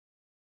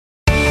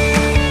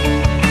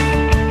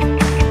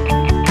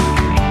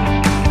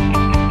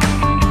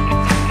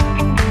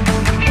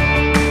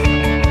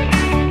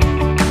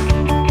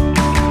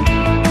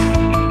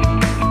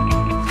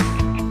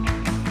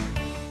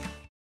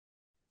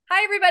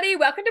everybody.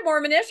 Welcome to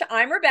Mormonish.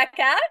 I'm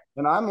Rebecca.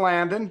 And I'm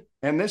Landon,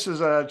 and this is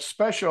a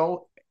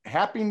special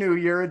Happy New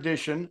Year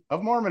edition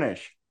of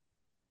Mormonish.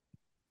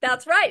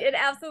 That's right. It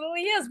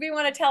absolutely is. We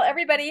want to tell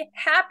everybody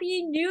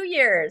Happy New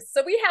Year's.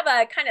 So we have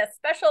a kind of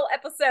special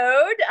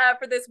episode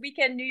for this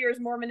weekend New Year's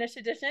Mormonish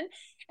edition.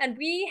 And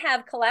we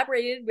have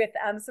collaborated with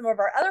some of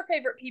our other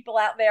favorite people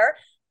out there,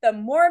 the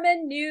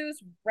Mormon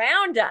News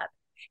Roundup.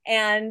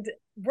 And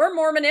we're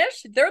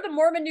Mormonish. They're the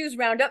Mormon News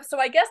Roundup. So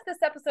I guess this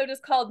episode is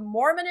called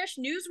Mormonish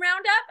News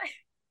Roundup.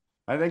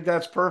 I think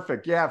that's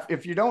perfect. Yeah,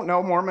 if you don't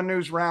know, Mormon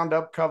News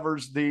Roundup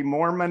covers the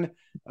Mormon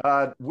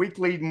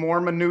weekly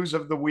Mormon news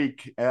of the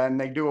week, and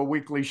they do a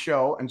weekly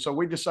show. And so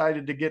we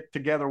decided to get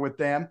together with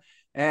them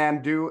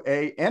and do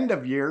a end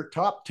of year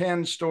top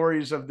 10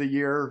 stories of the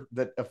year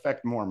that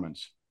affect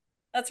Mormons.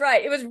 That's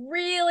right. It was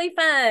really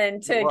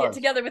fun to get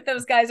together with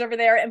those guys over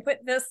there and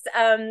put this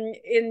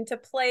into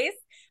place.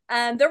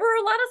 There were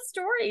a lot of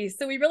stories,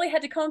 so we really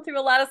had to comb through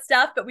a lot of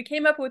stuff, but we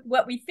came up with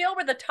what we feel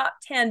were the top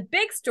 10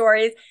 big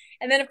stories.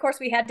 And then, of course,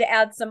 we had to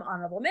add some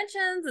honorable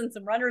mentions and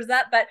some runners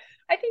up. But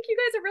I think you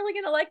guys are really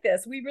going to like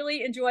this. We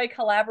really enjoy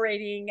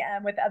collaborating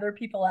with other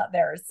people out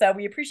there. So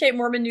we appreciate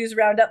Mormon News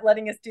Roundup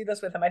letting us do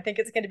this with them. I think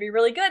it's going to be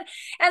really good.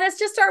 And it's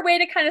just our way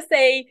to kind of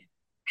say,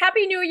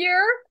 Happy New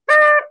Year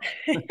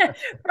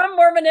from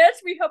Mormonish.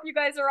 We hope you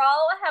guys are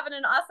all having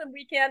an awesome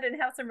weekend and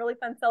have some really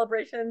fun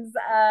celebrations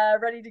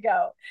ready to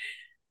go.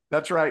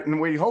 That's right. And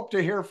we hope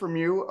to hear from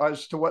you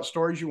as to what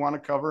stories you want to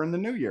cover in the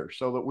new year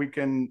so that we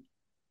can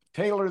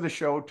tailor the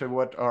show to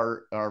what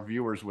our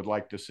viewers would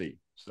like to see.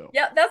 So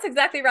yeah, that's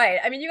exactly right.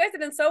 I mean, you guys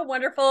have been so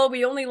wonderful.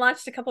 We only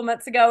launched a couple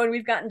months ago and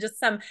we've gotten just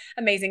some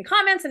amazing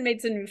comments and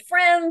made some new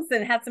friends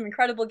and had some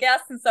incredible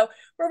guests. And so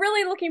we're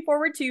really looking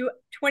forward to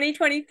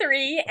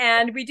 2023.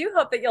 And we do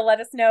hope that you'll let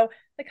us know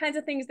the kinds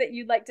of things that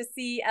you'd like to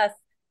see us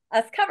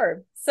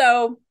cover.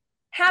 So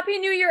Happy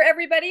New Year,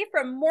 everybody,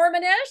 from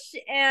Mormonish.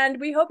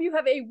 And we hope you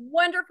have a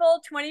wonderful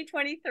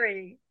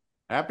 2023.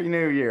 Happy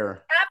New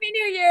Year. Happy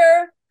New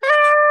Year.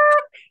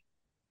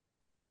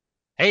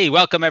 Hey,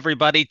 welcome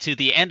everybody to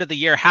the end of the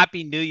year.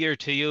 Happy New Year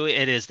to you.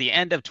 It is the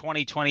end of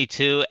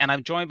 2022, and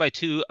I'm joined by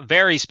two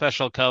very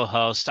special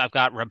co-hosts. I've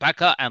got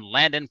Rebecca and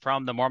Landon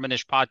from the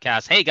Mormonish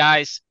podcast. Hey,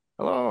 guys.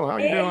 Hello, how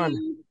you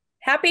doing?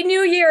 Happy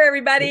New Year,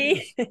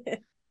 everybody.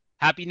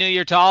 Happy New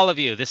Year to all of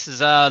you. This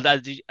is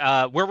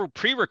we're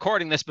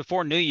pre-recording this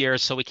before New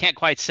Year's, so we can't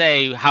quite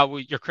say how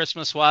your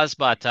Christmas was,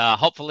 but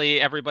hopefully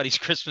everybody's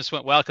Christmas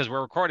went well because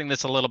we're recording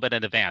this a little bit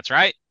in advance,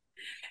 right?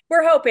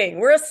 We're hoping.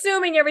 We're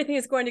assuming everything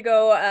is going to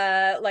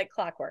go like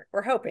clockwork.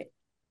 We're hoping.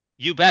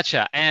 You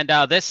betcha. And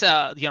this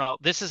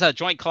is a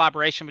joint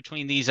collaboration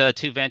between these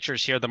two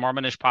ventures here, the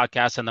Mormonish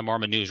podcast and the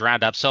Mormon News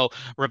Roundup. So,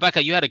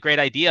 Rebecca, you had a great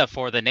idea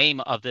for the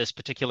name of this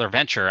particular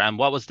venture. And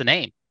what was the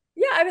name?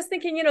 Yeah, I was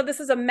thinking,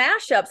 this is a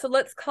mashup. So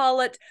let's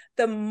call it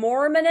the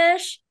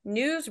Mormonish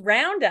News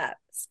Roundup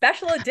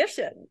Special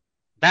Edition.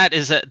 That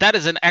is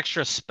an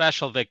extra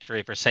special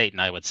victory for Satan,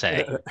 I would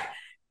say.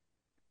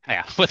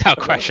 Yeah, without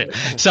question.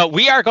 So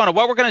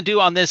what we're going to do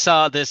on this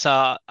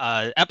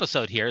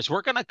episode here is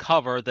we're going to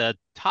cover the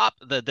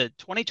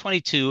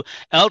 2022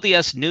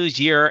 LDS News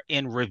Year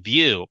in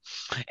Review.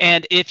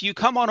 And if you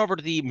come on over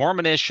to the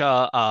Mormonish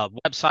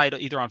website,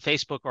 either on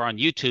Facebook or on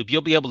YouTube,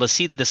 you'll be able to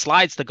see the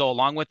slides that go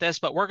along with this.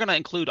 But we're going to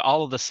include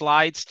all of the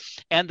slides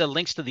and the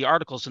links to the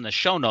articles in the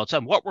show notes.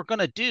 And what we're going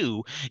to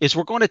do is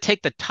we're going to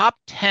take the top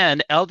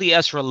 10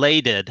 LDS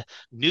related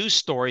news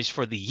stories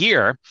for the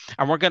year,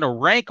 and we're going to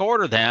rank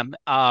order them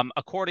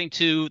according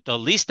to the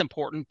least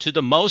important to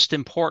the most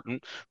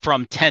important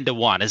from 10 to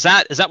 1. Is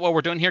that what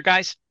we're doing here,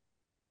 guys?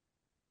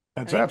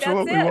 That's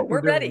absolutely what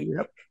we're ready. Doing.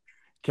 Yep.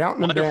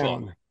 Counting them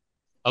down.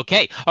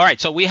 Okay. All right.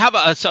 So we have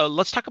so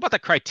let's talk about the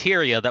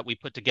criteria that we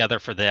put together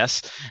for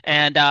this.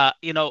 And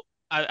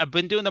I've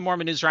been doing the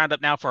Mormon News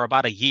Roundup now for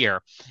about a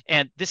year,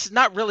 and this is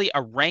not really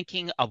a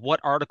ranking of what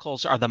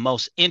articles are the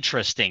most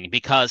interesting,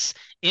 because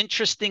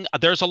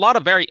there's a lot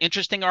of very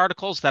interesting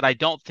articles that I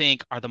don't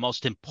think are the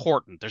most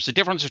important. There's a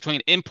difference between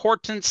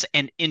importance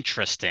and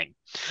interesting.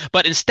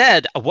 But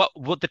instead, what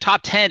the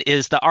top 10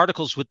 is the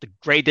articles with the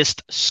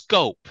greatest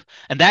scope,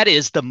 and that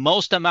is the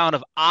most amount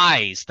of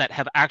eyes that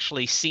have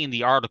actually seen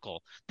the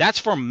article. That's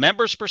from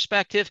members'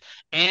 perspective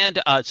and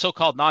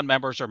so-called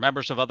non-members or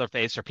members of other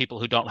faiths or people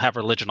who don't have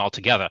religion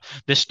altogether.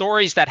 The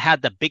stories that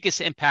had the biggest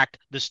impact,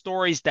 the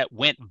stories that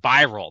went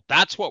viral,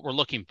 that's what we're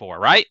looking for,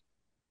 right?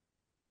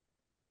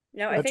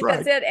 No, I think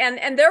that's it.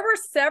 And there were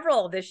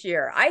several this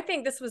year. I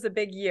think this was a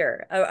big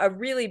year, a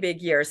really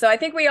big year. So I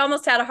think we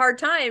almost had a hard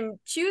time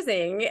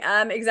choosing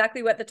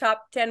exactly what the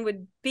top 10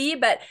 would be,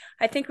 but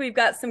I think we've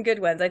got some good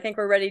ones. I think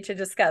we're ready to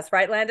discuss,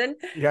 right, Landon?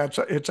 Yeah,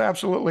 it's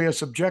absolutely a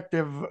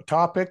subjective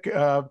topic.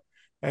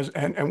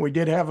 And we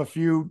did have a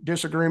few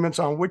disagreements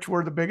on which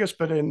were the biggest,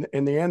 but in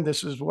the end,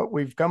 this is what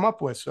we've come up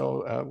with.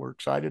 So we're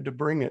excited to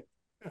bring it.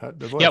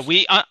 Yeah,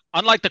 we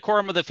unlike the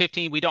quorum of the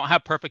 15, we don't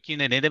have perfect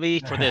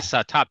unanimity for this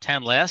top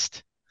 10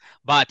 list,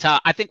 but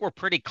I think we're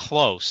pretty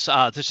close.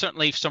 There's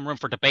certainly some room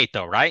for debate,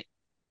 though, right?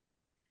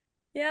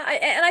 Yeah,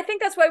 and I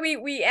think that's why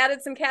we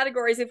added some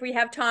categories if we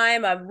have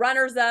time of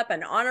runners up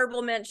and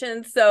honorable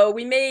mentions. So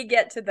we may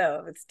get to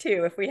those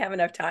too if we have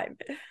enough time.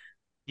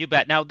 You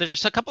bet. Now,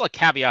 there's a couple of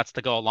caveats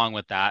to go along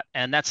with that,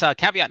 and that's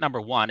caveat number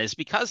one is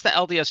because the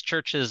LDS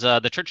Church is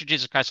the Church of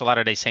Jesus Christ of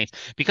Latter-day Saints,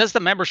 because the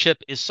membership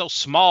is so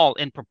small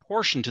in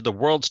proportion to the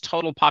world's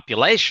total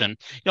population,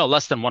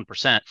 less than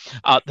 1%.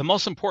 The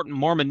most important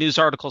Mormon news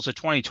articles of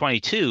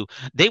 2022,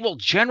 they will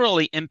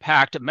generally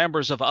impact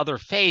members of other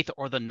faith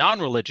or the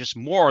non-religious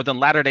more than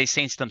Latter-day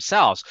Saints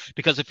themselves.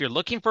 Because if you're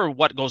looking for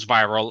what goes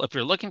viral, if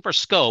you're looking for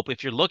scope,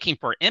 if you're looking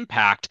for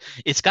impact,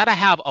 it's got to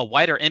have a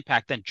wider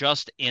impact than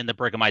just in the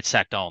Brighamite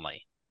sect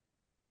only.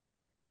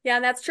 Yeah,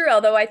 and that's true.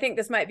 Although I think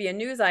this might be a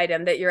news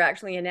item that you're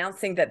actually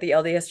announcing that the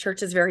LDS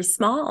Church is very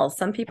small.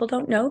 Some people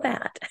don't know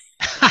that.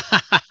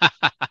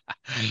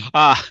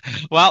 uh,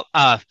 well,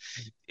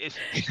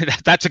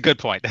 that's a good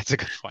point. That's a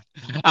good point.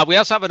 We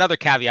also have another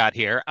caveat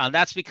here, and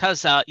that's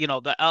because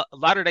the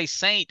Latter-day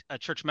Saint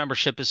church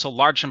membership is so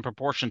large in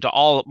proportion to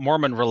all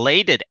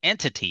Mormon-related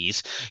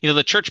entities.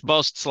 The church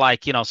boasts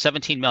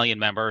 17 million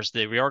members.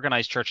 The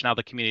reorganized church, now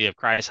the Community of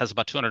Christ, has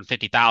about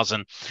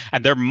 250,000,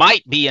 and there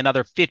might be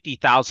another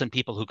 50,000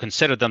 people who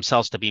consider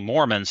themselves to be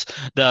Mormons.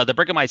 The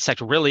Brighamite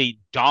sect really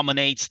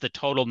dominates the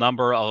total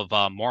number of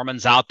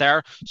Mormons out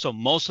there. So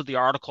most of the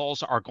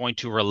articles are going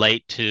to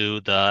relate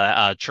to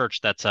the church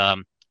that's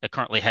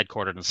currently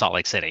headquartered in Salt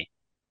Lake City.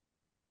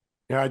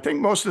 Yeah, I think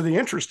most of the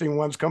interesting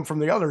ones come from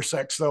the other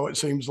sects, though. It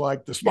seems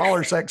like the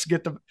smaller sects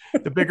get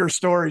the bigger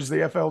stories. The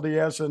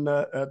FLDS and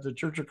the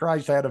Church of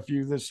Christ had a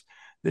few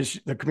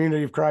the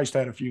Community of Christ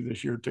had a few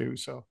this year too.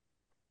 So.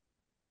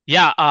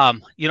 Yeah,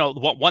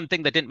 one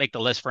thing that didn't make the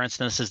list, for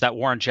instance, is that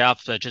Warren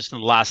Jeff, just in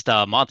the last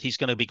month, he's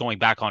going to be going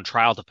back on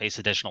trial to face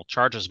additional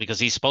charges because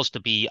he's supposed to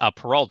be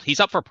paroled. He's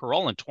up for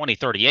parole in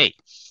 2038.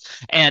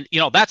 And,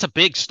 that's a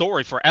big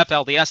story for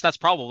FLDS. That's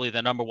probably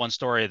the number one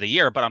story of the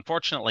year. But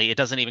unfortunately, it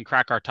doesn't even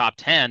crack our top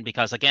 10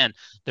 because, again,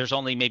 there's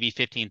only maybe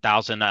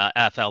 15,000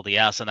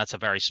 FLDS, and that's a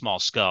very small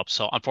scope.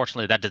 So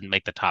unfortunately, that didn't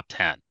make the top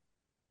 10.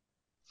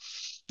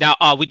 Now,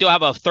 we do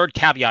have a third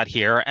caveat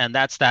here, and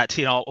that's that,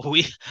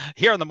 we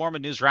here on the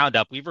Mormon News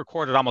Roundup, we've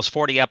recorded almost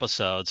 40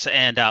 episodes,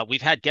 and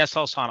we've had guest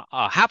hosts on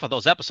half of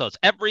those episodes.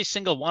 Every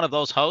single one of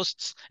those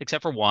hosts,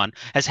 except for one,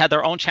 has had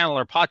their own channel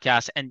or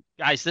podcast. And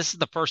guys, this is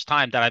the first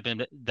time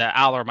that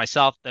Al or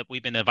myself, that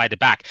we've been invited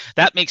back.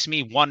 That makes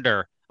me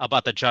wonder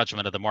about the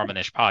judgment of the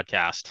Mormonish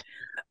podcast.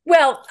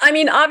 Well, I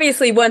mean,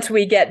 obviously, once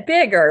we get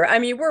bigger, I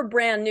mean, we're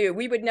brand new.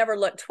 We would never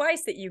look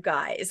twice at you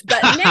guys.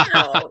 But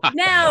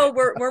now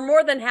we're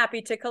more than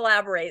happy to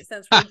collaborate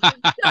since we're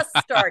just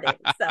starting.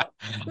 So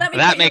let me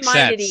that put makes your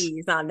mind sense. at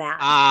ease on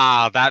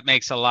that. That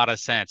makes a lot of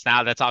sense.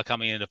 Now that's all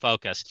coming into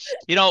focus.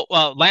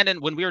 Landon,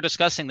 when we were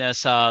discussing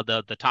this,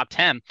 the top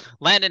 10,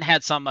 Landon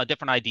had some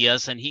different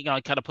ideas, and he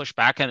kind of pushed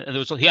back, and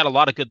he had a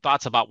lot of good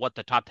thoughts about what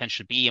the top 10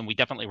 should be, and we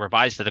definitely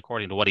revised it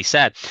according to what he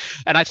said.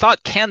 And I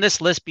thought, can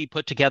this list be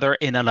put together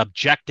in an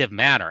objective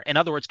manner? In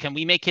other words, can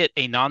we make it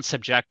a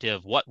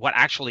non-subjective, what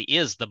actually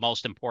is the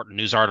most important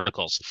news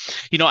articles?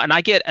 And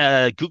I get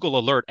a Google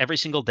alert every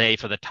single day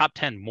for the top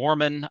 10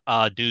 Mormon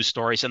news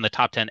stories and the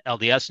top 10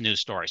 LDS news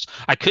stories.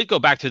 I could go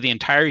back through the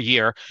entire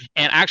year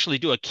and actually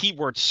do a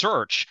keyword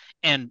search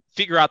and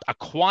figure out a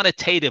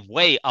quantitative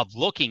way of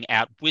looking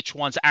at which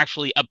ones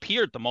actually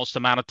appeared the most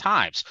amount of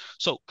times.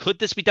 So could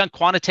this be done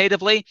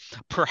quantitatively?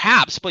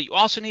 Perhaps, but you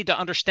also need to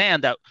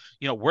understand that,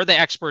 we're the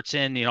experts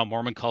in,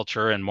 Mormon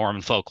culture and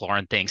Mormon folklore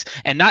and things.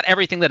 And not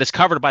everything that is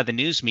covered by the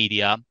news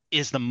media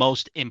is the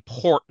most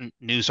important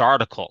news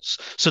articles.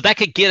 So that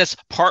could get us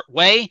part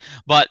way,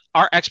 but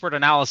our expert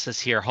analysis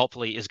here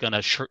hopefully is going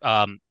to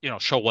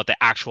show what the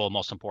actual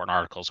most important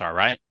articles are,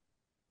 right?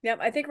 Yep,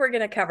 I think we're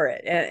going to cover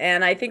it.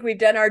 And I think we've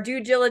done our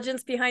due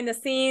diligence behind the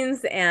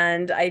scenes.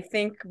 And I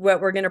think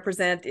what we're going to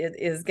present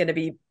is going to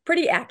be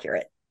pretty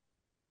accurate.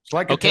 It's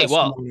like a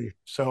testimony.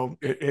 So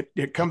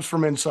it comes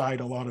from inside,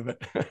 a lot of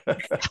it.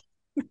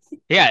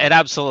 Yeah, it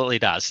absolutely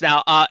does.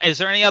 Now, is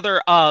there any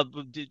other, I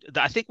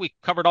think we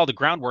covered all the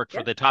groundwork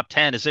for the top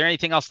 10. Is there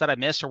anything else that I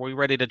missed, or are we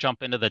ready to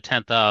jump into the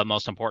 10th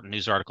most important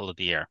news article of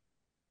the year?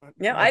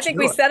 Yeah, I think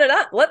we set it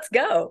up. Let's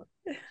go.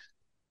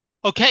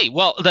 Okay,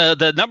 well,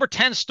 the number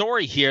 10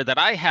 story here that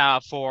I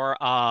have for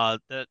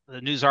the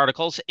news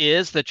articles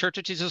is the Church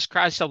of Jesus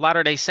Christ of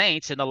Latter-day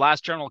Saints in the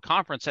last General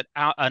Conference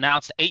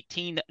announced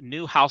 18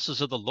 new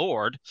houses of the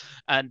Lord,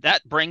 and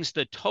that brings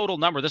the total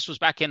number. This was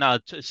back in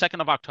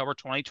 2nd of October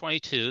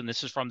 2022, and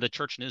this is from the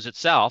church news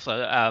itself,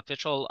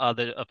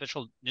 the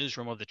official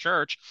newsroom of the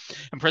church.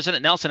 And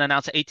President Nelson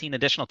announced 18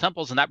 additional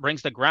temples, and that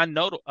brings the grand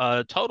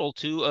total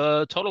to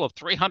a total of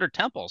 300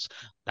 temples.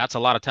 That's a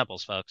lot of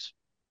temples, folks.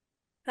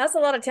 That's a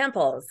lot of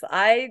temples.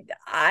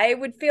 I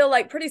would feel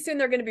like pretty soon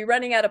they're going to be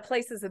running out of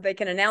places that they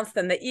can announce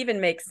them that even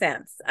make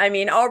sense. I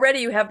mean, already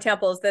you have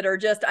temples that are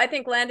just, I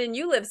think, Landon,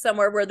 you live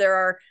somewhere where there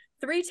are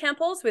 3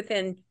 temples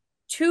within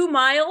 2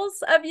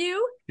 miles of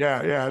you.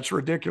 Yeah, it's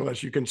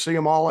ridiculous. You can see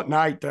them all at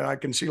night. I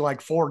can see like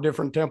 4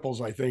 different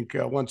temples, I think,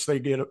 once they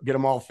get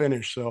them all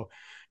finished. So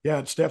Yeah,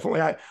 it's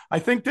definitely. I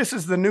think this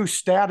is the new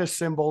status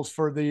symbols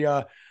for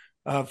the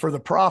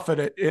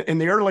prophet. In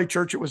the early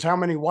church, it was how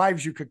many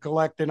wives you could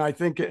collect, and I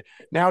think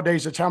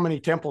nowadays it's how many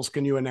temples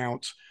can you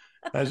announce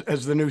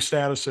as the new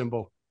status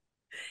symbol.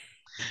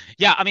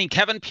 Yeah, I mean,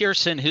 Kevin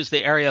Pearson, who's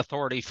the area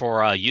authority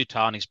for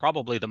Utah, and he's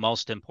probably the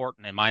most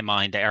important in my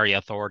mind area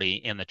authority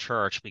in the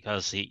church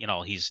because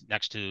he's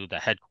next to the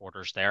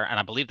headquarters there, and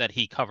I believe that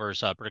he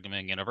covers Brigham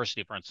Young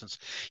University, for instance.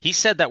 He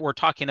said that we're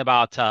talking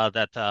about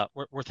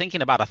we're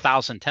thinking about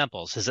 1,000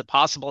 temples. Is it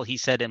possible? He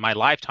said in my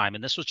lifetime,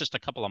 and this was just a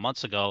couple of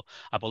months ago,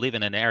 I believe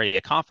in an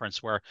area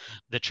conference where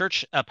the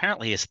church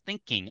apparently is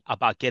thinking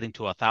about getting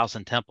to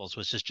 1,000 temples,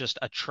 which is just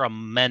a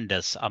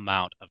tremendous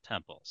amount of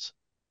temples.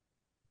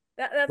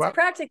 That's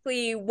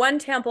practically one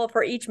temple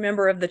for each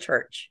member of the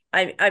church.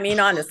 I mean,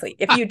 honestly,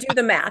 if you do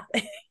the math.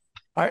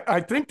 I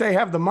think they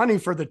have the money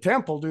for the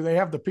temple. Do they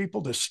have the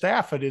people to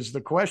staff it is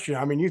the question.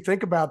 I mean, you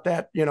think about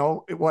that,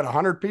 what,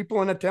 100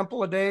 people in a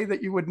temple a day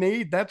that you would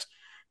need? That's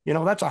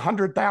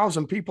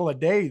 100,000 people a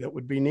day that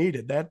would be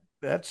needed.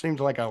 That seems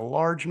like a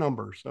large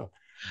number. So,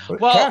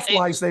 but well,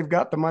 cash-wise, they've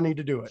got the money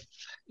to do it.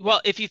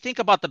 Well, if you think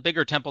about the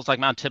bigger temples like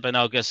Mount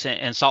Timpanogos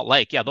and Salt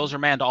Lake, yeah, those are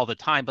manned all the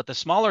time. But the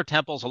smaller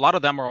temples, a lot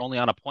of them are only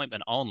on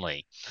appointment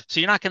only.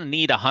 So you're not going to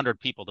need 100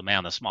 people to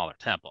man the smaller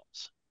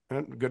temples.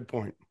 Good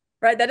point.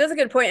 Right. That is a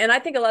good point. And I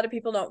think a lot of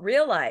people don't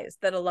realize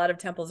that a lot of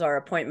temples are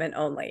appointment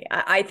only.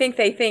 I think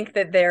they think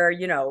that they're,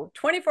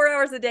 24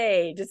 hours a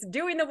day just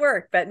doing the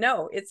work. But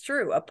no, it's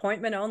true.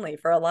 Appointment only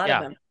for a lot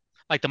of them.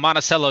 Like the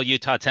Monticello,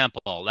 Utah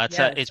temple. That's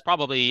Yes. It's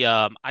probably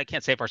I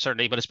can't say for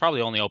certainty, but it's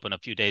probably only open a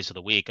few days of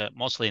the week,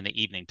 mostly in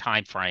the evening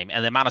time frame.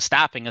 And the amount of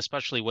staffing,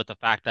 especially with the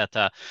fact that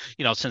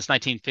since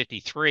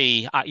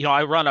 1953,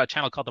 I run a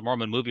channel called the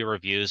Mormon Movie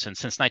Reviews, and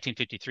since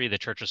 1953, the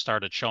church has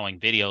started showing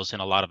videos in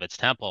a lot of its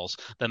temples.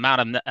 The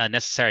amount of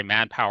necessary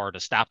manpower to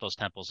staff those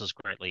temples is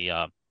greatly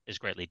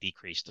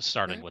decreased,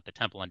 starting with the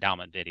temple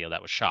endowment video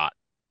that was shot.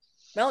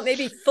 Well, it may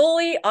be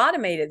fully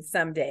automated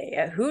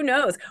someday. Who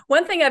knows?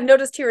 One thing I've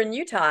noticed here in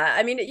Utah,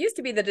 I mean, it used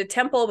to be that a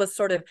temple was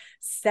sort of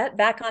set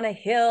back on a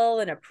hill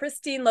in a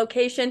pristine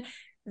location.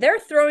 They're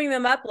throwing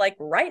them up like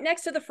right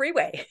next to the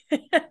freeway.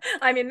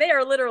 I mean, they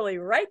are literally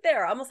right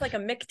there, almost like a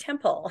Mick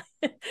temple.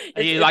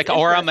 You like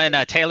Orem and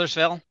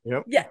Taylorsville?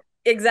 Yep. Yeah.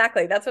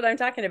 Exactly. That's what I'm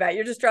talking about.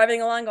 You're just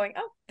driving along going,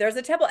 oh, there's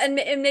a temple. And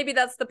maybe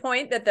that's the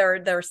point, that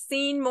they're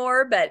seen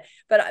more. But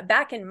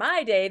back in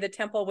my day, the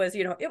temple was,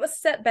 it was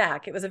set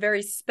back. It was a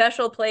very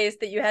special place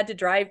that you had to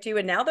drive to.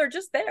 And now they're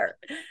just there.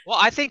 Well,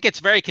 I think it's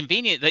very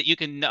convenient that you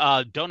can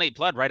donate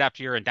blood right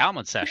after your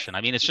endowment session.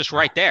 I mean, it's just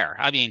right there.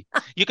 I mean,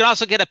 you can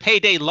also get a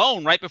payday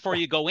loan right before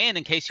you go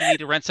in case you need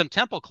to rent some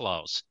temple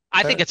clothes.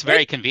 I think it's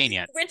very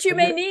convenient. Which you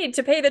may need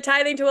to pay the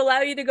tithing to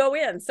allow you to go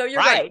in. So you're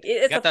right.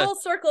 It's a full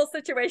circle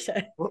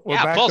situation. We're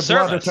back to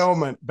blood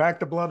atonement. Back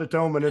to blood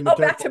atonement in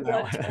the temple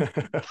now.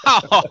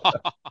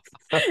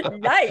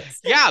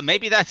 Nice. Yeah,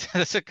 maybe that's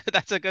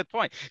a good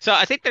point. So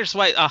I think there's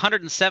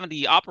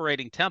 170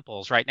 operating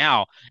temples right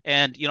now,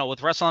 and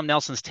with Russell M.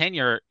 Nelson's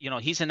tenure,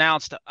 he's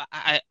announced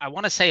I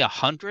want to say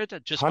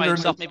 100 just by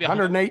himself, maybe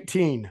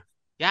 118.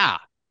 Yeah.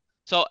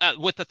 So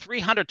with the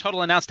 300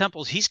 total announced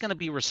temples, he's going to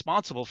be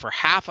responsible for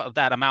half of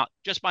that amount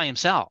just by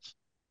himself.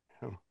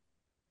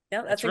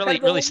 Yeah, that's really,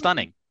 really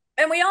stunning.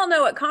 And we all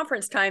know at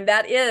conference time,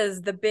 that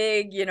is the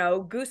big,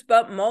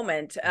 goosebump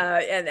moment.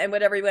 And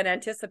what everyone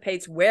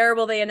anticipates, where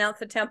will they announce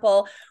the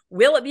temple?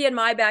 Will it be in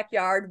my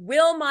backyard?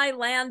 Will my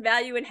land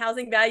value and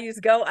housing values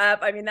go up?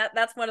 I mean,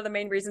 that's one of the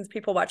main reasons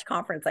people watch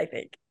conference, I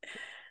think.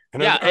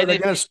 And are they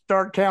going to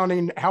start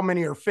counting how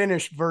many are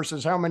finished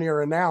versus how many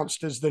are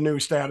announced as the new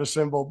status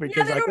symbol?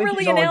 Because they don't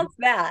really announce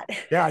that.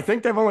 Yeah, I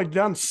think they've only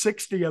done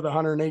 60 of the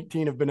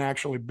 118 have been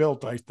actually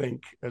built, I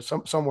think,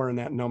 somewhere in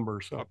that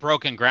number. So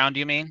broken ground,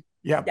 you mean?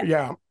 Yeah.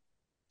 Yeah,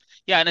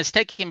 and it's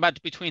taking about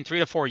between 3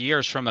 to 4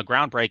 years from a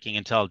groundbreaking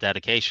until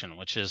dedication,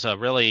 which is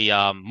really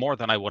more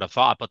than I would have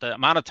thought. But the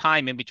amount of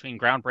time in between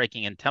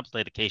groundbreaking and temple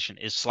dedication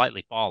is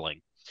slightly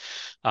falling.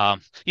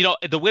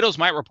 The Widows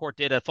Might Report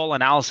did a full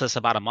analysis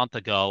about a month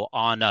ago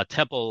on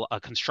temple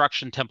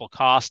construction, temple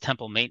cost,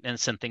 temple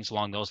maintenance, and things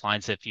along those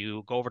lines. If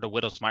you go over to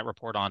Widows Might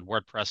Report on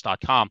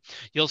WordPress.com,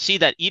 you'll see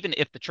that even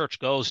if the church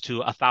goes to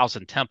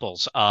 1,000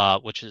 temples,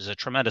 which is a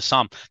tremendous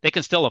sum, they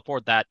can still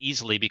afford that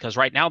easily because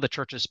right now the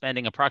church is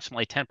spending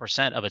approximately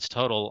 10% of its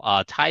total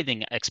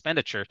tithing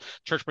expenditure.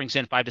 Church brings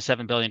in $5 to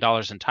 $7 billion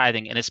in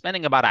tithing and is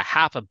spending about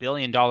 $500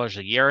 million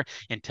a year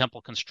in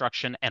temple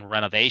construction and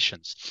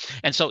renovations.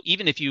 And so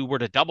even if you were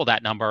to double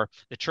that number,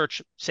 the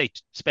church, say,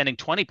 spending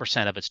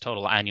 20% of its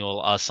total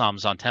annual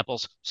sums on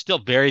temples, still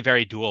very,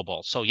 very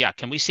doable. So yeah,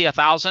 can we see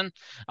 1,000?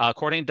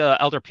 According to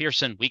Elder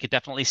Pearson, we could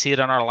definitely see it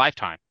in our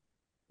lifetime.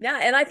 Yeah,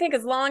 and I think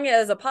as long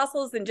as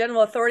apostles and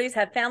general authorities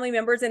have family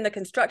members in the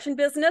construction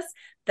business,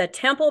 the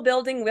temple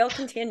building will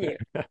continue.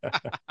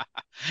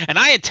 And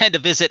I intend to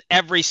visit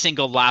every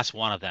single last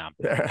one of them.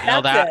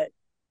 That's it.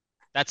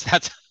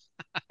 That's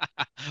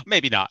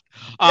Maybe not.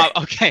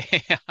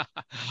 Okay.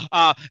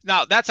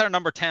 Now that's our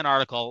number 10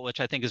 article, which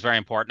I think is very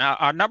important. Now,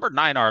 our number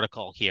 9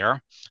 article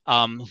here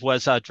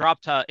was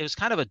dropped. It was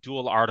kind of a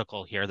dual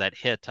article here that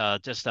hit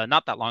just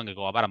not that long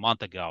ago, about a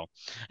month ago.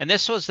 And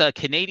this was the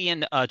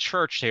Canadian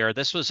church here.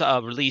 This was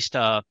released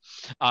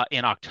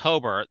in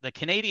October. The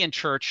Canadian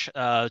Church,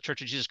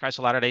 Church of Jesus Christ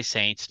of Latter-day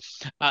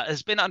Saints,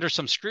 has been under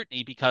some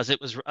scrutiny because it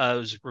was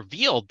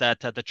revealed that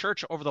the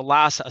church over the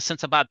last,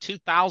 since about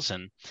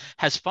 2000,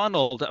 has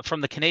funneled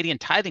from the Canadian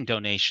tithing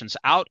donations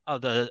out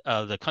of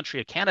the country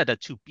of Canada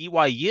to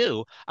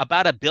BYU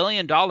about $1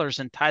 billion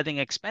in tithing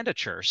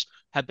expenditures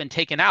have been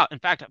taken out. In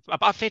fact,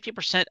 about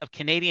 50% of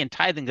Canadian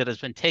tithing that has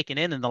been taken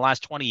in the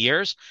last 20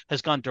 years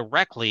has gone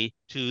directly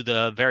to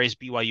the various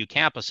BYU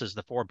campuses,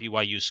 the 4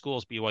 BYU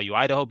schools, BYU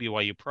Idaho,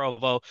 BYU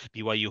Provo,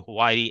 BYU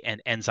Hawaii,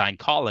 and Ensign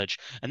College.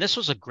 And this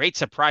was a great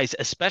surprise,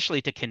 especially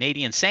to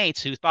Canadian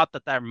saints who thought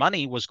that their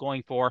money was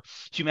going for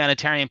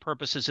humanitarian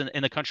purposes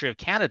in the country of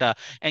Canada.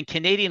 And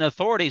Canadian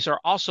authorities are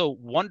also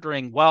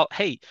wondering, well,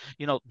 hey,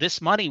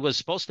 this money was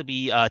supposed to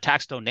be a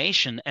tax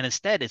donation, and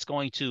instead it's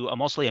going to a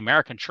mostly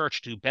American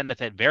church to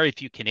benefit very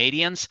few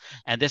Canadians.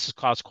 And this has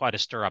caused quite a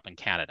stir up in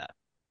Canada.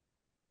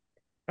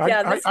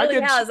 Yeah, this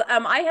really has.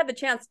 I had the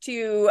chance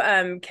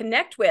to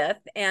connect with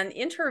and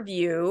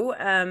interview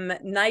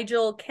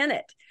Nigel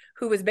Kennett,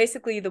 who was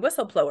basically the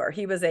whistleblower.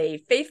 He was a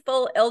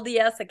faithful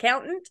LDS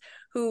accountant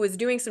who was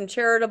doing some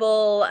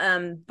charitable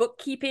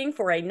bookkeeping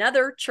for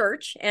another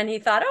church. And he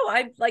thought, oh,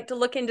 I'd like to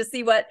look in to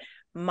see what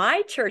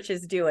my church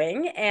is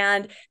doing.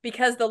 And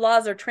because the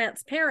laws are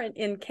transparent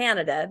in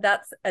Canada,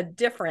 that's a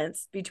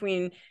difference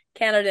between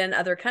Canada and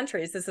other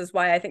countries. This is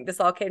why I think this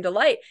all came to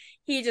light.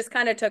 He just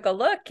kind of took a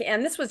look,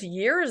 and this was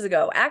years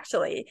ago,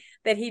 actually,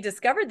 that he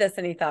discovered this,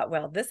 and he thought,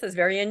 well, this is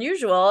very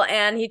unusual.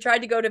 And he tried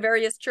to go to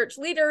various church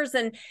leaders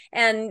and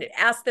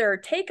ask their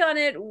take on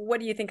it. What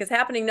do you think is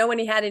happening? No one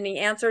had any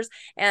answers.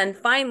 And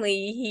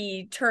finally,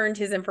 he turned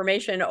his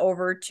information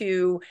over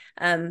to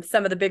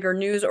some of the bigger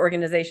news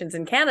organizations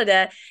in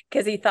Canada,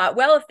 because he thought,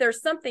 well, if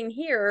there's something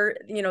here,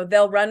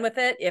 they'll run with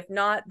it. If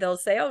not, they'll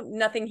say, oh,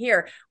 nothing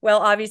here.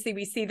 Well, obviously,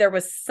 we see there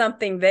was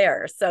something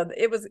there. So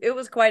it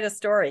was quite a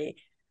story.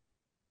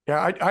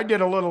 Yeah, I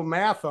did a little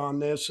math on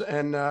this,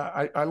 and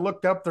I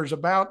looked up. There's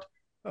about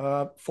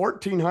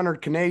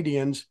 1,400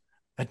 Canadians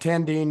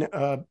attending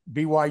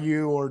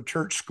BYU or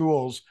church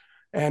schools,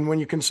 and when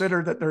you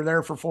consider that they're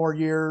there for 4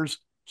 years,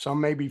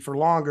 some maybe for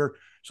longer.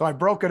 So I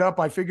broke it up.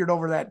 I figured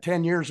over that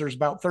 10 years, there's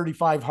about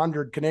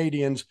 3,500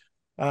 Canadians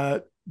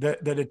that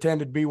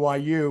attended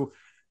BYU,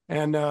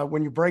 and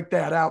when you break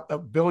that out,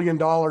 $1 billion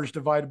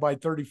divided by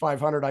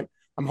 3,500,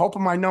 I'm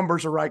hoping my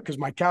numbers are right because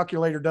my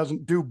calculator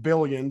doesn't do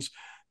billions.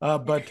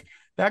 But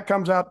that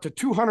comes out to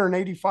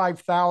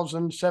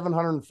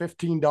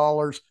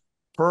 $285,715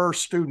 per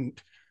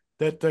student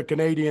that the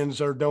Canadians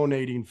are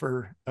donating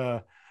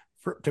to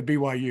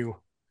BYU.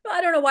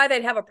 I don't know why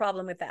they'd have a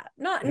problem with that.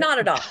 Not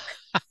at all.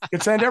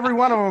 Could send every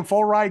one of them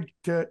full ride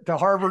to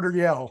Harvard or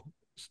Yale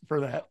for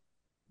that.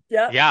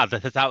 Yeah.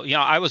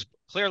 I was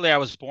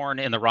born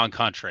in the wrong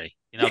country.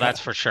 That's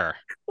for sure.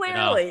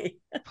 Clearly.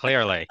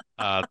 Clearly.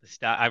 I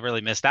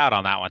really missed out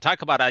on that one.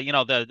 Talk about,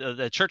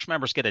 the church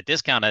members get a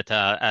discount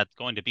at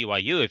going to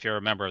BYU if you're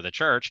a member of the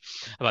church.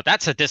 But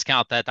that's a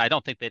discount that I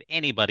don't think that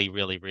anybody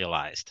really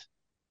realized.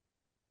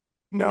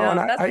 No,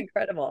 that's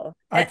incredible.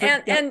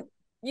 And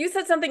you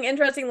said something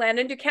interesting,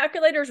 Landon. Do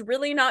calculators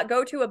really not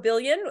go to $1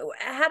 billion?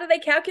 How do they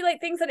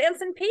calculate things at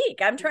Ensign Peak?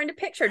 I'm trying to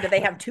picture. Do they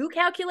have two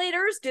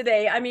calculators?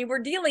 We're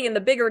dealing in the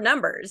bigger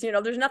numbers.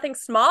 There's nothing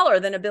smaller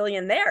than $1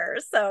 billion there.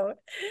 So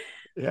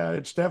yeah,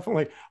 it's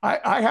definitely,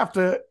 I have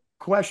to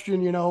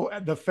question,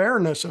 the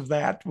fairness of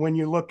that. When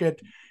you look at,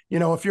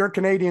 if you're a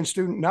Canadian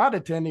student not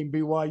attending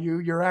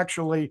BYU, you're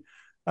actually,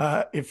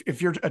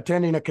 if you're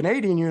attending a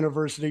Canadian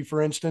university,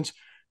 for instance,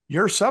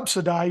 you're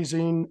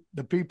subsidizing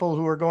the people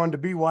who are going to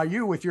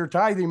BYU with your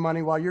tithing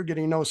money while you're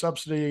getting no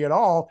subsidy at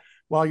all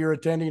while you're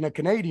attending a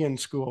Canadian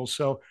school.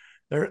 So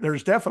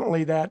there's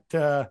definitely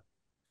that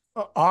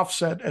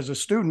offset as a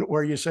student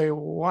where you say,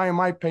 well, why am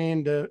I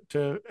paying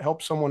to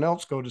help someone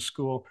else go to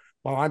school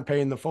while I'm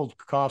paying the full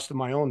cost of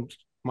my own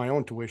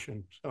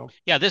tuition? So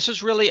yeah, this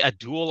is really a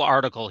dual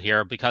article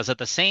here because at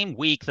the same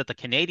week that the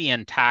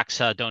Canadian tax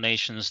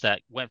donations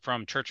that went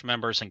from church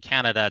members in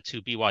Canada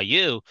to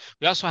BYU,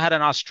 we also had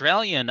an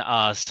Australian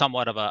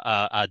somewhat of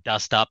a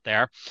dust up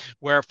there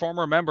where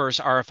former members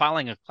are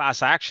filing a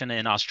class action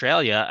in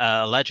Australia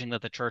alleging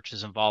that the church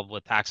is involved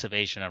with tax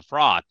evasion and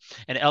fraud.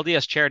 And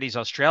LDS Charities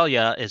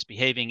Australia is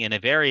behaving in a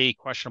very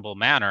questionable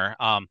manner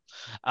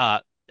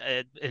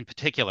in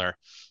particular.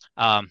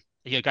 Did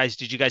you guys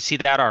see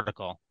that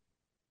article?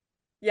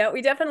 Yeah,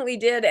 we definitely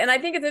did. And I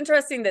think it's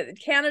interesting that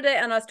Canada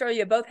and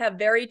Australia both have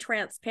very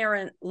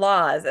transparent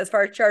laws as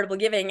far as charitable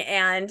giving.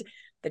 And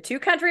the two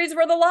countries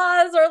where the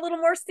laws are a little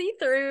more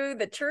see-through,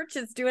 the church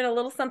is doing a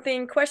little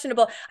something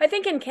questionable. I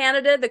think in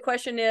Canada, the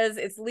question is,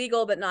 it's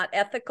legal but not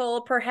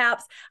ethical,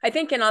 perhaps. I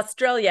think in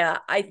Australia,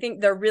 I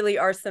think there really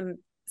are some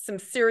some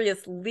serious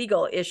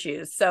legal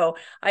issues. So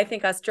I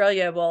think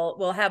Australia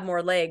will have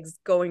more legs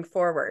going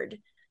forward.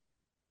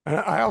 And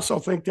I also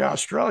think the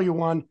Australia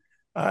one,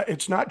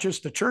 it's not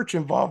just the church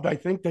involved. I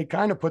think they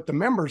kind of put the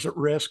members at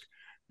risk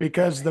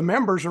because the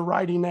members are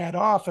writing that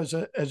off as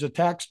a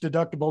tax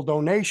deductible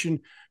donation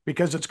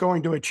because it's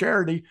going to a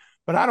charity.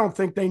 But I don't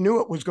think they knew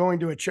it was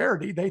going to a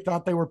charity. They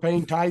thought they were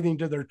paying tithing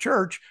to their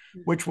church,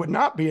 which would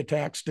not be a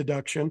tax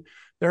deduction.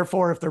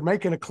 Therefore, if they're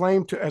making a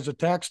claim to as a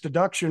tax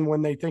deduction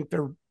when they think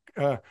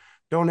they're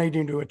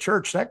donating to a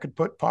church, that could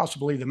put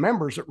possibly the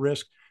members at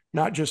risk,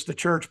 not just the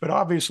church. But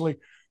obviously,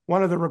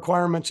 one of the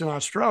requirements in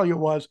Australia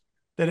was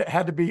that it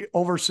had to be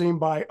overseen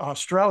by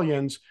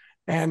Australians,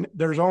 and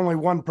there's only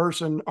one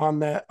person on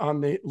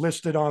the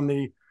listed on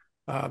the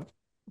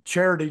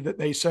charity that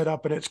they set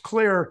up, and it's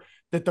clear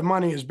that the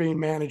money is being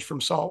managed from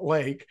Salt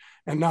Lake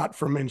and not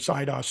from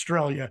inside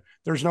Australia.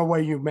 There's no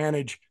way you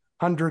manage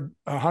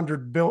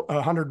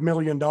 $100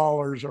 million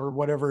or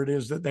whatever it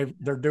is that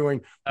they're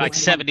doing. Like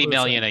 70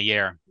 million a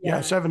year.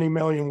 Yeah, 70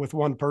 million with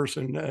one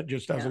person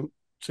just doesn't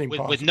seem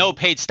possible. With no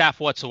paid staff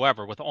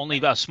whatsoever, with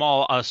only a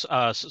small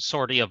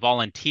sortie of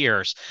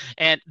volunteers.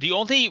 And the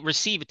only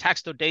receive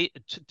tax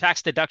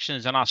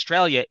deductions in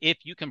Australia if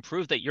you can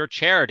prove that your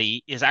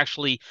charity is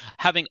actually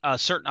having a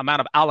certain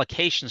amount of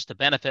allocations to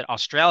benefit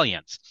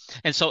Australians.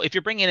 And so if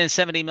you're bringing in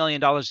 $70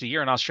 million a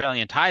year in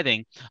Australian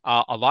tithing,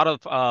 a lot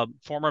of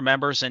former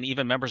members and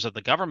even members of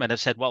the government have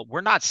said, well,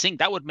 we're not seeing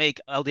that would make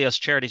LDS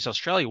Charities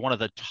Australia one of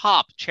the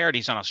top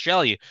charities in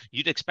Australia.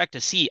 You'd expect to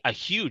see a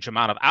huge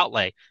amount of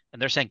outlay.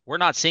 And they're saying, we're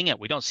not seeing it.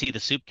 We don't see the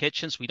soup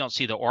kitchens. We don't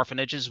see the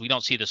orphanages. We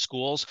don't see the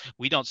schools.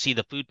 We don't see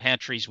the food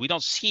pantries. We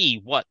don't see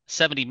what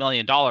 $70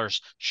 million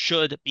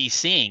should be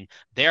seeing.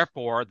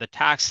 Therefore, the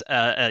tax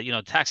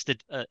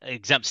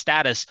exempt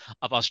status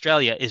of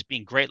Australia is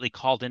being greatly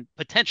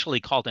potentially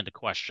called into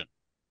question.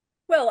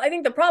 Well, I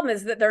think the problem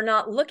is that they're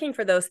not looking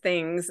for those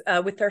things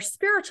with their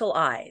spiritual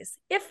eyes.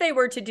 If they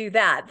were to do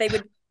that, they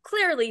would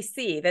clearly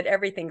see that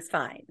everything's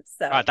fine.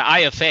 So the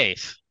eye of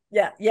faith.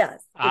 Yeah,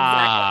 yes,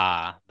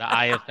 exactly. The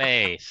eye of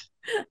faith.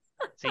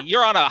 See,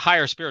 you're on a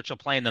higher spiritual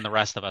plane than the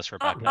rest of us,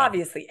 Rebecca.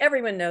 Obviously,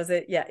 everyone knows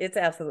it. Yeah, it's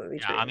absolutely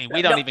true. I mean,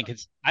 we don't even.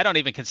 I don't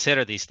even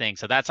consider these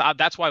things. So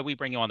that's why we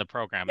bring you on the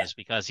program, is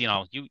because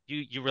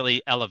you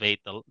really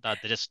elevate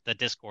the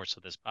discourse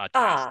of this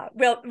podcast.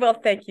 Well,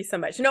 thank you so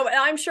much. No,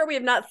 I'm sure we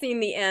have not seen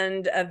the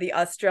end of the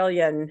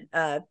Australian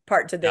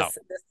part to this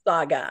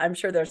saga. I'm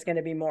sure there's going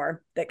to be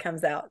more that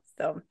comes out.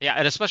 So yeah,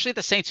 and especially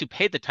the saints who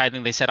paid the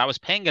tithing, they said I was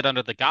paying it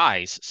under the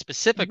guise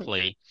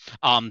specifically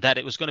that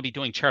it was going to be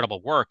doing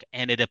charitable work,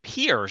 and it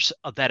appears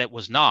that it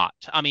was not.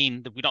 I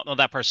mean, we don't know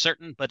that for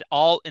certain, but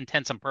all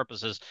intents and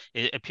purposes,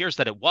 it appears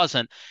that it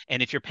wasn't.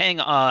 And if you're paying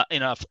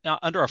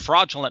under a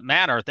fraudulent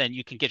manner, then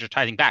you can get your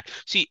tithing back.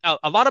 See,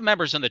 a lot of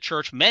members in the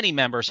church, many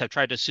members have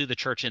tried to sue the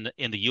church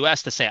in the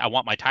U.S. to say, I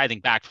want my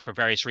tithing back for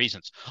various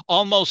reasons.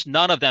 Almost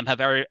none of them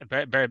have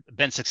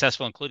been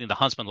successful, including the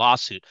Huntsman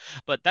lawsuit.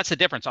 But that's the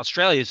difference.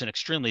 Australia is an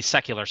extremely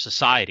secular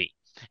society.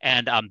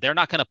 And they're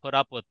not going to put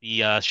up with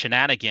the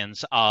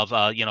shenanigans of,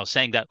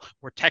 saying that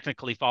we're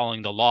technically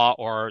following the law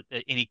or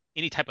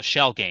any type of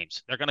shell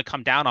games. They're going to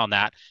come down on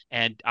that.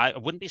 And I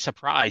wouldn't be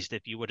surprised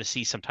if you were to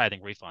see some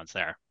tithing refunds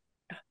there.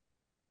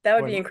 That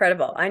would be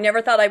incredible. I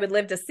never thought I would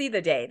live to see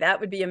the day.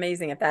 That would be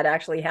amazing if that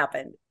actually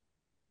happened.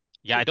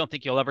 Yeah, I don't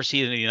think you'll ever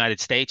see it in the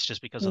United States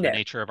just because of the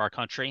nature of our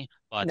country.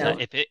 But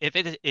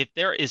if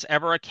there is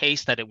ever a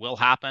case that it will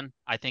happen,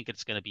 I think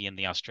it's going to be in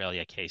the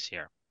Australia case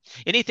here.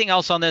 Anything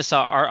else on this?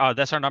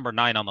 That's our number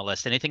 9 on the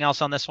list. Anything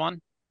else on this one?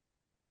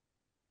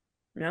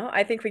 No,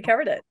 I think we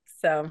covered it.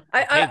 So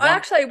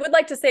I would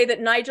like to say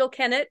that Nigel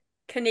Kennett,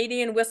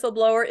 Canadian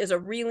whistleblower, is a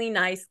really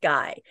nice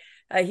guy.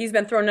 He's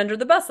been thrown under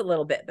the bus a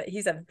little bit, but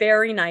he's a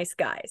very nice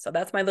guy. So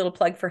that's my little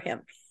plug for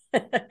him.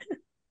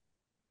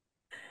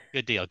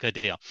 Good deal. Good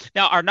deal.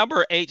 Now, our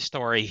number 8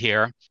 story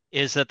here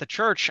is that the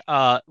church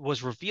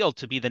was revealed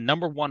to be the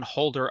 #1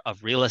 holder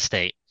of real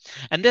estate.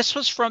 And this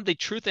was from the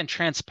Truth and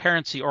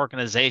Transparency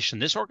Organization.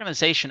 This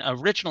organization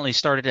originally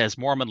started as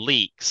Mormon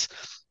Leaks.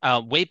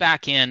 Way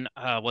back in,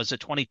 was it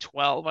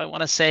 2012, I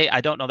want to say?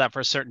 I don't know that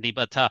for certainty,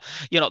 but,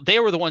 they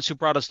were the ones who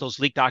brought us those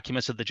leaked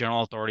documents of the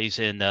general authorities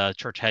in the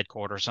church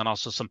headquarters, and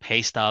also some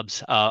pay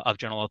stubs of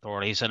general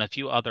authorities and a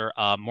few other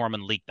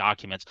Mormon leaked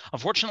documents.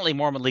 Unfortunately,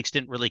 Mormon Leaks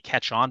didn't really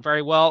catch on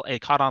very well.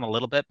 It caught on a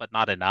little bit, but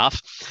not enough.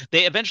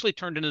 They eventually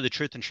turned into the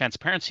Truth and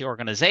Transparency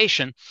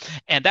Organization,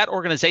 and that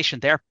organization,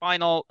 their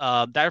final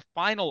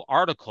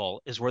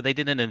article is where they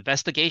did an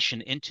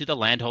investigation into the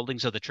land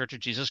holdings of the Church of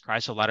Jesus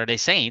Christ of Latter-day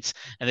Saints,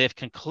 and they've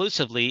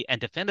conclusively and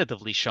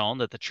definitively shown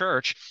that the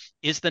church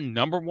is the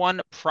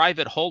 #1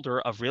 private holder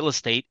of real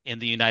estate in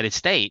the United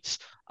States,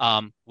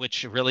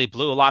 which really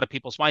blew a lot of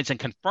people's minds and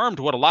confirmed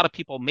what a lot of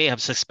people may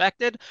have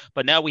suspected,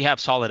 but now we have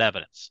solid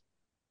evidence.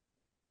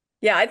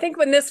 Yeah, I think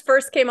when this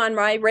first came on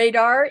my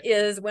radar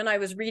is when I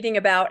was reading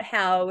about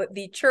how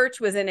the church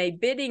was in a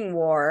bidding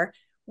war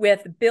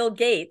with Bill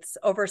Gates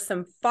over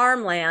some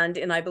farmland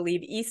in, I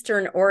believe,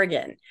 Eastern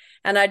Oregon.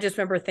 And I just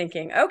remember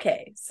thinking,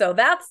 okay, so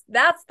that's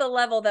the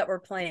level that we're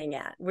playing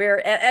at.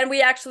 And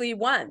we actually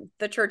won.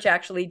 The church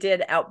actually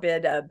did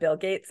outbid Bill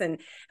Gates and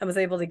was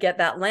able to get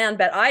that land.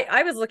 But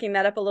I was looking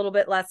that up a little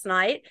bit last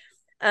night.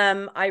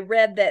 I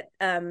read that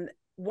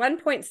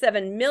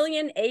 1.7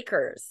 million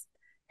acres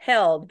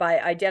held by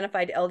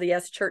identified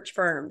LDS church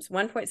firms,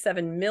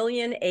 1.7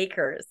 million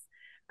acres.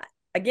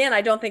 Again,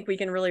 I don't think we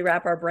can really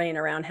wrap our brain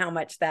around how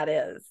much that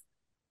is.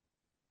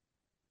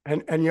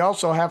 And you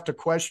also have to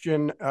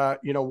question,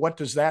 what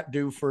does that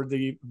do for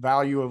the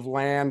value of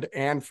land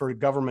and for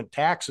government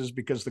taxes?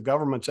 Because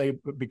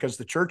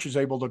the church is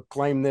able to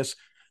claim this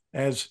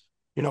as,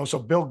 so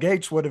Bill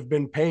Gates would have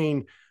been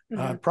paying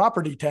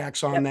property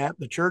tax on that.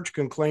 The church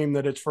can claim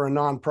that it's for a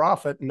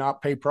nonprofit and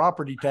not pay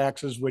property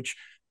taxes, which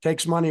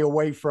takes money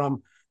away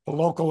from the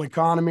local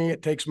economy.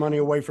 It takes money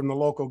away from the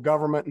local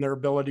government and their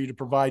ability to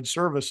provide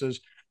services.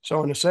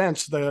 So in a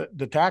sense,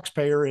 the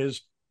taxpayer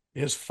is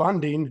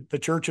funding the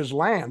church's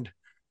land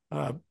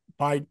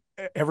by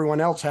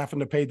everyone else having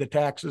to pay the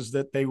taxes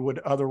that they would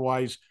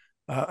otherwise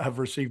have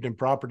received in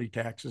property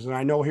taxes. And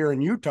I know here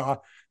in Utah,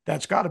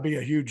 that's got to be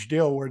a huge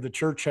deal where the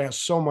church has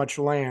so much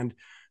land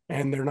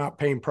and they're not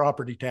paying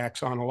property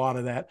tax on a lot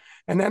of that.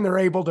 And then they're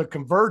able to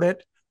convert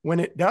it when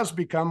it does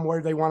become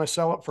where they want to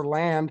sell it for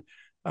land,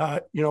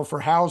 for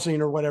housing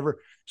or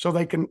whatever. So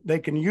they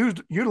can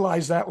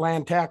utilize that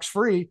land tax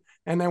free.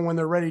 And then when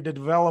they're ready to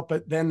develop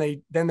it, then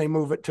they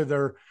move it to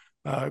their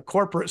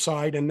corporate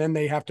side, and then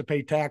they have to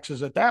pay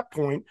taxes at that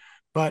point.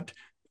 But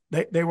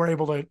they were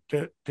able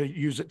to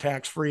use it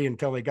tax free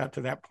until they got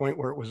to that point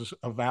where it was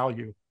of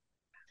value.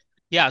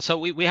 Yeah, so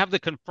we have the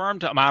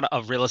confirmed amount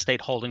of real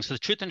estate holdings. So the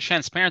truth and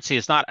transparency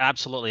is not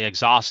absolutely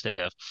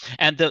exhaustive.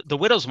 And the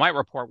Widows Might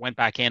report went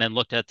back in and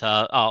looked at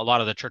a lot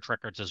of the church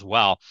records as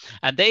well.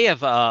 And they have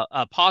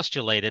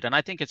postulated, and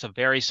I think it's a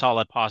very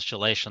solid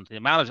postulation, the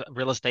amount of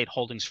real estate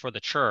holdings for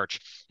the church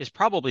is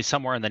probably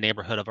somewhere in the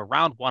neighborhood of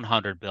around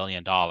 $100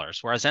 billion,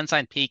 whereas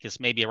Ensign Peak is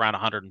maybe around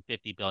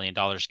 $150 billion,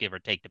 give or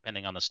take,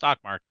 depending on the stock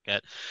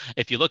market.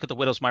 If you look at the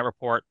Widows Might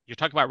report, you're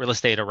talking about real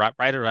estate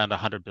right around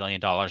 $100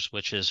 billion,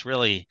 which is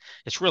really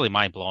it's really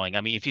mind-blowing.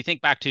 I mean, if you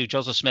think back to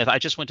Joseph Smith, I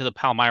just went to the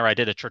Palmyra. I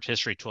did a church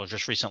history tour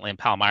just recently in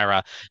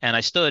Palmyra, and I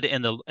stood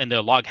in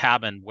the log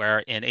cabin where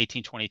in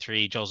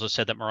 1823 Joseph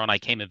said that Moroni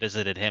came and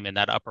visited him in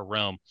that upper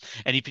room.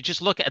 And if you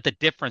just look at the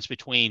difference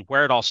between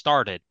where it all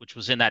started, which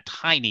was in that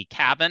tiny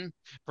cabin,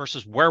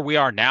 versus where we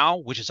are now,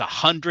 which is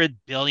 $100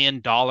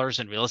 billion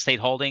in real estate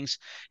holdings,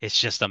 it's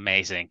just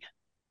amazing.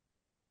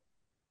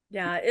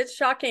 Yeah, it's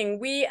shocking.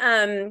 We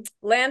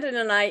Landon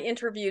and I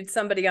interviewed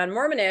somebody on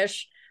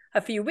Mormonish a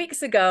few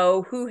weeks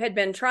ago who had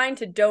been trying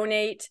to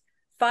donate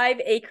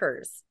 5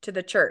 acres to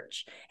the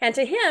church. And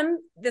to him,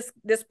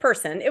 this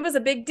person, it was a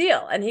big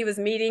deal. And he was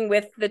meeting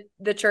with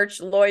the church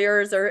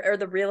lawyers or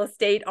the real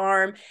estate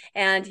arm,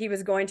 and he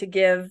was going to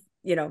give,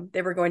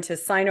 they were going to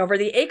sign over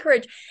the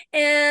acreage.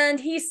 And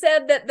he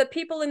said that the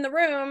people in the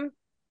room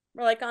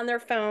were like on their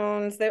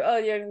phones.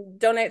 You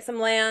donate some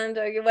land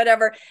or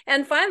whatever.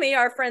 And finally,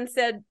 our friend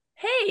said,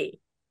 "Hey,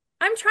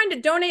 I'm trying to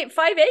donate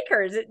 5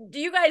 acres. Do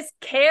you guys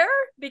care?"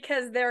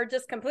 Because they're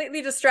just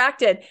completely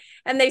distracted.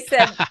 And they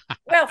said,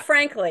 well,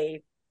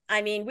 frankly,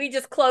 I mean, we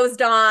just closed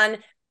on,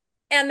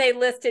 and they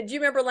listed, do you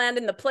remember,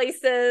 Landon, the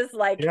places?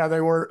 Like, yeah, they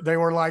were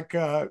like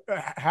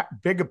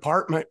big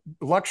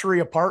luxury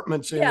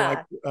apartments in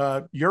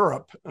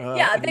Europe.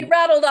 They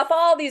rattled off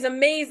all these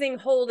amazing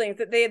holdings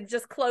that they had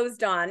just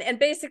closed on and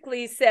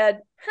basically said,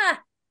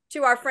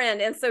 to our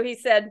friend. And so he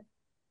said,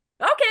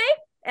 okay,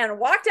 and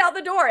walked out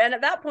the door. And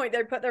at that point,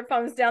 they put their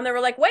phones down. They were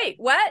like, wait,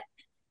 what?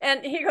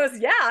 And he goes,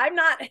 yeah, I'm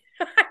not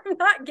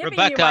giving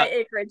you my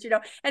acreage,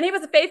 And he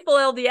was a faithful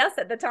LDS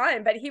at the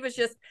time, but he was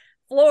just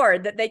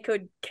floored that they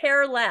could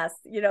care less,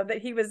 that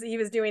he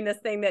was doing this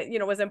thing that,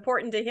 was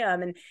important to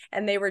him.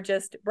 And they were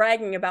just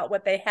bragging about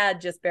what they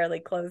had just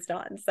barely closed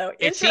on. So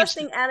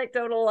interesting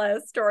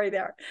anecdotal story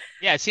there.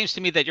 Yeah, it seems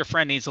to me that your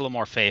friend needs a little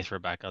more faith,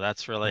 Rebecca.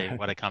 That's really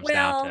what it comes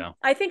down to.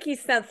 I think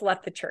he's since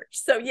left the church.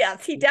 So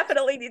yes, he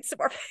definitely needs some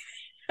more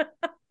faith.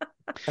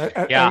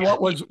 And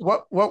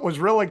what was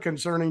really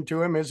concerning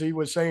to him is he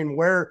was saying,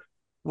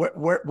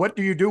 what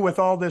do you do with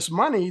all this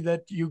money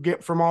that you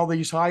get from all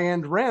these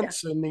high-end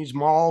rents and these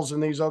malls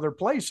and these other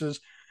places?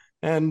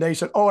 And they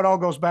said, oh, it all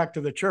goes back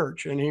to the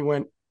church. And he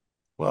went,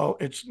 well,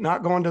 it's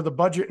not going to the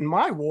budget in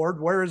my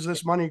ward. Where is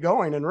this money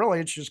going? And really,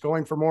 it's just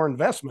going for more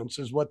investments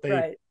is what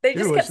they They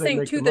just kept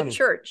saying to the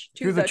church,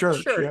 to the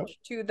church,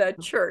 to the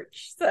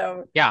church.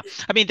 So yeah,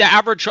 I mean, the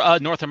average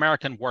North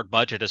American ward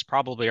budget is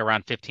probably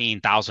around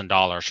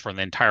 $15,000 for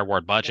the entire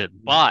ward budget,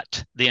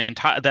 but the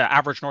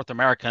average North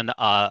American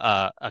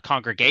a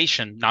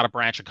congregation, not a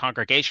branch, a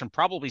congregation,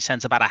 probably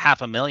sends about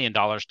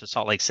 $500,000 to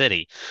Salt Lake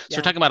City. So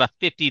we're talking about a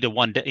 50 to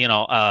 1,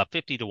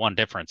 50 to 1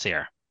 difference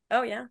here.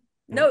 Oh yeah.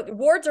 No,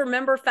 wards are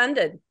member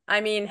funded.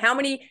 I mean, how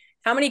many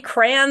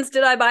crayons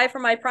did I buy for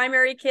my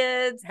primary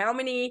kids? How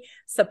many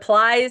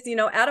supplies,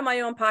 out of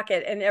my own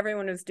pocket? And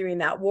everyone was doing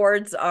that.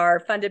 Wards are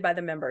funded by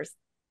the members.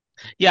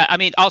 Yeah, I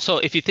mean, also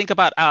if you think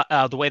about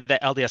the way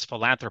that LDS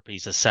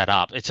Philanthropies is set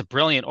up, it's a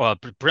brilliant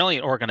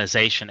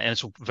organization, and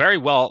it's very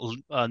well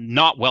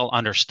not well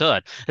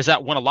understood. Is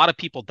that when a lot of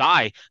people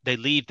die, they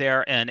leave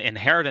their an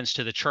inheritance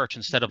to the church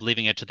instead of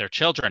leaving it to their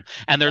children.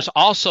 And there's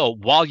also,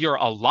 while you're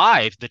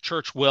alive, the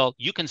church will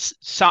you can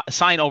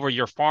sign over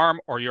your farm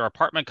or your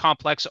apartment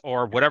complex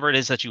or whatever it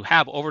is that you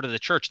have over to the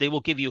church. They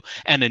will give you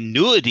an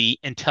annuity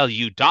until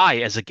you die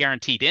as a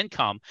guaranteed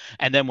income,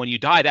 and then when you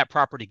die, that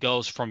property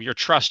goes from your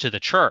trust to the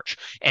church.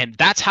 And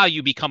that's how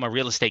you become a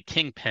real estate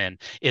kingpin,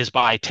 is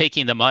by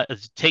taking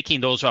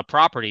those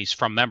properties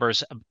from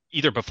members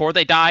either before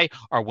they die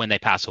or when they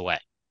pass away.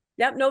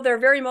 Yep. No, they're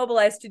very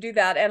mobilized to do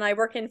that. And I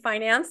work in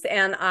finance,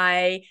 and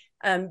I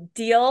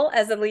deal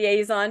as a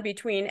liaison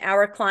between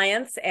our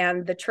clients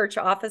and the church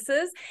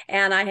offices.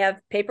 And I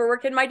have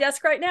paperwork in my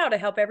desk right now to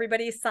help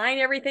everybody sign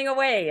everything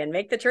away and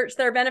make the church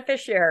their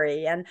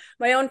beneficiary. And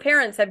my own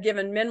parents have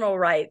given mineral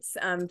rights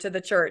to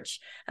the church.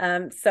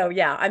 So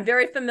yeah, I'm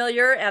very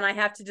familiar, and I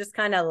have to just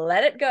kind of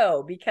let it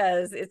go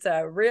because it's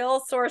a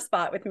real sore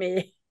spot with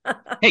me.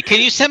 Hey,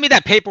 can you send me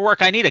that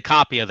paperwork? I need a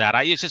copy of that.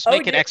 I just Oh,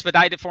 make it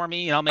expedite for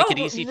me, make it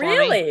easy for me.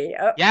 Really?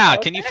 Yeah,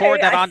 Okay. can you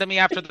forward that on to me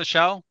after the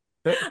show?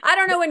 I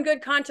don't know in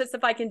good conscience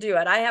if I can do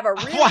it. I have a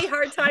really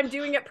hard time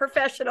doing it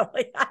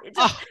professionally. I just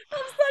have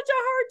such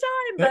a hard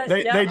time.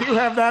 But they do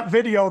have that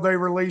video they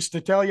released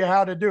to tell you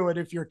how to do it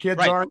if your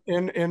kids aren't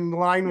in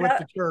line with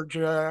the church.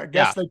 I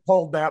guess they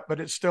pulled that, but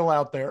it's still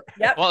out there.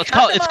 Yep. Well, it's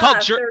called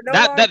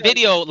that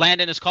video,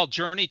 Landon, is called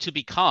Journey to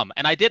Become,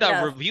 and I did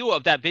a review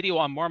of that video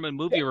on Mormon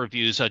Movie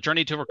Reviews.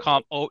 Journey to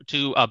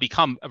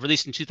Become,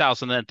 released in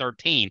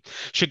 2013.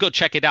 Should go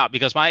check it out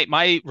because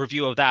my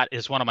review of that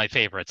is one of my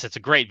favorites. It's a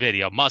great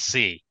video, must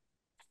see.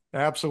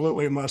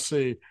 Absolutely must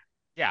see.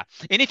 Yeah.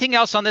 Anything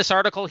else on this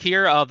article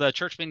here of the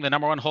church being the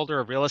number one holder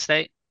of real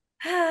estate?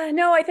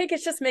 No, I think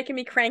it's just making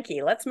me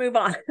cranky. Let's move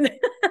on.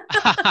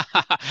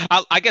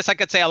 I guess I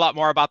could say a lot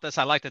more about this.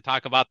 I like to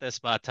talk about this,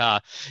 but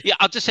yeah,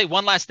 I'll just say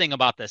one last thing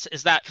about this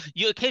is that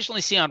you occasionally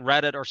see on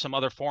Reddit or some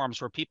other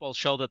forums where people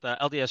show that the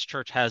LDS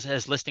Church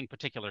has listing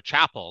particular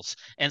chapels,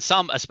 and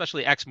some,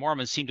 especially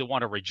ex-Mormons, seem to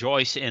want to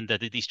rejoice in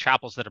these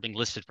chapels that are being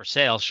listed for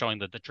sale, showing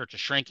that the church is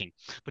shrinking.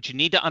 But you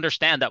need to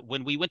understand that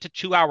when we went to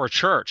 2-hour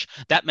church,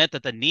 that meant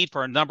that the need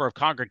for a number of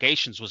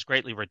congregations was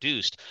greatly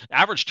reduced.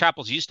 Average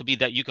chapels used to be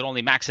that you could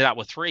only max it out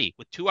with 3.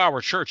 With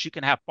 2-hour church, you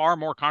can have far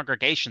more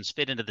congregations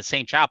fit into the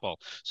same chapel.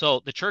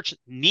 So the church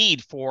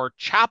need for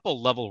chapel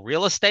level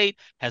real estate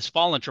has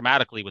fallen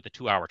dramatically with the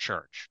 2-hour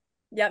church.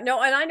 Yeah,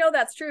 no, and I know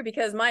that's true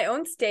because my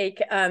own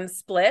stake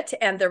split,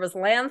 and there was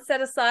land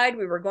set aside.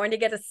 We were going to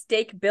get a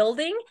stake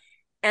building,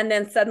 and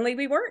then suddenly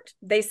we weren't.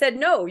 They said,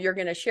 no, you're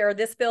going to share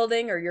this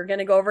building or you're going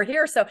to go over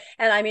here. So,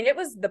 and I mean,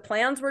 the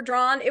plans were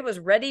drawn, it was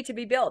ready to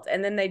be built,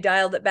 and then they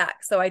dialed it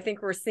back. So I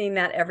think we're seeing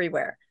that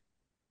everywhere.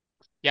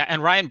 Yeah,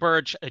 and Ryan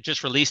Burge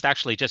just released,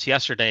 actually just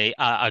yesterday,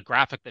 a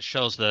graphic that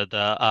shows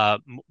the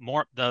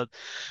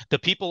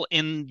people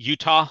in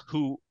Utah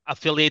who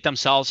affiliate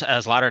themselves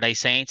as Latter-day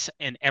Saints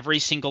in every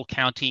single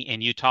county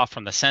in Utah,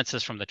 from the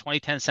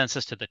 2010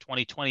 census to the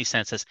 2020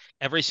 census.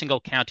 Every single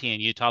county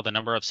in Utah, the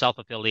number of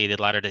self-affiliated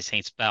Latter-day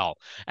Saints fell,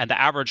 and the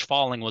average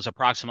falling was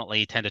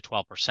approximately 10 to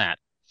 12%.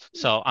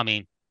 So, I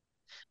mean,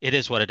 it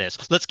is what it is.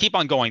 Let's keep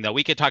on going, though.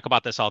 We could talk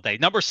about this all day.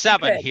 Number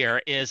 7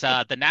 here is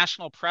the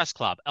National Press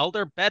Club.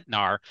 Elder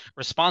Bednar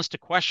responds to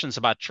questions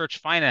about church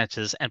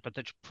finances and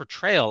the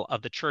portrayal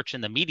of the church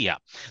in the media.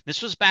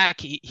 This was back,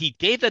 he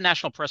gave the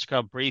National Press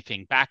Club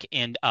briefing back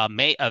in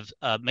May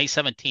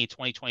 17,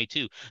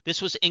 2022.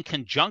 This was in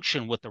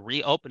conjunction with the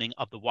reopening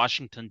of the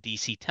Washington,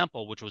 D.C.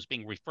 temple, which was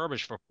being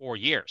refurbished for 4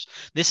 years.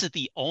 This is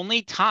the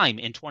only time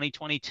in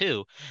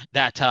 2022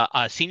 that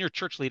a senior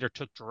church leader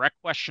took direct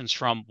questions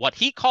from what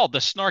he called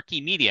the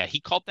snarky media. He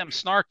called them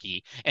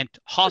snarky and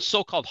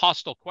so-called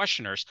hostile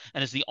questioners,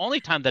 and is the only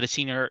time that a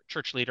senior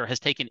church leader has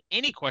taken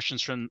any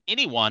questions from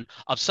anyone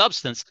of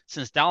substance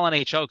since Dallin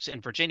H. Oaks in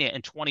Virginia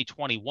in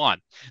 2021.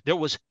 There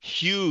was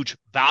huge,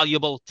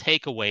 valuable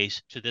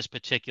takeaways to this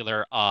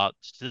particular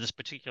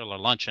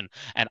luncheon,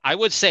 and I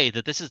would say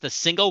that this is the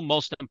single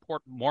most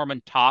important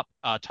Mormon talk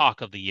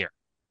of the year.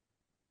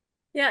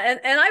 Yeah,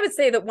 and I would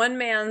say that one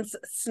man's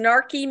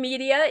snarky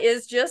media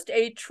is just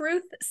a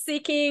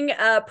truth-seeking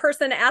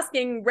person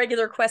asking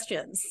regular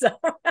questions. So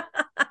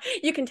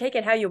you can take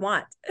it how you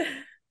want.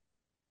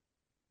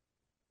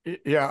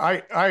 Yeah,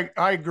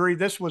 I agree.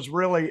 This was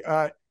really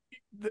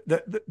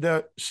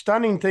the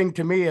stunning thing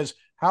to me is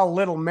how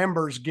little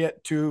members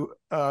get to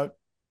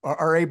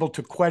are able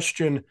to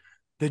question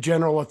the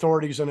general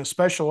authorities, and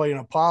especially an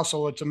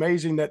apostle. It's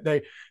amazing that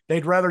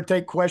they'd rather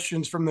take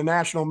questions from the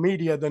national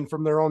media than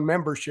from their own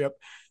membership.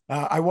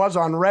 I was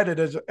on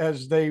Reddit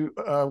as they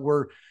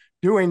were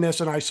doing this,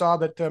 and I saw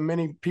that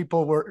many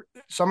people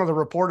some of the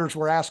reporters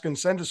were asking,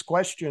 send us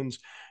questions,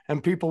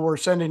 and people were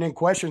sending in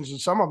questions, and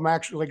some of them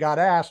actually got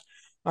asked.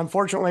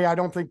 Unfortunately, I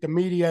don't think the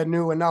media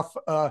knew enough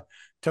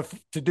to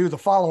do the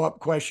follow-up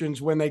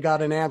questions when they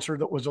got an answer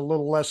that was a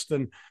little less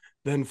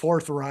than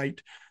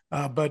forthright.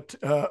 But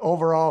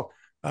overall,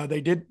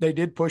 They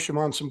did push him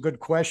on some good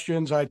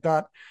questions. I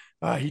thought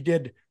he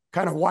did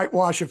kind of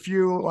whitewash a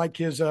few, like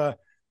his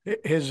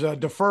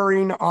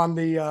deferring on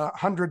the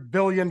 $100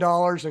 billion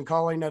and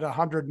calling it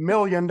 $100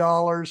 million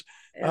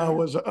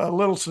was a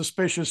little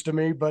suspicious to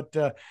me, but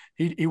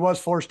he was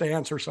forced to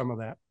answer some of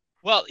that.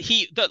 Well,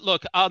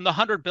 look on the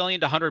 100 billion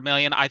to 100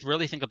 million. I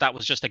really think that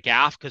was just a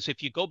gaffe because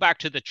if you go back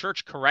to the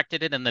church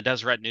corrected it in the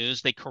Deseret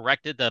News, they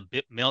corrected the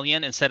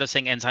million instead of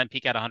saying Ensign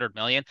Peak at 100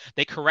 million.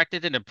 They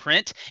corrected it in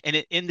print,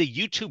 and in the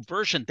YouTube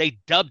version, they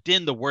dubbed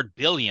in the word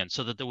billion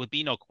so that there would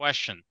be no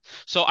question.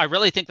 So I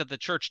really think that the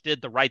church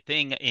did the right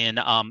thing in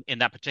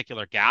that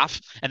particular gaffe,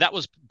 and that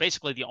was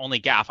basically the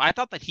only gaffe. I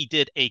thought that he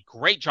did a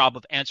great job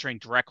of answering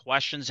direct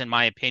questions. In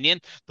my opinion,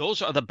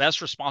 those are the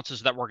best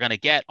responses that we're going to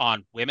get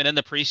on women in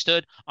the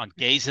priesthood, on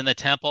gays in the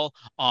temple,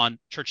 on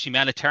church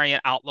humanitarian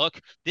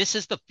outlook. This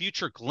is the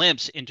future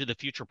glimpse into the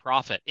future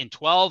prophet. In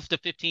 12 to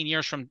 15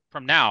 years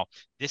from now,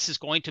 this is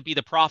going to be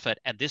the prophet,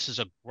 and this is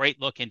a great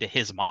look into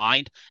his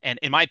mind, and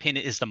in my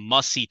opinion, is the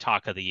must-see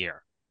talk of the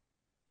year.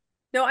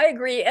 No, I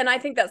agree. And I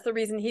think that's the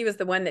reason he was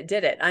the one that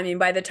did it. I mean,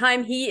 by the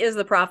time he is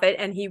the prophet,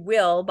 and he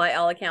will, by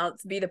all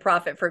accounts, be the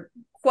prophet for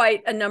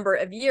quite a number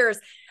of years,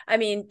 I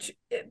mean,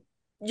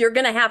 you're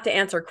going to have to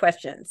answer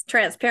questions.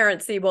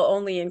 Transparency will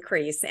only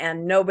increase,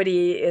 and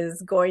nobody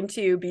is going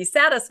to be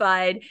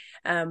satisfied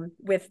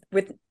with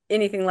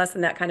anything less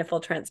than that kind of full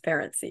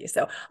transparency.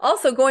 So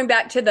also going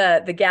back to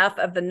the gaffe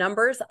of the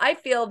numbers, I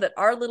feel that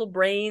our little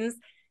brains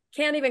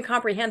can't even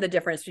comprehend the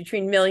difference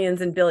between millions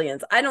and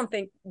billions. I don't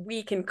think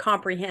we can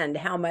comprehend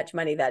how much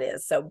money that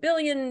is. So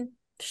billion,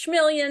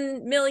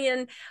 schmillion,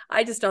 million,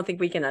 I just don't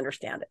think we can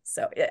understand it.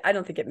 So I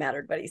don't think it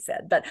mattered what he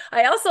said. But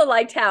I also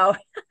liked how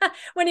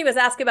when he was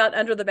asked about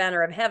Under the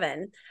Banner of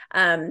Heaven,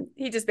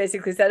 he just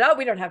basically said, oh,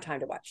 we don't have time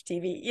to watch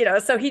TV.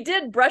 So he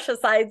did brush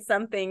aside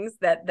some things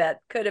that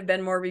could have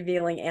been more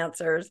revealing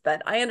answers,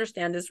 but I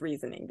understand his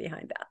reasoning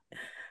behind that.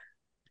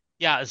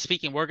 Yeah,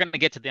 speaking, we're going to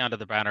get to the Under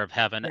the Banner of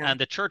Heaven, and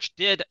the church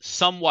did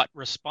somewhat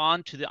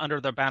respond to the Under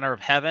the Banner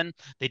of Heaven.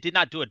 They did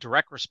not do a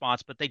direct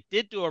response, but they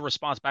did do a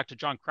response back to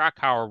John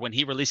Krakauer when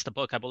he released the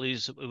book. I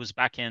believe it was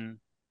back in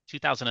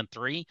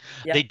 2003.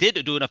 Yep. They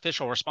did do an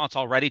official response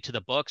already to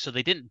the book, so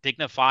they didn't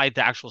dignify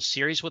the actual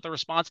series with a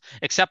response,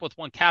 except with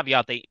one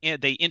caveat. They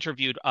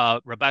interviewed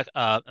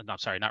Rebecca. No,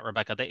 sorry, not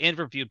Rebecca. They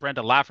interviewed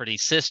Brenda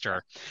Lafferty's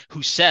sister,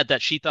 who said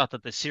that she thought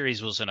that the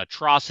series was an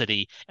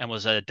atrocity and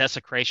was a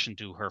desecration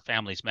to her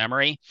family's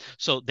memory.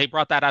 So they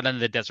brought that out into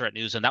the Deseret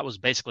News, and that was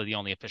basically the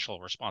only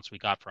official response we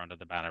got for Under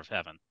the Banner of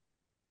Heaven.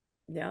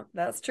 Yeah,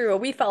 that's true.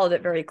 We followed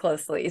it very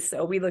closely,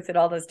 so we looked at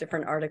all those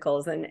different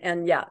articles,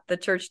 and yeah, the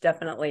church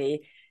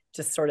definitely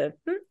just sort of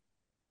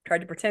tried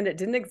to pretend it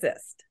didn't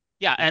exist.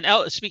 Yeah, and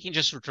speaking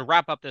just to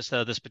wrap up this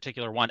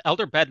particular one,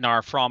 Elder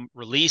Bednar, from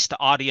released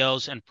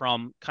audios and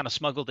from kind of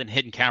smuggled in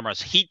hidden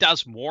cameras, he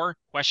does more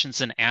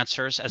questions and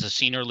answers as a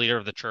senior leader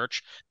of the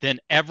church than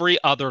every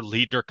other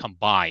leader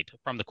combined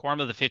from the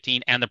Quorum of the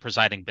 15 and the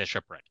presiding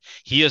bishopric.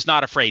 He is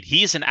not afraid.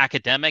 He's an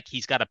academic.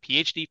 He's got a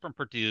PhD from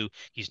Purdue.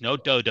 He's no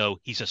dodo.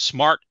 He's a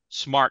smart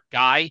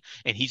guy,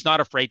 and he's not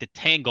afraid to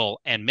tangle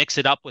and mix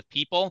it up with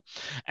people.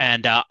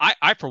 And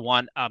I for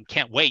one,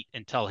 can't wait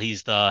until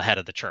he's the head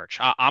of the church.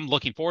 I'm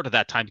looking forward to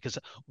that time because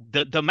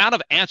the amount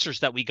of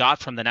answers that we got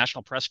from the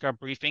National Press Club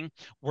briefing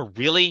were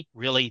really,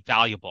 really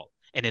valuable.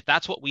 And if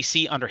that's what we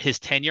see under his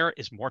tenure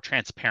is more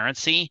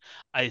transparency,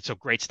 it's a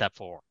great step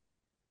forward.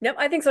 Yep,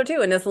 I think so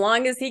too. And as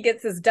long as he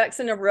gets his ducks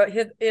in a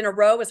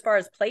row as far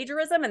as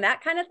plagiarism and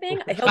that kind of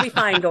thing, he'll be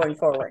fine going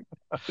forward.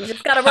 He's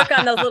just got to work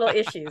on those little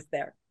issues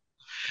there.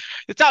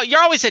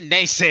 You're always a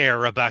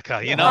naysayer,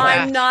 Rebecca. You know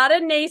I'm not a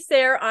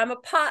naysayer. I'm a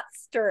pot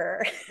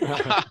stirrer.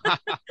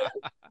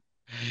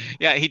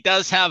 Yeah, he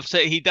does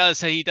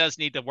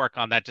need to work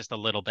on that just a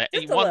little bit.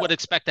 One would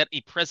expect that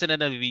a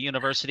president of a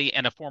university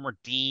and a former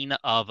dean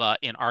of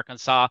in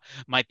Arkansas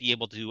might be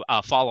able to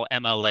follow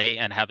MLA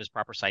and have his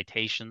proper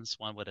citations.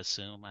 One would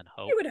assume and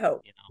hope. You would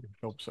hope.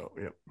 Hope so.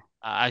 Yep.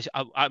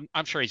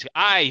 I'm sure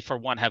I for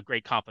one have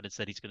great confidence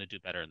that he's going to do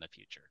better in the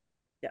future.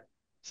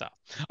 So,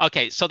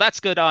 okay, so that's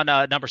good on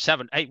number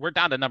 7. Hey, we're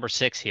down to number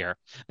 6 here.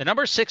 The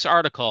number 6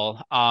 article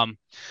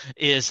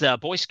is the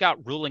Boy Scout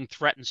ruling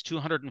threatens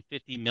 $250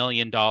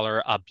 million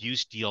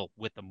abuse deal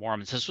with the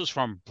Mormons. This was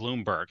from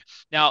Bloomberg.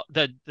 Now,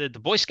 the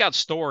Boy Scout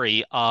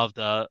story of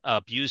the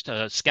abused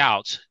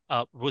scouts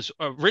was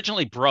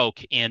originally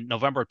broke in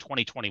November of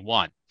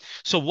 2021.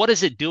 So what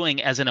is it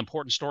doing as an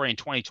important story in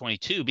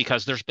 2022?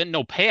 Because there's been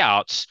no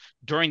payouts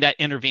during that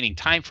intervening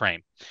time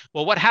frame.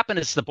 Well, what happened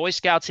is the Boy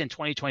Scouts in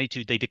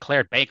 2022, they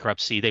declared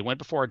bankruptcy. They went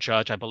before a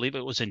judge, I believe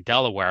it was in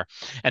Delaware,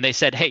 and they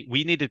said, hey,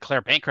 we need to declare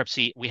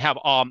bankruptcy. We have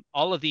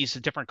all of these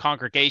different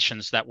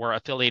congregations that were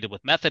affiliated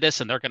with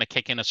Methodists, and they're going to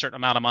kick in a certain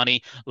amount of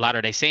money.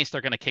 Latter-day Saints,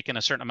 they're going to kick in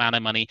a certain amount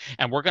of money,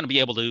 and we're going to be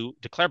able to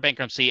declare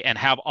bankruptcy and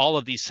have all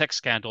of these sex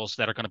scandals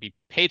that are going to be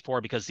paid paid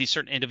for because these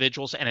certain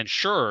individuals and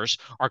insurers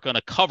are going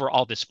to cover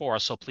all this for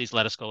us. So please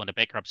let us go into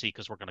bankruptcy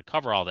because we're going to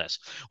cover all this.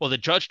 Well, the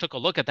judge took a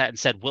look at that and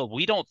said, well,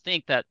 we don't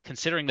think that,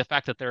 considering the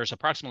fact that there's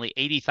approximately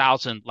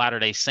 80,000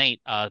 Latter-day Saint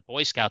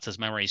Boy Scouts, as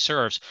memory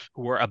serves,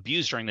 who were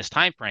abused during this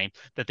time frame,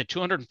 that the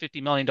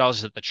 $250 million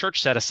that the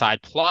church set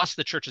aside, plus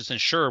the church's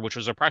insurer, which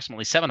was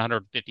approximately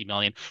 $750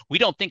 million, we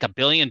don't think $1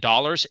 billion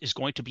is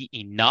going to be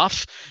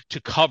enough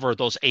to cover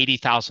those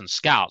 80,000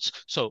 scouts.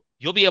 So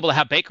you'll be able to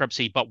have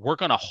bankruptcy, but we're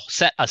going to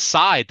set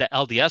aside the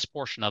LDS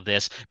portion of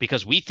this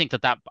because we think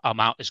that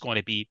amount is going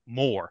to be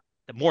more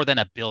than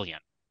 $1 billion.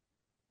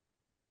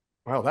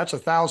 Well, that's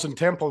 1,000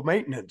 temple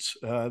maintenance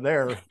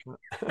there.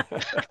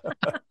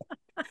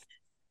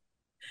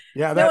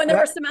 Yeah, and there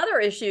were some other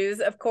issues,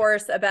 of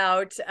course,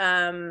 about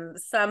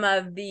some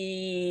of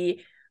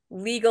the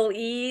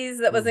legalese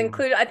that was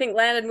included. I think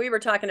Landon, we were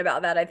talking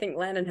about that. I think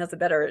Landon has a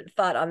better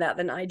thought on that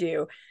than I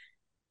do.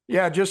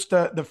 Yeah, just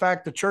the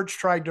fact the church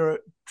tried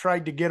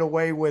to get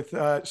away with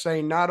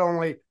saying not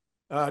only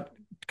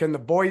can the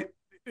boy,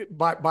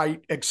 by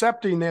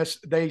accepting this,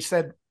 they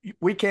said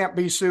we can't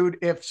be sued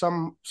if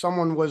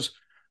someone was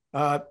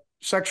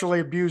sexually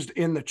abused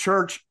in the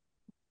church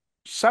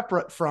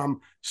separate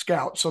from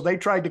Scouts. So they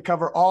tried to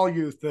cover all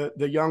youth,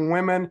 the young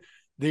women,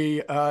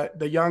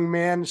 the young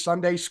men,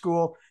 Sunday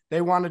school.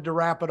 They wanted to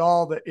wrap it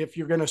all, that if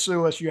you're going to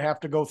sue us, you have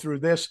to go through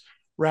this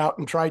route,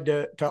 and tried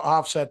to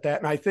offset that.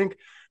 And I think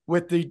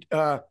with the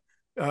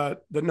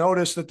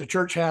notice that the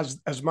church has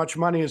as much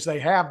money as they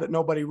have, that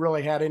nobody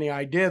really had any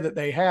idea that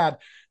they had,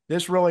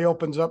 this really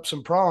opens up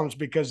some problems,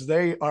 because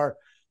they are,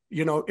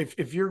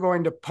 if you're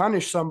going to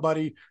punish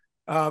somebody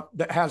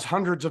that has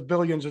hundreds of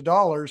billions of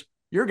dollars,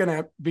 you're going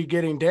to be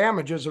getting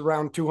damages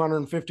around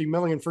 $250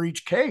 million for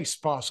each case,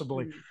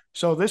 possibly.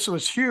 So this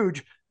was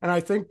huge. And I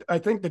think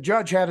the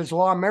judge had his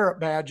law merit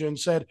badge and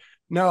said,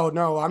 no,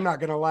 I'm not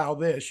going to allow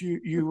this.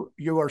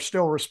 You are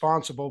still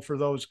responsible for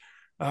those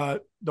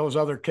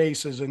other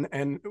cases,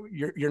 and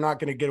you're not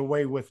going to get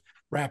away with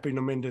wrapping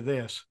them into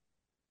this.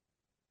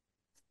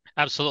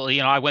 Absolutely.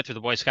 I went through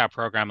the Boy Scout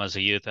program as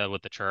a youth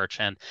with the church,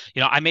 and,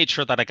 I made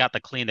sure that I got the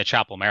Clean the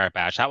Chapel merit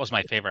badge. That was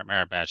my favorite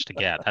merit badge to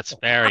get. That's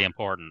very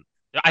important.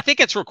 I think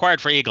it's required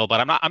for Eagle, but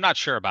I'm not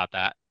sure about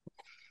that.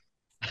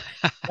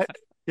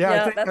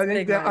 I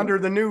think that under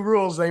the new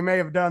rules, they may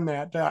have done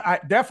that.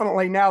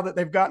 Definitely, now that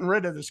they've gotten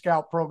rid of the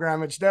Scout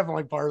program, it's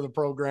definitely part of the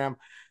program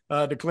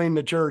to clean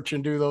the church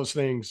and do those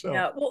things. So.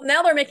 Yeah, well,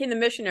 now they're making the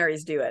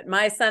missionaries do it.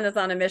 My son is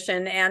on a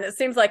mission, and it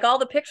seems like all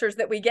the pictures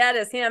that we get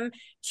is him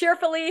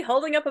cheerfully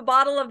holding up a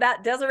bottle of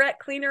that Deseret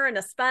cleaner and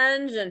a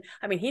sponge. And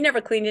I mean, he never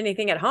cleaned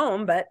anything at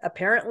home, but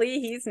apparently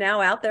he's now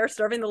out there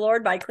serving the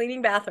Lord by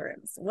cleaning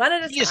bathrooms one at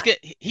a time.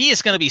 He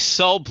is going to be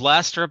so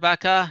blessed,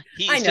 Rebecca.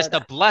 He's just,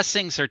 the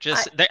blessings are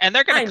just, and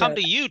they're going to come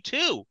to you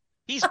too.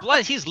 He's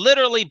blessed. He's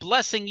literally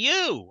blessing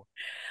you.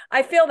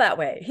 I feel that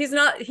way. He's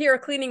not here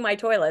cleaning my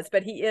toilets,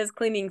 but he is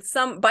cleaning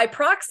by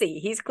proxy.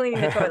 He's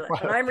cleaning the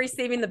toilets, and I'm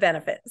receiving the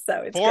benefit.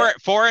 So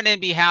it's for and in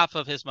behalf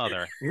of his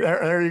mother.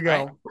 There you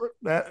go.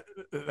 Right?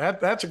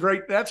 That's a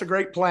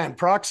great plan.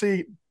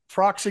 Proxy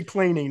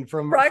cleaning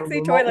from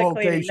toilet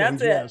cleaning.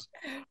 That's it. Yes.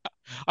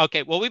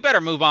 Okay, well, we better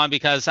move on,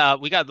 because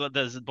we got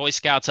the Boy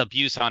Scouts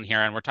abuse on here,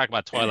 and we're talking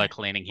about toilet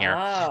cleaning here.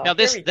 Now,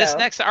 this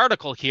next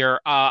article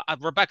here,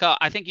 Rebecca,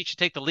 I think you should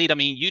take the lead. I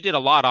mean, you did a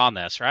lot on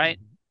this, right?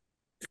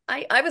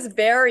 I was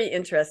very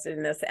interested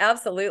in this,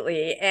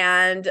 absolutely.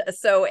 And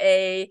so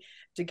a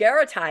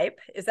daguerreotype,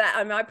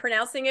 am I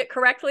pronouncing it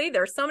correctly?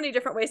 There are so many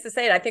different ways to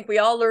say it. I think we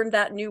all learned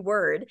that new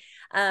word.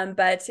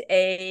 But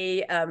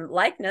a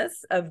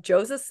likeness of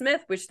Joseph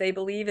Smith, which they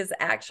believe is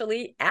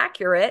actually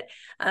accurate,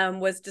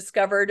 was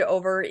discovered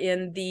over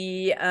in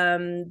the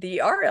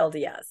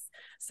RLDS.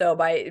 So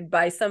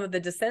by some of the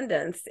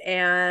descendants.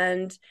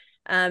 And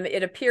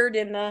it appeared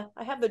in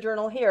I have the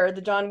journal here,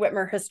 the John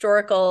Whitmer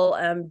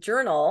Historical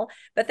Journal,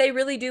 but they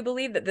really do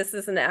believe that this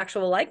is an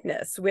actual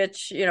likeness,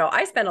 which,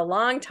 I spent a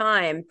long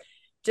time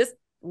just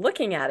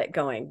looking at it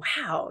going,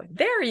 wow,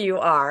 there you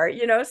are,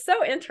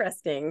 so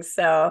interesting.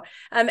 So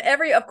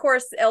of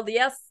course,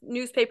 LDS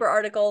newspaper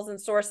articles and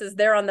sources,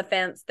 they're on the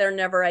fence. They're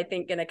never, I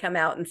think, going to come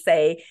out and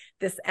say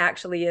this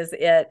actually is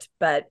it.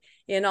 But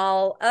in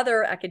all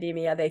other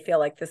academia, they feel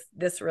like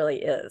this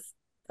really is.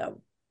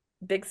 So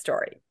big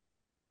story.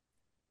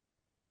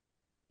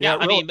 Yeah,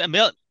 I mean,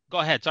 go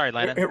ahead. Sorry,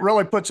 Landon. It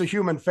really puts a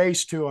human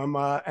face to him,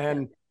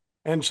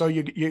 and so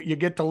you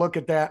get to look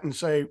at that and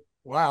say,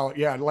 wow,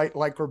 yeah,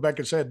 like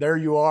Rebecca said, there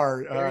you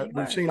are.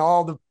 We've seen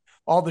all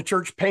the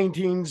church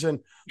paintings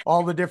and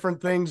all the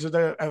different things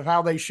of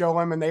how they show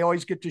him, and they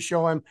always get to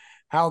show him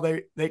how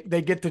they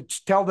get to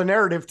tell the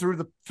narrative through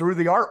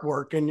the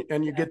artwork,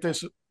 and you get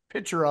this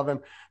picture of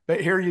him.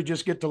 But here you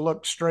just get to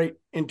look straight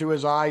into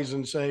his eyes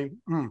and say,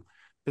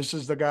 this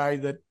is the guy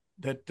that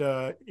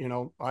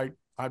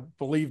I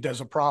believed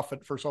as a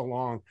prophet for so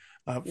long.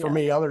 For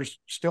me, others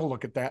still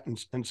look at that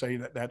and say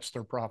that that's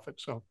their prophet.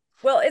 So,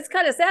 well, it's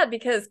kind of sad,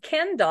 because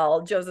Ken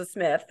doll Joseph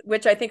Smith,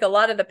 which I think a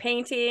lot of the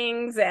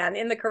paintings and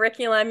in the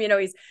curriculum,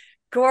 he's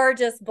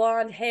gorgeous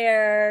blonde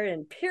hair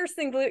and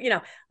piercing blue,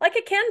 like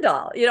a Ken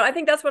doll. I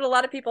think that's what a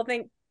lot of people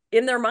think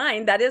in their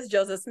mind. That is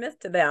Joseph Smith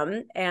to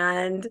them.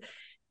 And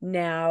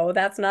now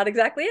that's not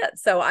exactly it.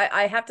 So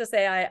I have to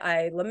say,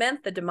 I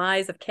lament the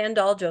demise of Ken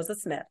doll Joseph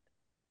Smith.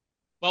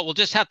 Well, we'll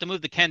just have to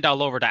move the Ken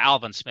doll over to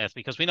Alvin Smith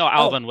because we know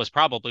Alvin was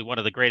probably one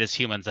of the greatest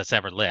humans that's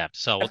ever lived.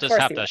 So we'll just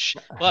have to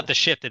we'll have to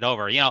shift it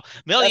over.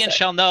 Millions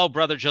shall know,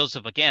 Brother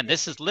Joseph. Again,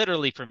 this is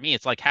literally for me.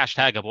 It's like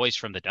hashtag a voice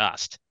from the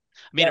dust.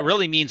 I mean, it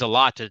really means a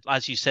lot to,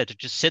 as you said, to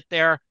just sit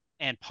there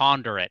and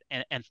ponder it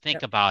and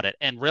think about it.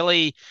 And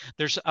really,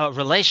 there's a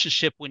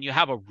relationship when you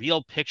have a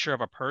real picture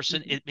of a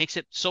person. It makes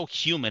it so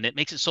human. It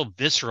makes it so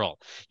visceral.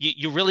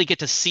 You really get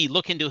to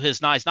look into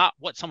his eyes, not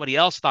what somebody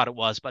else thought it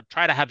was, but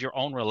try to have your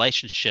own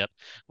relationship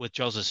with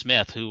Joseph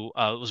Smith, who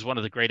was one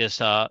of the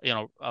greatest,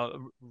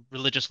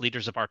 religious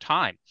leaders of our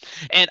time.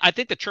 And I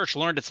think the church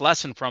learned its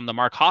lesson from the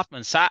Mark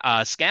Hoffman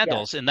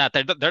scandals in that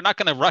they're not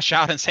going to rush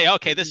out and say,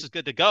 okay, this is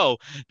good to go,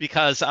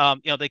 because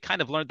they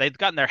kind of learned, they've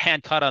gotten their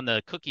hand cut on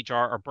the cookie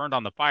jar or burned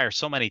on the fire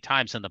so many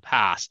times in the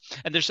past.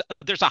 And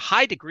there's a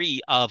high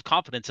degree of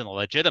confidence in the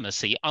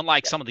legitimacy,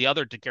 unlike some of the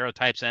other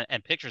daguerreotypes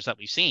and pictures that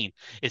we've seen.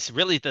 It's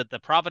really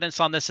the provenance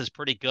on this is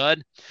pretty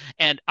good.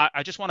 And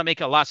I just want to make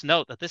a last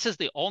note that this is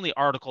the only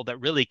article that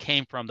really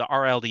came from the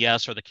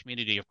RLDS or the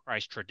Community of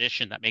Christ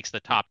tradition that makes the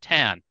top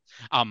 10.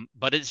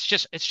 But it's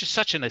just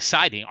such an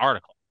exciting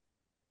article.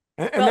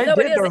 And they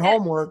did their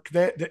homework.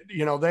 They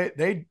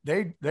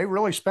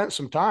really spent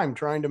some time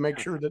trying to make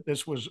sure that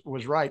this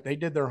was right. They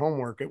did their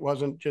homework. It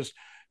wasn't just,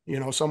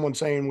 someone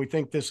saying we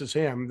think this is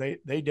him.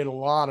 They did a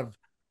lot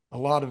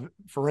of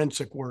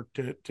forensic work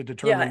to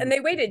determine. Yeah, and they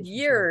waited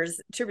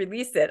years to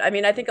release it. I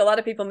mean, I think a lot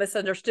of people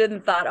misunderstood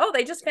and thought, oh,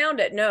 they just found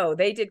it. No,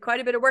 they did quite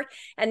a bit of work.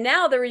 And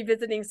now they're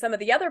revisiting some of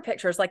the other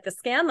pictures, like the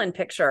Scanlon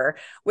picture,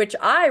 which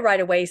I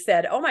right away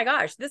said, oh my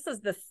gosh, this is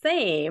the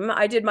same.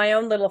 I did my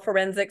own little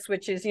forensics,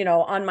 which is,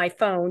 on my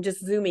phone,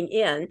 just zooming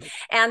in.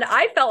 And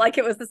I felt like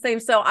it was the same.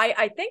 So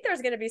I think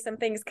there's going to be some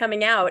things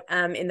coming out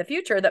in the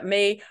future that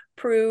may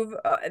prove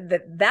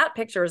that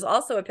picture is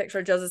also a picture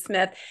of Joseph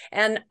Smith.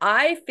 And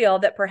I feel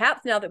that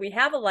perhaps now that we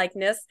have a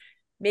likeness,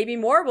 maybe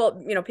more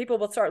people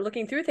will start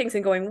looking through things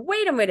and going,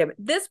 wait a minute,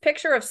 this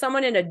picture of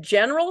someone in a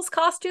general's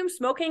costume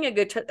smoking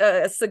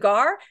a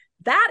cigar,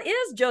 that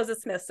is Joseph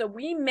Smith. So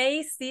we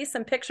may see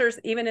some pictures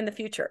even in the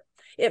future.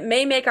 It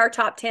may make our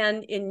top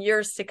 10 in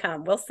years to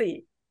come. We'll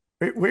see.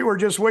 We were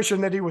just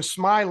wishing that he was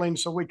smiling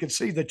so we could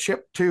see the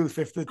chipped tooth.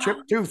 If the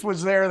chipped tooth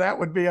was there, that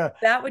would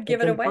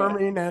give it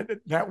away.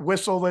 That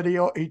whistle that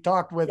he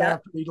talked with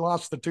after he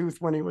lost the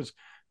tooth when he was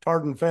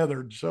tarred and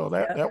feathered. So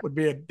that would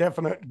be a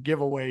definite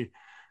giveaway.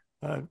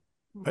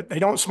 But they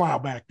don't smile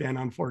back then,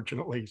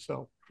 unfortunately.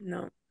 So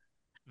no.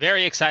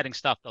 Very exciting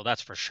stuff, though,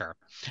 that's for sure.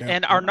 Yeah.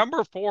 And our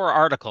number 4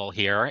 article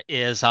here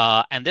is,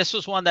 and this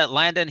was one that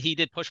Landon, he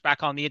did push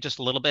back on me just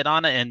a little bit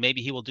on it, and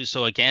maybe he will do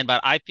so again.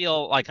 But I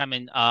feel like I'm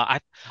in,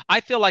 I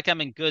feel like I'm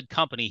in good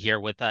company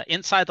here with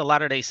Inside the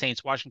Latter-day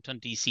Saints Washington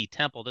D.C.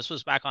 Temple. This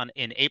was back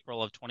in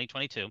April of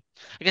 2022.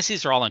 I guess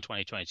these are all in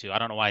 2022. I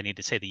don't know why I need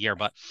to say the year,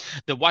 but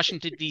the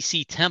Washington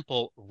D.C.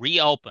 Temple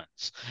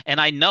reopens, and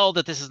I know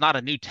that this is not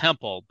a new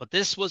temple, but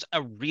this was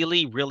a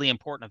really, really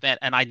important event.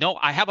 And I know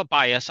I have a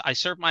bias. I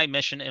serve my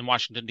mission in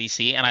Washington,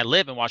 D.C., and I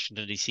live in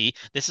Washington, D.C.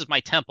 This is my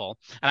temple,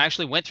 and I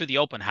actually went through the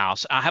open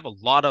house. I have a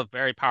lot of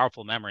very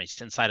powerful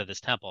memories inside of this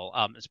temple.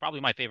 It's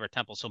probably my favorite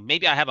temple, so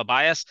maybe I have a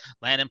bias.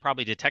 Landon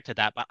probably detected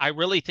that, but I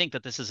really think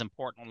that this is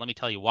important. Let me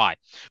tell you why.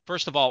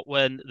 First of all,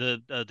 when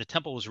the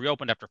temple was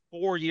reopened after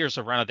 4 years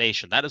of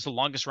renovation, that is the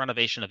longest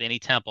renovation of any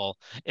temple,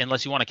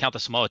 unless you want to count the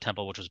Samoa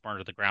temple, which was burned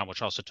to the ground,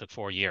 which also took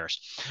 4 years.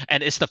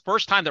 And it's the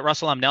first time that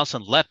Russell M.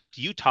 Nelson left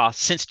Utah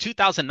since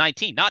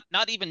 2019.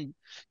 Not even,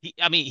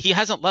 he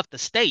hasn't left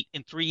the state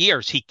in 3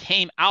 years. He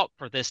came out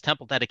for this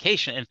temple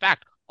dedication. In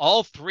fact,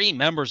 all 3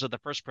 members of the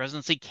First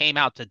Presidency came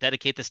out to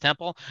dedicate this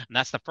temple, and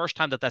that's the first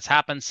time that that's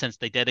happened since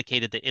they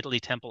dedicated the Italy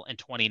temple in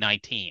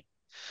 2019.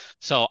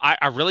 So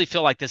I really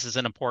feel like this is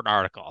an important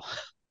article.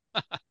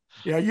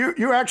 Yeah,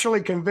 you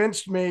actually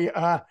convinced me.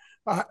 I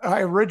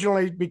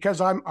originally,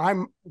 because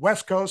I'm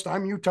West Coast,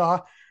 I'm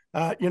Utah.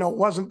 It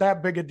wasn't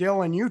that big a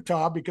deal in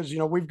Utah because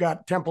we've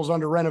got temples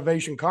under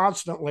renovation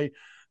constantly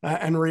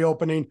and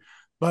reopening.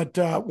 But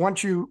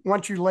once you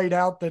laid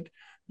out that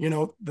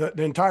the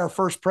entire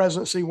First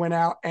Presidency went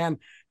out, and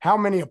how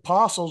many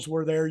apostles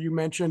were there? You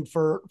mentioned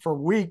for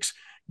weeks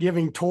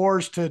giving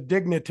tours to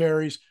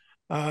dignitaries.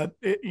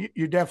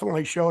 You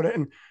definitely showed it,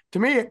 and to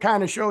me, it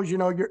kind of shows.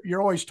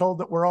 You're always told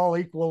that we're all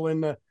equal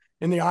in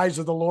the eyes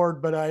of the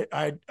Lord, but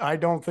I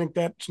don't think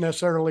that's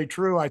necessarily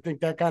true. I think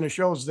that kind of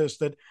shows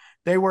that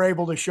they were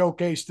able to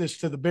showcase this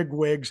to the big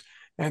wigs,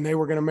 and they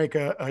were going to make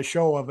a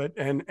show of it.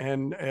 And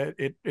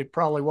it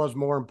probably was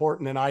more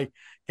important than I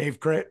gave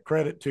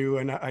credit to.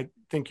 And I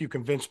think you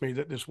convinced me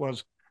that this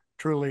was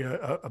truly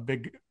a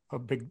big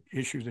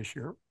issue this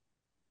year.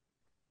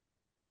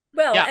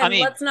 Well, yeah,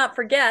 let's not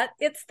forget,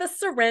 it's the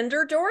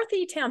Surrender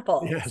Dorothy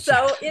Temple. Yes.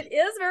 So it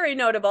is very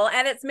notable,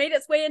 and it's made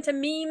its way into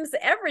memes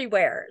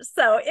everywhere.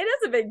 So it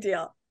is a big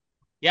deal.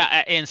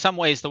 Yeah, in some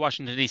ways, the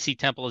Washington, D.C.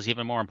 temple is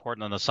even more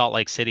important than the Salt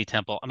Lake City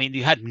temple. I mean,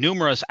 you had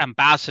numerous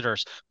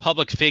ambassadors,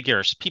 public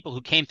figures, people who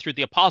came through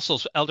the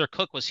apostles. Elder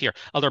Cook was here.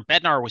 Elder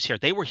Bednar was here.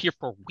 They were here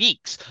for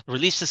weeks. The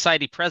Relief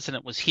Society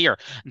president was here.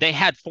 They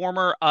had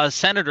former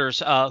senators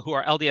who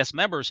are LDS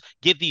members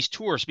give these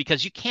tours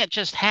because you can't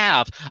just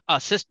have,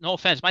 no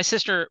offense, my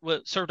sister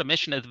served a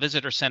mission at the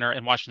visitor center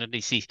in Washington,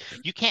 D.C.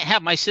 You can't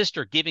have my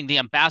sister giving the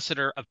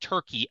ambassador of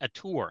Turkey a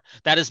tour.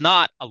 That is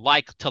not a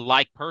like to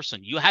like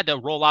person. You had to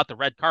roll out the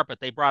red carpet.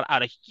 They brought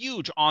out a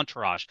huge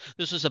entourage.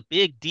 This was a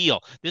big deal.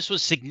 This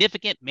was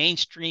significant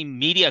mainstream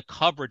media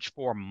coverage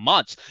for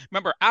months.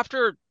 Remember,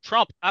 after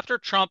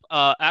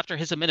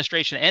his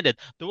administration ended,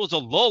 there was a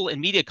lull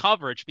in media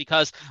coverage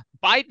because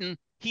Biden,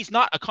 he's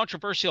not a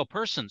controversial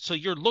person. So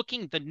you're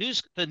looking, the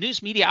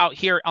news media out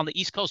here on the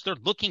East Coast, they're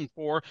looking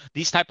for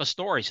these type of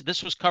stories.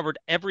 This was covered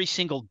every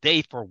single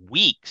day for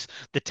weeks.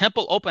 The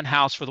temple open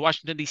house for the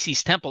Washington,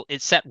 D.C.'s temple,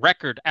 it set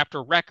record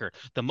after record.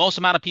 The most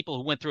amount of people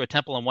who went through a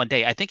temple in one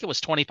day. I think it was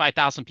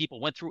 25,000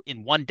 people went through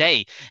in one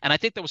day. And I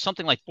think there was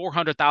something like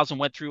 400,000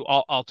 went through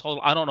all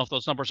total. I don't know if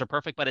those numbers are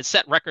perfect, but it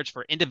set records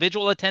for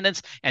individual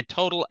attendance and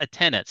total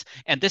attendance.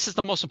 And this is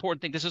the most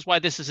important thing. This is why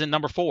this is in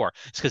number 4.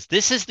 It's because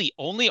this is the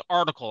only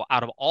article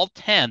out of all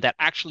 10 that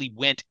actually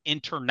went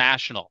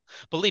international.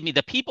 Believe me,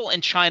 the people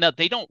in China,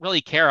 they don't really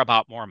care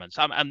about Mormons.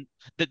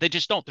 They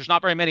just don't. There's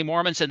not very many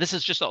Mormons, and this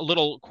is just a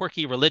little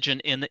quirky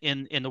religion in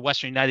the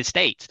Western United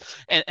States.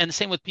 And the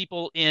same with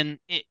people in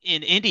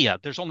India.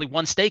 There's only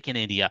one stake in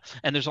India,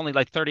 and there's only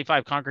like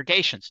 35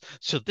 congregations.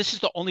 So this is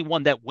the only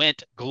one that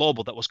went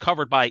global, that was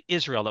covered by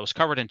Israel, that was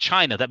covered in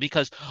China. That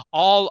because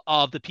all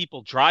of the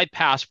people drive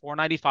past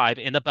 495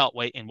 in the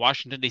Beltway in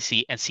Washington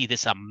D.C. and see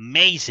this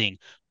amazing,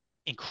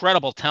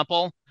 incredible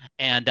temple,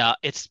 and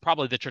it's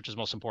probably the church's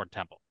most important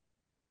temple.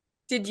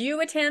 Did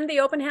you attend the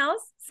open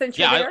house since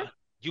you're Yeah, there?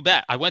 you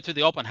bet. I went through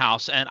the open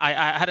house, and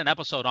I had an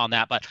episode on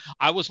that, but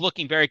I was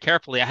looking very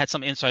carefully. I had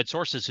some inside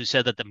sources who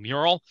said that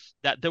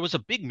that there was a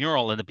big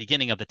mural in the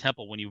beginning of the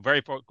temple when you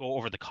go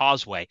over the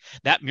causeway.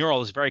 That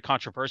mural is very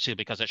controversial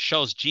because it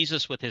shows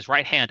Jesus with his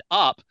right hand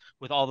up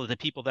with all of the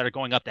people that are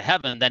going up to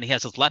heaven. Then he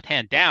has his left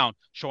hand down,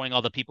 showing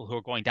all the people who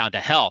are going down to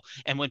hell.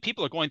 And when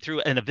people are going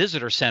through in a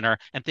visitor center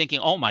and thinking,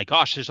 oh my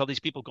gosh, there's all these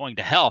people going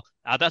to hell,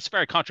 that's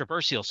very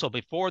controversial. So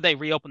before they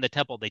reopened the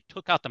temple, they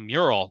took out the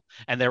mural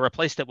and they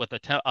replaced it with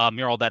a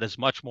mural that is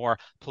much more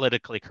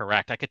politically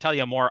correct. I could tell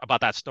you more about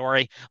that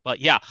story, but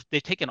yeah,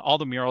 they've taken all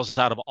the murals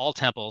out of all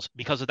temples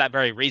because of that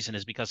very reason,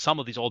 is because some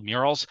of these old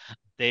murals,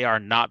 they are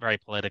not very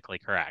politically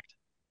correct.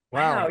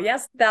 Wow.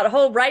 Yes, that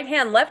whole right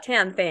hand, left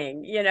hand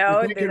thing,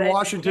 I think in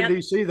Washington,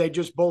 D.C., they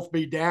just both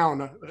be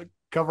down,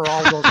 cover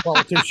all those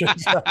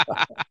politicians.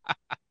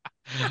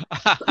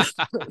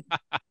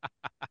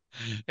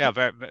 Yeah,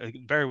 very,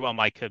 very well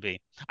might could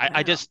be.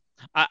 I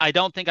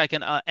don't think I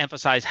can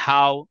emphasize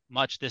how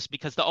much this,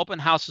 because the open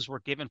houses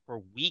were given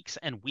for weeks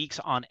and weeks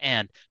on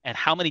end, and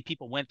how many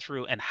people went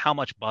through and how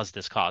much buzz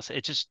this caused.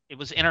 It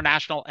was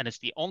international, and it's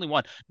the only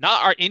one.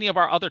 Not any of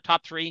our other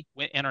top 3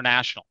 went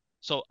international.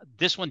 So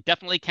this one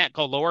definitely can't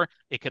go lower.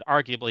 It could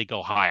arguably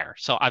go higher.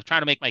 So I'm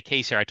trying to make my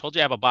case here. I told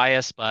you I have a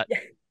bias, but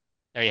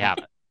there you have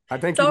it. I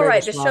think it's all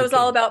right. This show's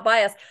all about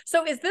bias.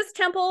 So is this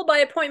temple by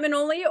appointment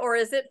only, or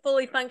is it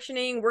fully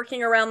functioning,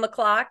 working around the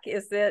clock?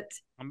 Is it?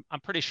 I'm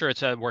pretty sure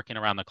it's working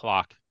around the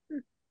clock.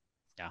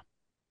 Yeah.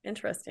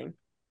 Interesting.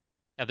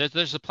 Yeah,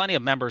 there's plenty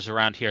of members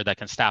around here that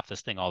can staff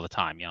this thing all the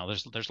time.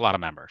 There's a lot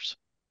of members.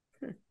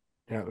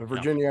 Yeah, the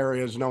Virginia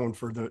area is known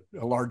for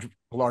a large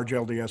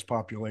LDS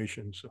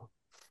population. So.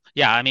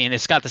 Yeah, I mean,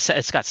 it's got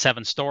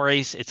 7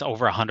 stories. It's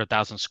over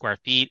 100,000 square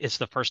feet. It's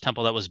the first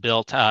temple that was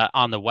built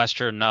on the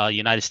western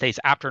United States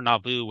after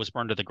Nauvoo was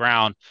burned to the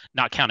ground,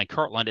 not counting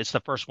Kirtland. It's the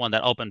first one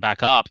that opened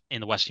back up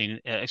in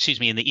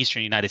the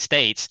eastern United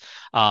States.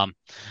 And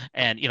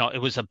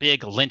it was a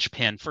big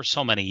linchpin for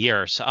so many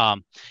years.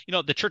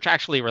 The church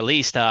actually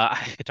released. I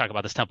could talk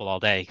about this temple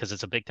all day because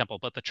it's a big temple,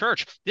 but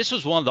this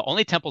was one of the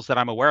only temples that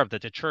I'm aware of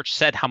that the church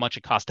said how much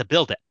it cost to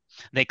build it.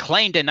 They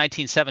claimed in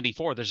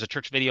 1974, there's a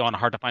church video on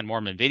Hard to Find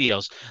Mormon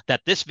videos, that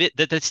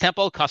this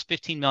temple cost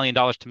 $15 million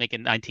to make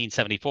in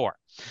 1974.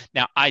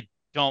 Now, I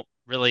don't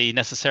really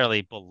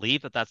necessarily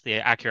believe that that's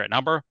the accurate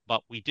number,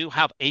 but we do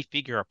have a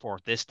figure for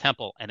this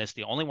temple, and it's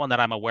the only one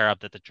that I'm aware of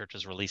that the church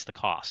has released the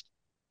cost.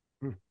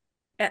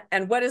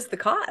 And what is the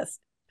cost?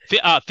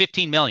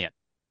 $15 million.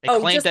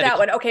 Just that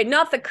one. Okay,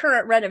 not the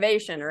current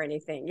renovation or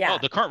anything. Yeah. No,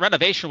 the current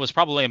renovation was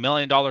probably $1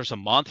 million a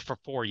month for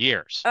 4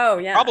 years. Oh,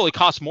 yeah. Probably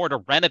cost more to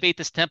renovate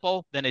this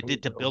temple than it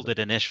did to build it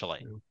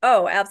initially.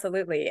 Oh,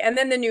 absolutely. And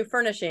then the new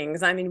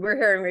furnishings. I mean, we're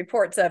hearing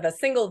reports of a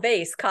single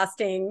vase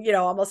costing,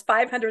 almost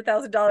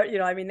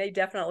 $500,000. I mean, they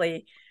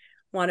definitely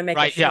want to make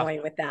a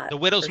showing with that. The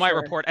Widow's Mite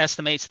report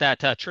estimates that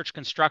church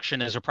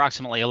construction is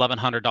approximately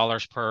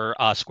 $1,100 per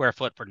square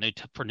foot. For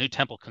new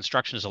temple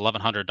construction is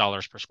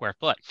 $1,100 per square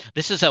foot.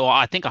 This is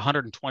I think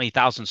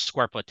 120,000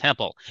 square foot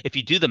temple. If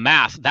you do the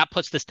math, that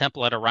puts this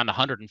temple at around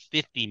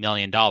 $150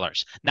 million,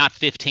 not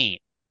 15.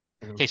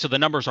 Okay, so the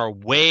numbers are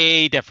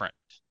way different.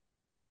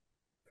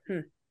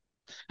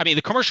 I mean,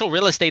 the commercial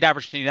real estate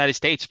average in the United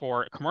States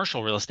for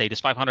commercial real estate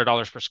is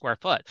 $500 per square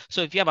foot.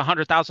 So if you have a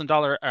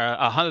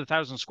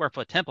 100,000 square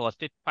foot temple at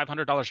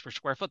 $500 per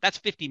square foot, that's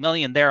 50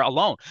 million there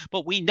alone.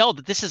 But we know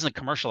that this isn't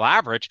commercial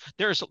average.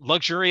 There's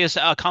luxurious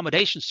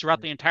accommodations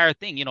throughout the entire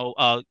thing.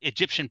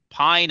 Egyptian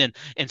pine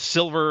and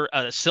silver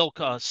silk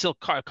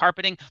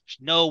carpeting. There's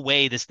no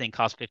way this thing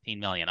costs 15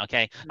 million.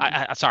 Okay,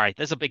 sorry,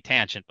 this is a big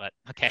tangent, but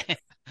okay.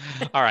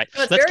 All right,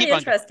 no, it's let's very keep on.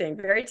 interesting,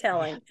 very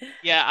telling.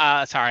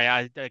 Yeah, sorry,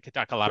 I could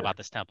talk a lot about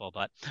this temple,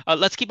 but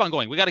let's keep on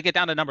going. We got to get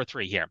down to number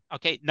 3 here.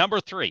 Okay, number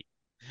 3.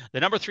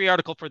 The number 3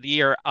 article for the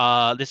year.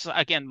 This is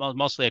again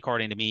mostly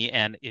according to me,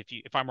 and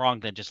if I'm wrong,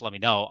 then just let me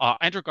know.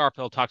 Andrew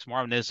Garfield talks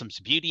Mormonism's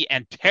beauty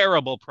and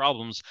terrible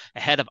problems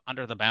ahead of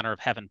Under the Banner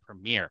of Heaven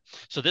premiere.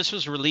 So this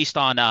was released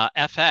on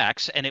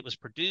FX, and it was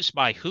produced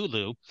by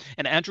Hulu.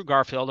 And Andrew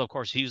Garfield, of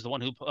course, he's the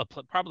one who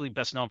probably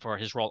best known for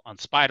his role on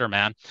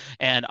Spider-Man,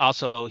 and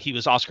also he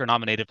was Oscar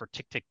nominated for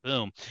Tick Tick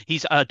Boom.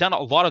 He's done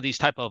a lot of these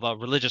type of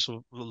religious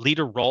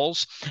leader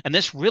roles, and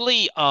this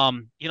really,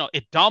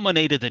 it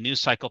dominated the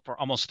news cycle for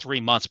almost 3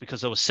 months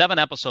because there was 7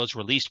 episodes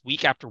released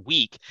week after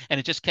week, and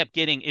it just kept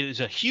getting. It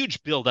was a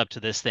huge build up to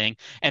this thing,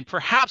 and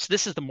perhaps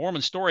this is the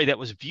Mormon story that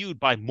was viewed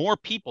by more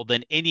people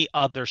than any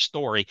other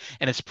story,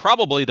 and it's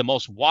probably the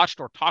most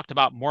watched or talked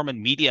about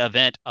Mormon media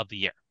event of the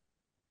year.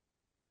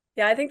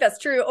 Yeah, I think that's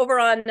true.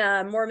 Over on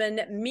Mormon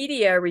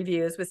Media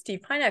Reviews with Steve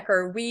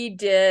Pinecker, we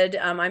did,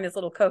 I'm his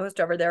little co-host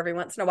over there every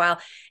once in a while,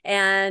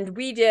 and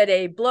we did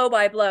a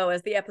blow-by-blow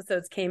as the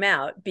episodes came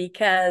out,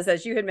 because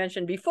as you had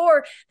mentioned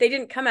before, they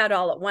didn't come out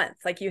all at once.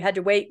 Like, you had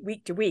to wait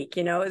week to week,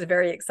 it was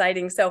very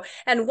exciting. So,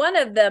 and one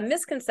of the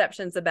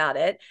misconceptions about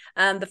it,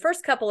 the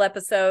first couple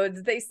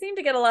episodes, they seemed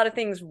to get a lot of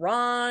things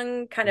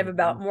wrong, kind of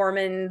about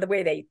Mormon, the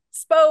way they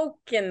spoke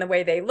and the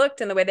way they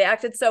looked and the way they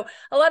acted. So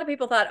a lot of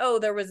people thought, oh,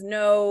 there were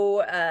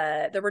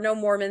no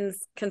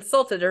Mormons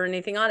consulted or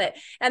anything on it.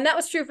 And that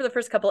was true for the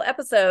first couple of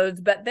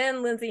episodes. But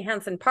then Lindsay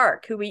Hansen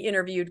Park, who we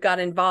interviewed, got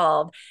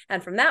involved.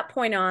 And from that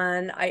point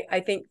on,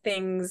 I think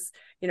things,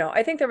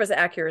 I think there was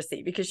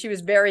accuracy because she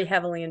was very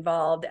heavily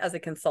involved as a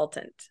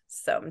consultant.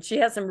 So she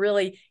has some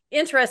really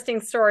interesting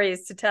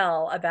stories to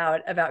tell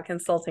about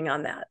consulting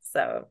on that.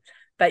 So,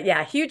 but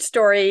yeah, huge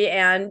story,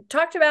 and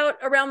talked about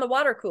around the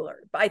water cooler.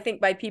 I think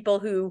by people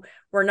who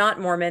were not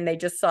Mormon, they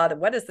just saw that,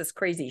 what is this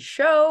crazy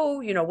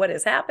show? What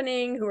is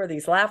happening? Who are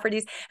these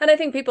Laffertys? And I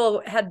think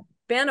people had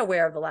been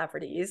aware of the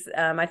Laffertys.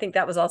 I think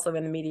that was also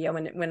in the media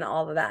when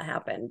all of that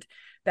happened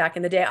back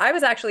in the day. I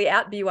was actually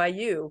at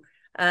BYU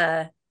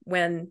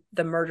when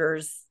the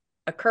murders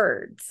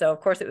occurred. So of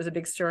course it was a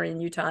big story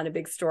in Utah and a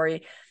big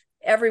story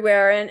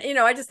everywhere. And,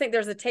 I just think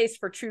there's a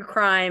taste for true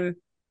crime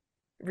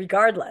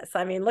regardless.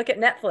 I mean, look at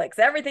Netflix.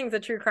 Everything's a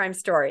true crime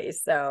story.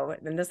 So,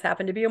 and this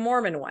happened to be a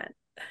Mormon one.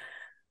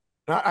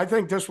 I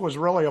think this was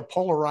really a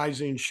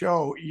polarizing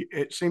show.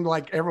 It seemed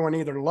like everyone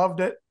either loved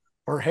it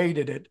or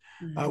hated it.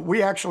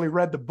 We actually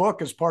read the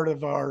book as part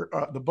of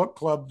our the book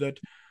club that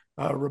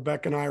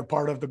Rebecca and I are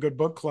part of, the Good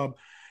Book Club,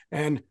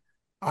 and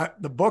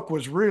the book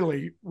was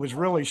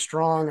really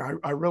strong.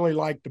 I really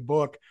liked the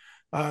book.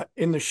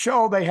 In the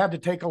show, they had to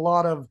take a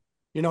lot of,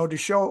 to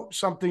show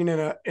something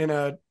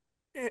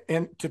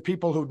and to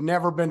people who'd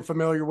never been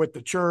familiar with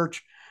the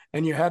church,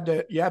 and you had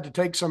to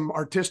take some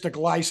artistic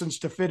license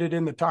to fit it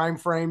in the time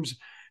frames.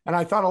 And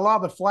I thought a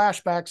lot of the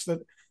flashbacks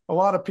that a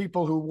lot of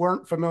people who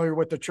weren't familiar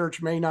with the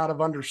church may not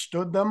have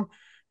understood them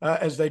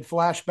as they'd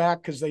flash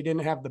back, because they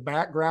didn't have the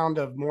background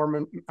of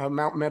Mormon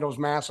Mount Meadows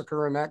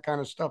massacre and that kind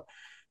of stuff.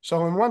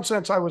 So in one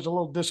sense, I was a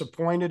little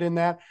disappointed in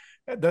that.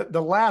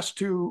 The last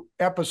 2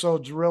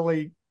 episodes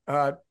really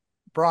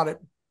brought it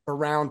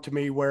around to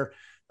me, where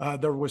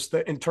there was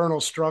the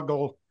internal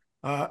struggle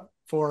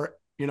for,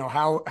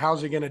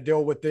 how's he going to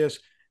deal with this,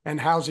 and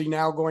how's he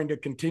now going to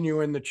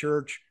continue in the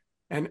church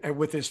and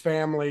with his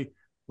family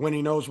when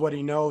he knows what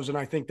he knows. And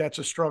I think that's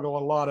a struggle a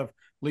lot of, at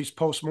least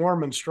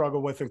post-Mormons,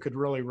 struggle with and could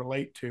really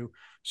relate to.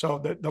 So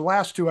the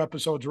last 2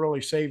 episodes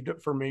really saved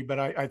it for me, but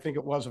I think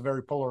it was a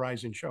very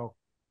polarizing show.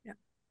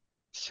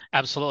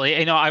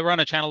 Absolutely. I run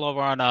a channel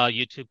over on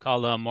YouTube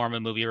called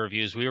Mormon Movie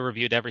Reviews. We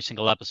reviewed every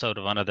single episode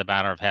of Under the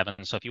Banner of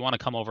Heaven. So if you want to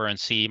come over and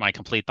see my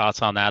complete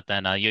thoughts on that,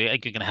 then you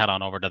can head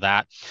on over to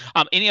that.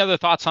 Any other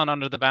thoughts on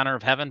Under the Banner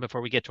of Heaven before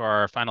we get to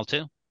our final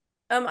 2?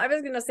 I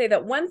was going to say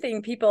that one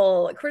thing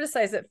people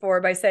criticize it for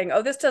by saying,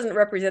 oh, this doesn't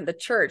represent the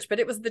church, but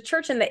it was the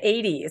church in the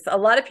 80s. A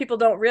lot of people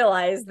don't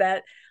realize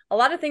that a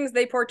lot of things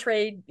they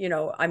portrayed,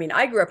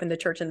 I grew up in the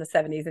church in the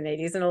 70s and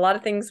 80s, and a lot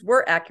of things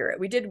were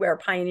accurate. We did wear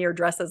pioneer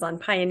dresses on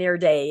Pioneer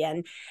Day,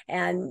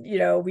 and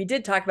we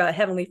did talk about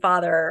Heavenly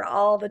Father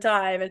all the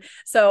time. And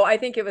so I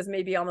think it was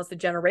maybe almost a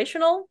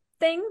generational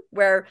thing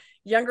where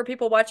younger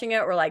people watching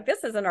it were like,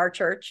 this isn't our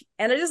church,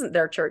 and it isn't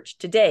their church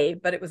today,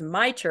 but it was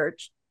my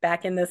church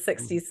back in the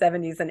 60s,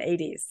 70s, and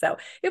 80s. So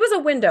it was a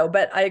window,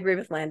 but I agree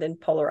with Landon,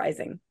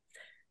 polarizing.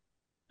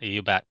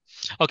 You bet.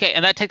 Okay,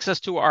 and that takes us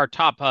to our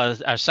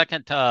our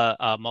second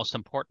most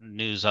important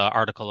news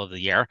article of the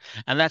year,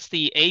 and that's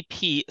the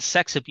AP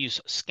sex abuse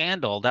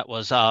scandal that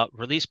was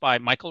released by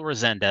Michael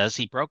Resendez.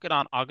 He broke it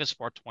on August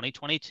 4th,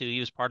 2022. He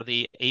was part of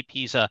the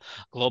AP's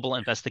global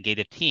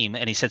investigative team,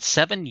 and he said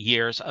 7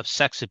 years of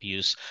sex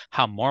abuse,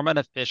 how Mormon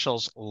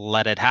officials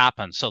let it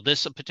happen. So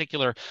this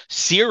particular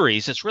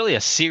series, it's really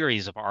a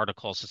series of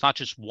articles. It's not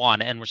just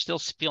one, and we're still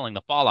feeling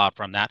the fallout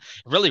from that.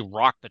 It really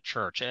rocked the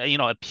church.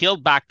 It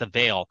peeled back the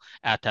veil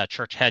at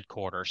church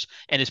headquarters,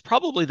 and is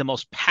probably the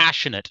most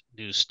passionate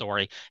news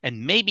story,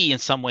 and maybe in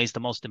some ways the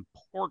most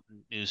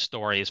important news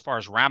story as far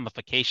as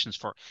ramifications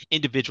for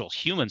individual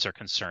humans are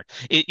concerned.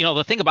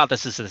 The thing about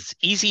this is it's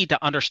easy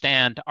to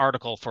understand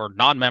article for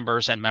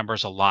non-members and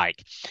members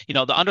alike.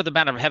 The Under the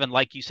Banner of Heaven,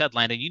 like you said,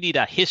 Landon, you need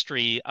a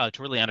history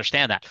to really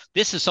understand that.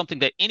 This is something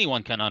that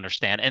anyone can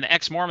understand, and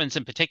ex-Mormons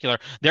in particular,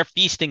 they're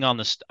feasting on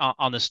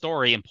the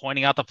story and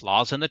pointing out the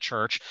flaws in the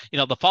church.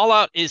 The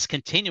fallout is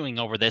continuing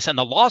over this, and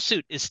the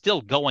lawsuit is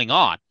still going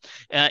on.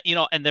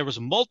 And there was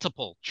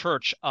multiple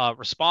church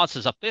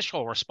responses,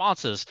 official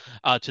responses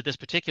to this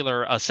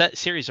particular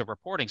series of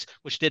reportings,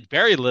 which did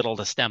very little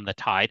to stem the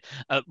tide.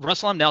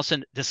 Russell M.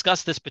 Nelson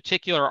discussed this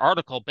particular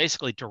article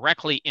basically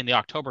directly in the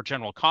October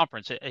General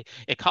Conference.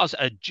 It caused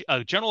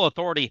a general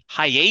authority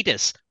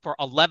hiatus for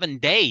 11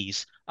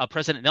 days.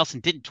 President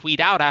Nelson didn't tweet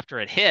out after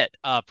it hit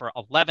for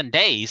 11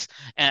 days.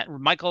 And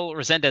Michael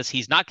Resendez,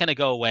 he's not going to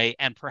go away.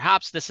 And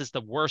perhaps this is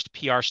the worst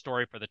PR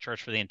story for the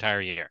church for the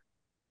entire year.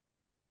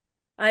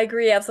 I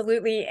agree,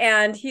 absolutely.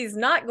 And he's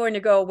not going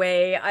to go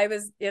away. I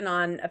was in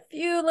on a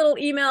few little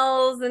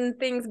emails and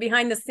things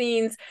behind the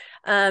scenes,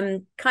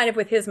 kind of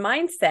with his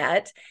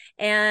mindset.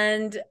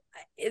 And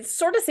it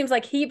sort of seems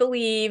like he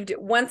believed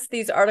once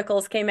these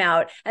articles came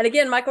out, and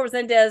again, Michael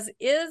Resendez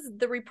is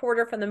the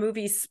reporter from the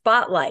movie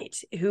Spotlight,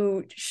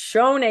 who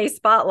shone a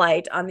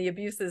spotlight on the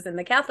abuses in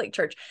the Catholic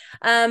Church.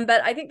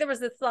 But I think there was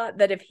this thought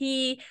that if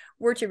he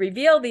were to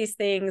reveal these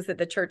things, that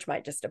the church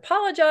might just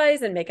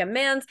apologize and make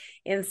amends.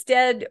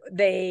 Instead,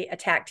 they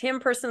attacked him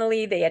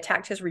personally. They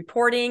attacked his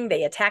reporting.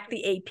 They attacked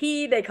the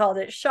AP. They called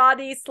it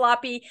shoddy,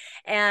 sloppy,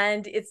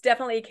 and it's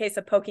definitely a case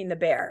of poking the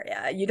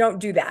bear. You don't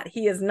do that.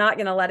 He is not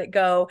going to let it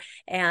go.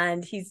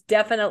 And he's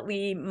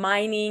definitely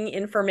mining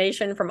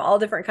information from all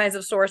different kinds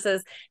of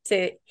sources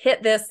to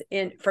hit this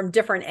in from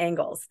different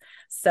angles.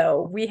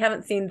 So we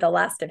haven't seen the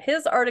last of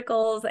his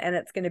articles, and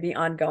it's going to be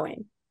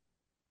ongoing.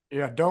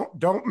 Yeah,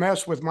 don't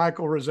mess with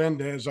Michael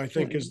Resendez, I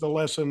think, is the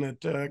lesson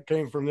that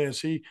came from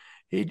this.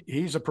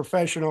 He's a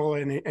professional,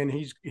 and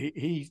he's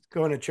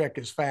going to check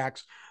his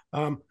facts.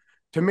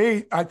 To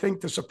me, I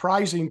think the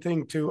surprising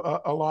thing to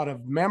a lot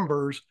of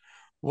members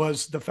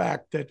was the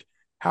fact that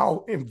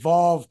how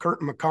involved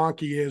Curtin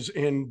McConkie is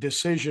in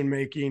decision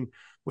making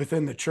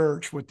within the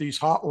church with these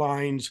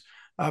hotlines,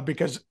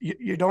 because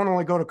you don't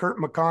only go to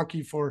Curtin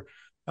McConkie for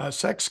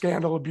sex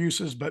scandal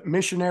abuses, but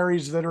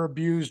missionaries that are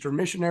abused or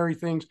missionary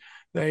things,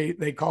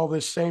 they call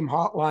this same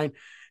hotline.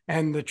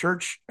 And the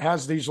church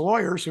has these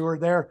lawyers who are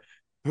there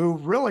who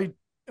really,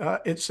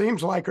 it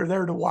seems like, are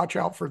there to watch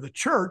out for the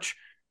church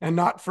and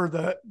not for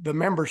the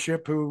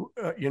membership who,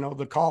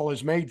 the call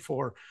is made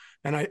for.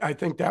 And I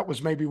think that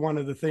was maybe one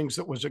of the things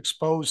that was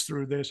exposed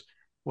through this,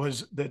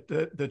 was that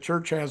the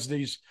church has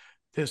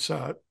this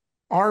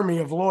army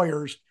of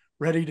lawyers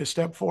ready to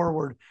step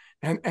forward.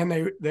 And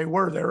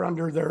they're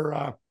under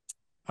their,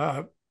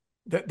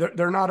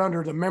 they're not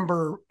under the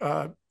member,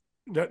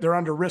 they're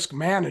under risk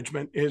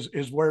management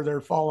is where they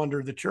fall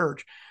under the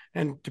church.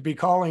 And to be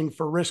calling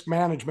for risk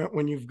management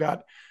when you've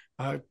got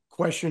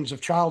questions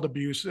of child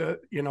abuse,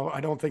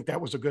 I don't think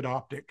that was a good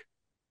optic.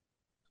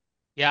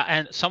 Yeah,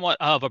 and somewhat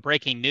of a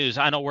breaking news.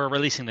 I know we're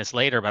releasing this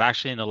later, but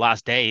actually in the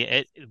last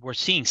day, we're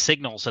seeing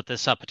signals that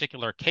this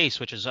particular case,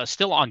 which is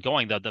still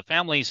ongoing, the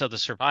families of the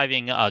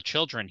surviving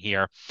children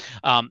here,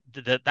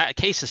 that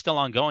case is still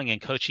ongoing in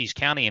Cochise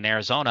County in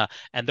Arizona,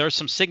 and there's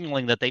some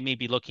signaling that they may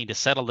be looking to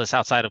settle this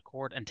outside of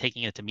court and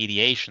taking it to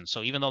mediation.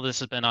 So even though this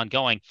has been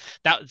ongoing,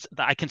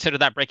 I consider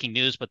that breaking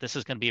news, but this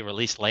is going to be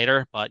released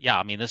later. But yeah,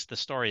 I mean, the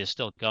story is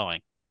still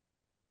going.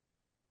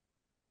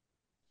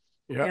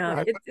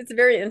 Yeah, it's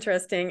very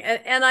interesting.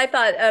 And I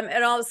thought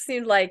it all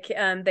seemed like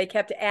they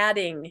kept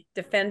adding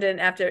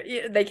defendant after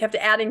they kept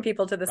adding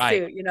people to the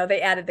suit.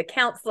 They added the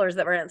counselors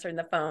that were answering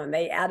the phone.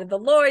 They added the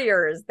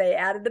lawyers. They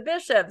added the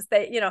bishops.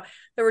 There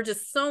were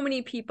just so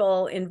many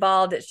people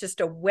involved. It's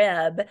just a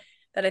web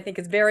that I think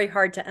is very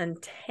hard to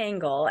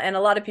untangle. And a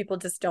lot of people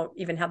just don't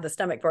even have the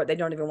stomach for it. They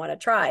don't even want to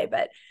try,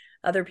 but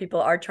other people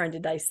are trying to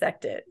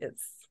dissect it.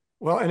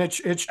 And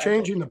it's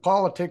changing the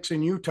politics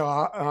in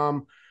Utah.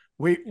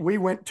 We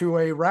went to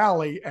a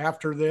rally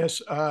after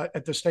this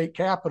at the state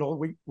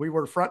capitol. We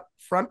were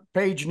front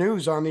page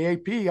news on the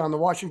AP, on the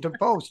Washington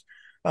Post,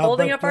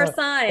 holding up our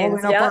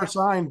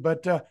signs.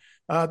 But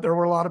there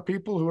were a lot of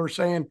people who were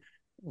saying,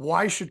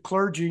 why should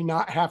clergy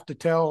not have to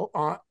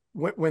tell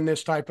when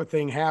this type of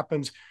thing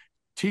happens?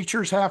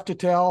 Teachers have to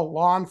tell.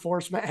 Law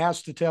enforcement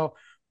has to tell.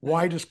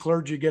 Why does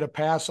clergy get a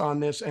pass on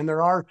this? And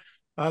there are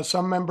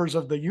some members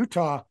of the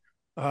Utah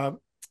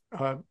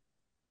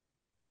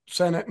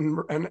Senate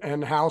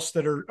and House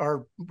that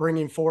are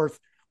bringing forth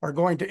are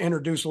going to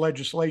introduce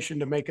legislation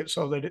to make it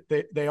so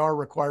that they are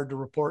required to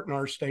report in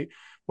our state.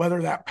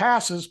 Whether that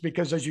passes,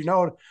 because as you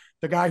know,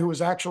 the guy who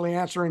was actually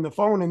answering the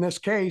phone in this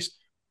case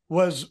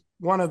was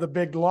one of the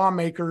big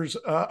lawmakers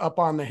up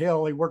on the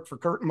Hill. He worked for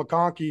Curtin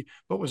McConkie,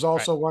 but was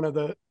also one of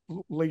the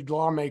lead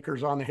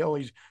lawmakers on the Hill.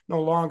 He's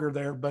no longer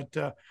there, but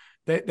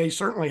they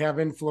certainly have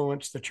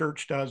influence. The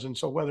church does, and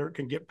so whether it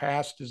can get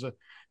passed is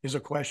a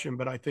question.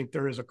 But I think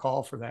there is a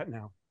call for that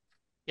now.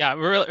 Yeah,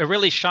 it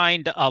really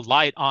shined a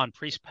light on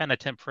priest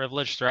penitent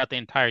privilege throughout the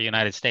entire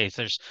United States.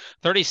 There's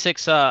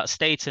 36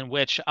 states in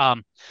which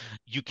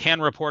you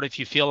can report if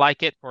you feel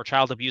like it for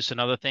child abuse and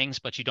other things,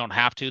 but you don't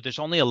have to. There's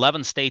only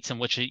 11 states in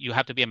which you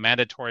have to be a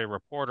mandatory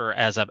reporter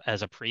as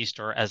a priest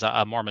or as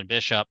a Mormon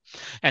bishop.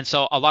 And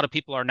so a lot of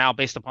people are now,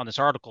 based upon this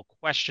article,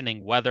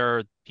 questioning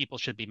whether people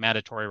should be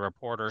mandatory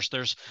reporters.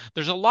 There's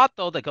a lot,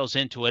 though, that goes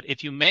into it.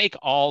 If you make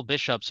all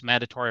bishops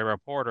mandatory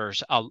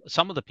reporters,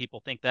 some of the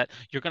people think that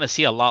you're going to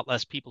see a lot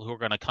less people who are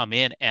going to come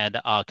in and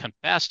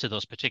confess to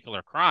those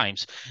particular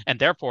crimes, and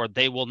therefore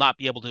they will not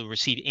be able to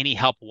receive any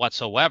help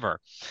whatsoever.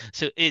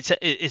 So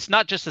it's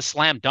not just a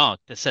slam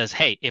dunk that says,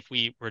 hey, if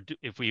we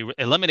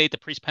eliminate the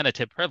priest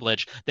penitent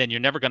privilege, then you're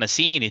never going to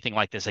see anything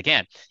like this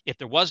again. If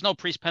there was no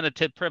priest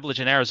penitent privilege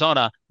in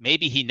Arizona,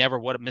 maybe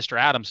Mr.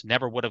 Adams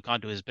never would have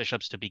gone to his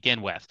bishops to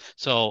begin with.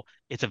 So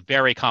it's a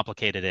very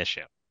complicated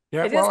issue.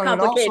 Yeah, it is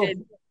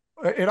complicated.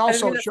 It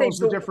also shows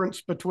the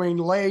difference between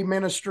lay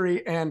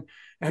ministry and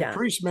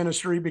priest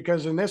ministry,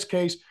 because in this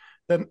case,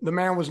 the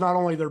man was not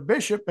only their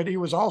bishop, but he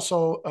was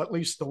also at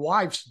least the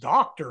wife's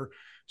doctor.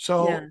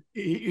 So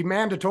he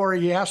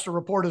has to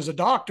report as a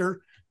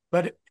doctor.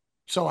 But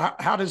so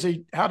how does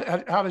he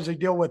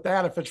deal with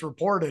that if it's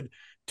reported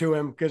to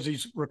him, because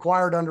he's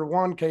required under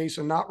one case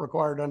and not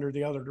required under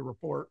the other to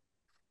report?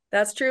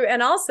 That's true.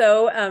 And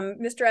also,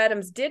 Mr.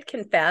 Adams did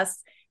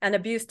confess, and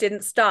abuse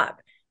didn't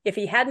stop. If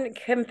he hadn't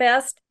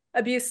confessed,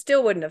 abuse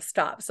still wouldn't have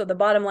stopped. So the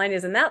bottom line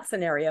is, in that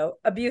scenario,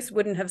 abuse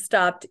wouldn't have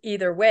stopped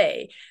either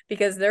way,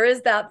 because there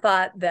is that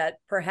thought that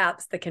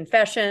perhaps the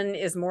confession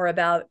is more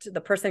about the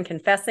person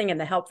confessing and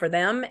the help for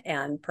them,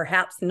 and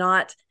perhaps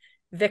not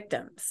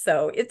victims.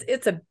 So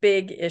it's a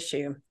big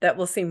issue that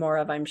we'll see more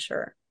of, I'm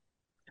sure.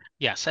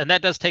 Yes, and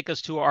that does take us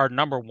to our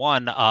number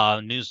one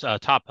news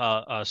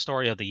top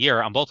story of the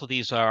year. Both of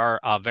these are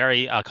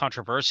very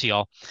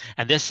controversial.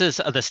 And this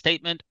is the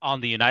statement on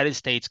the United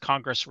States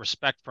Congress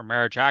Respect for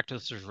Marriage Act.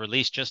 This was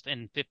released just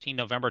in 15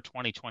 November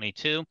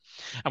 2022.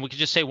 And we could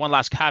just say one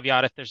last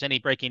caveat: if there's any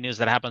breaking news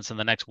that happens in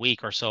the next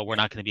week or so, we're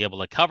not going to be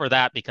able to cover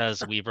that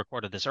because we've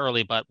recorded this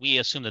early, but we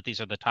assume that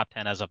these are the top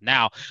 10 as of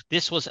now.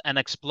 This was an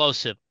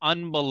explosive,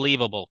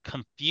 unbelievable,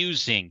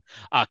 confusing,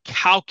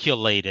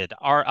 calculated,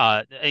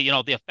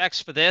 the effects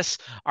for this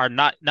are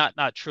not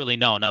truly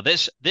known. Now,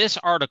 this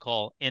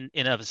article in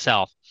of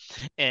itself,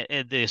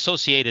 and the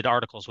associated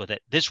articles with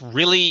it, this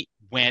really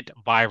went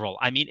viral.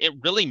 I mean, it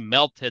really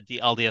melted the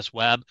LDS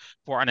web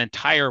for an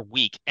entire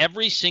week.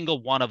 Every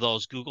single one of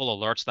those Google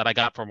alerts that I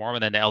got for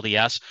Mormon and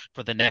LDS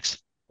for the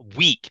next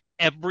week,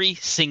 every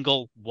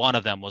single one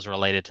of them was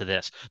related to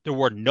this. There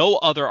were no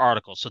other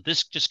articles. So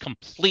this just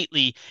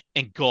completely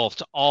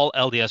engulfed all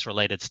LDS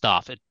related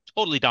stuff. It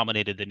totally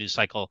dominated the news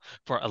cycle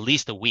for at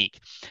least a week.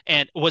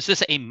 And was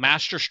this a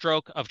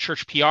masterstroke of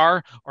church PR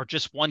or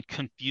just one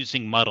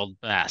confusing, muddled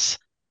mess?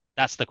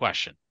 That's the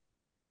question.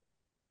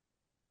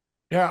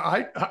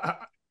 Yeah,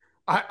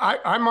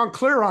 I'm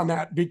unclear on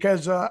that,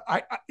 because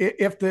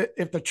if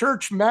the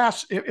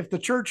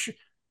church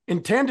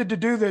intended to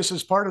do this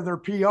as part of their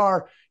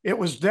PR, it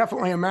was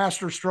definitely a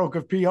masterstroke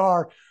of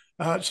PR.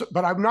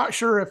 But I'm not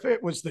sure if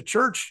it was the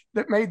church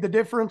that made the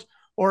difference,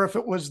 or if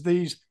it was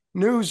these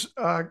news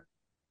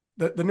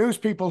the news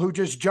people who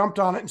just jumped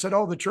on it and said,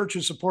 oh, the church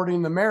is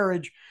supporting the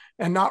marriage,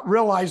 and not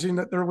realizing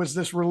that there was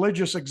this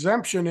religious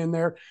exemption in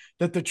there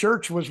that the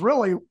church was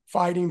really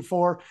fighting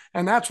for.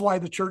 And that's why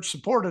the church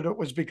supported it,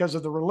 was because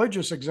of the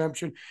religious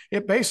exemption.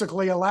 It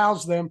basically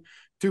allows them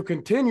to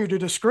continue to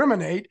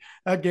discriminate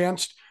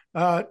against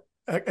gays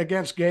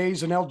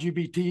and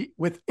LGBT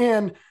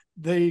within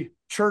the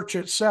church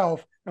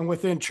itself, and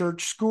within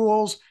church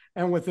schools,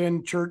 and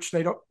within church,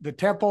 the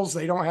temples,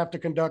 they don't have to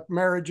conduct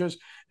marriages.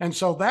 And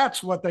so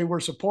that's what they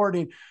were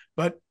supporting.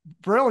 But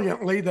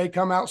brilliantly, they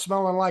come out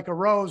smelling like a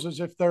rose,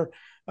 as if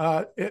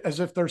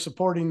they're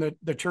supporting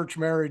the Church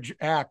Marriage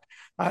Act.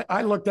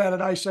 I looked at it,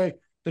 I say,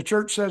 the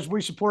church says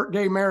we support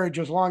gay marriage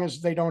as long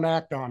as they don't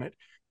act on it,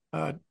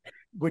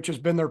 which has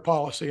been their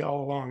policy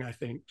all along, I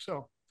think.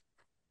 So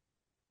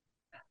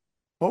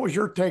what was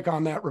your take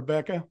on that,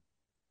 Rebecca?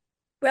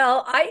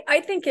 Well,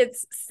 I think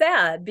it's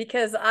sad,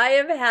 because I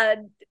have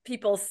had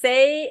people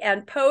say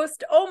and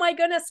post, oh my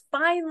goodness,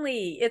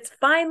 it's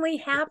finally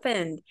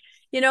happened,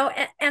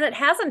 and it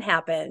hasn't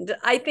happened.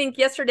 I think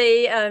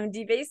yesterday,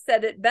 DeVace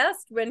said it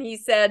best when he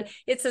said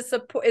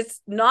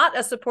it's not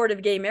a support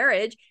of gay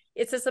marriage.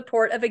 it's a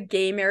support of a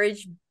gay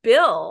marriage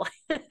bill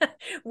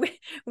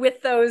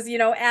with those,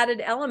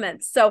 added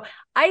elements. So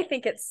I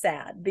think it's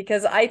sad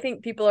because I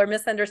think people are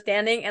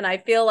misunderstanding. And I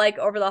feel like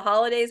over the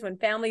holidays when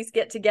families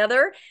get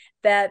together,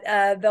 that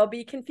there'll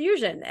be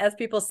confusion as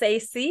people say,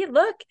 see,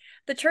 look,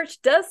 the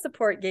church does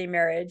support gay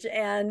marriage,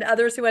 and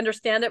others who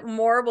understand it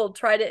more will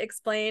try to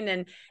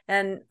explain.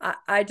 And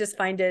I just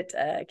find it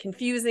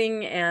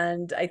confusing,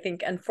 and I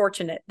think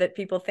unfortunate that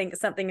people think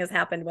something has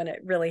happened when it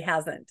really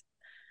hasn't.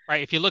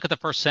 Right. If you look at the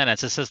first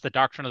sentence, it says the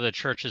doctrine of the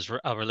church is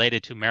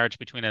related to marriage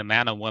between a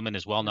man and woman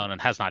is well known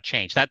and has not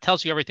changed. That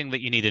tells you everything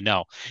that you need to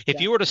know.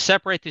 If you were to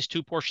separate these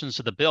two portions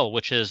of the bill,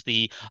 which is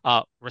the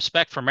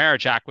Respect for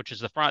Marriage Act, which is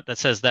the front that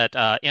says that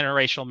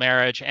interracial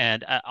marriage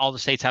and all the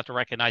states have to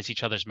recognize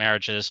each other's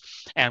marriages,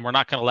 and we're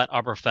not going to let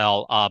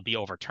Obergefell be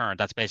overturned.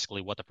 That's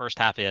basically what the first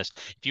half is.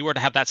 If you were to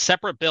have that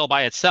separate bill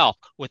by itself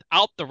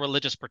without the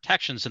religious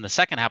protections in the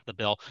second half of the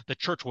bill, the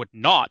church would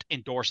not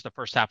endorse the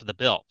first half of the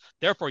bill.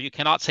 Therefore, you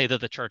cannot say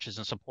that the church is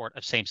in support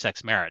of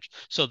same-sex marriage.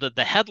 So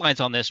the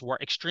headlines on this were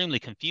extremely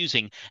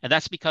confusing, and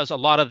that's because a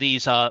lot of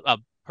these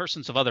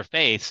persons of other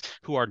faiths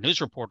who are news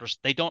reporters,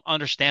 they don't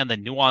understand the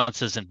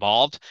nuances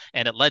involved,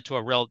 and it led to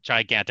a real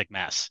gigantic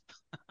mess.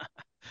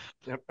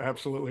 Yep,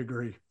 absolutely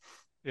agree.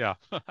 Yeah.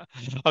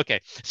 Okay.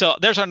 So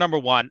there's our number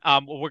one.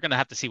 We're going to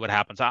have to see what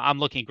happens. I'm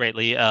looking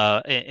greatly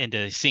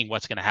into seeing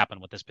what's going to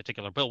happen with this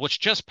particular bill, which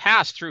just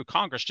passed through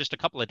Congress just a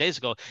couple of days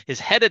ago, is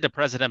headed to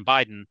President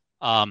Biden.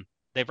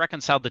 They've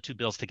reconciled the two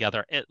bills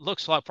together. It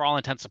looks like, for all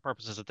intents and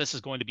purposes, that this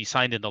is going to be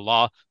signed into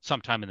law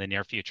sometime in the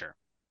near future.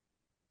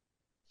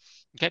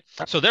 Okay,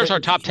 so there's our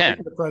top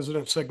 10. The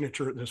president's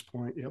signature at this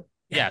point. Yep.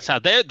 Yeah, so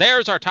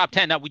there's our top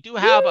 10. Now, we do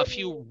have a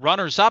few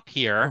runners up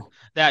here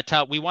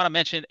that we want to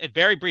mention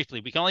very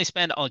briefly. We can only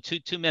spend only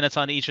two minutes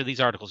on each of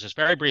these articles, just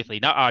very briefly.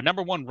 Now,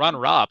 number one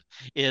runner up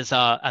is,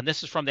 and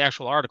this is from the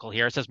actual article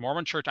here, it says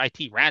Mormon Church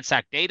IT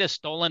ransack data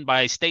stolen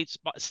by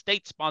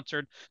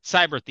state-sponsored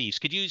cyber thieves.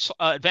 Could you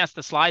advance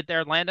the slide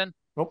there, Landon?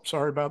 Oh,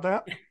 sorry about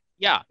that.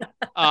 Yeah.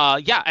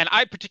 Yeah. And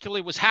I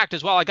particularly was hacked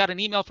as well. I got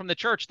an email from the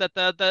church that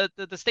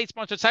the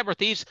state-sponsored cyber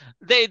thieves,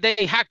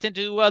 they hacked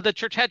into the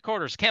church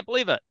headquarters. Can't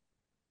believe it.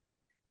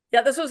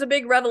 Yeah, this was a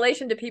big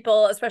revelation to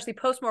people, especially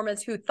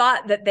post-Mormons, who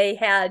thought that they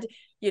had,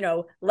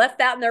 left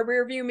that in their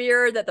rearview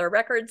mirror, that their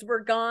records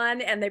were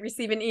gone, and they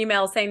receive an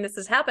email saying this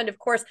has happened. Of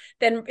course,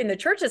 then in the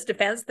church's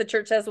defense, the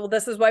church says, well,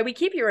 this is why we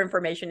keep your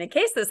information in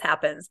case this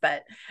happens.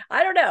 But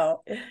I don't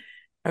know.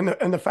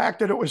 And the fact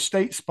that it was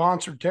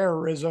state-sponsored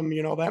terrorism,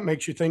 that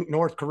makes you think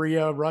North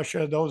Korea,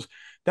 Russia,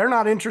 they're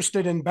not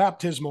interested in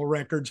baptismal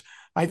records.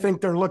 I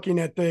think they're looking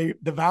at the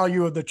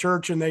value of the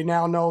church, and they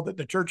now know that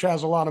the church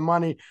has a lot of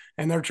money,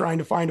 and they're trying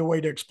to find a way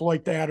to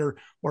exploit that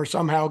or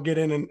somehow get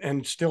in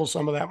and steal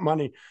some of that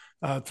money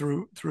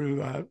through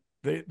the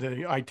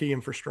IT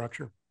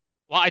infrastructure.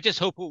 Well, I just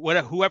hope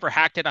whoever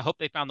hacked it, I hope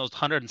they found those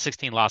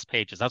 116 lost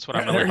pages. That's what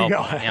I'm really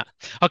hoping. Yeah.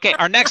 Okay.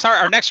 Our next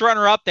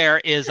runner up there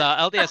is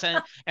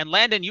LDS, and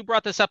Landon, you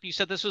brought this up. You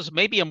said this was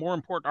maybe a more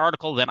important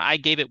article than I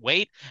gave it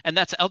weight, and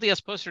that's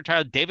LDS poster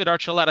child David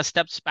Archuleta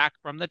steps back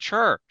from the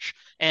church.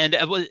 And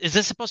is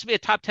this supposed to be a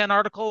top 10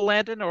 article,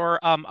 Landon, or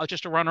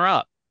just a runner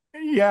up?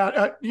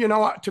 Yeah,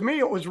 to me,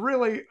 it was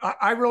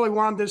I really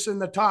wanted this in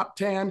the top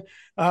 10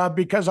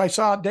 because I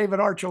saw David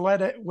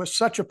Archuleta was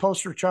such a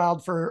poster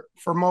child for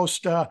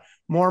most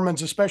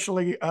Mormons,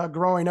 especially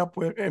growing up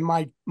in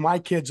my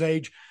kids'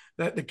 age,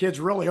 that the kids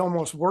really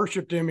almost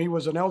worshiped him. He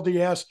was an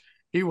LDS.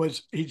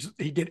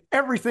 He did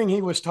everything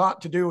he was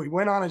taught to do. He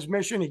went on his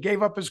mission. He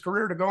gave up his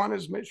career to go on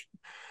his mission.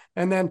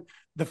 And then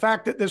the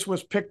fact that this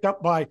was picked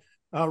up by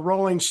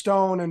Rolling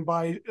Stone and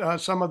by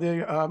some of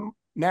the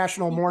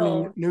national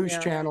morning news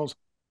channels.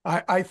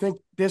 I think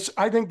this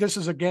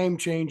is a game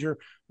changer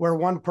where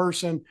one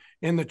person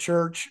in the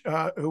church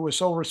who was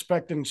so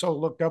respected and so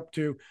looked up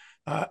to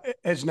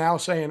is now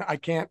saying, I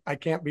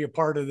can't be a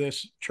part of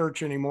this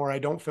church anymore. I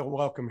don't feel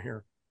welcome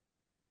here.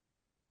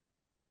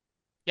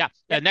 Yeah.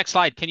 Next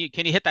slide. Can you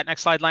hit that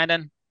next slide,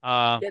 Landon?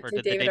 For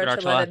the David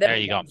Archuleta. There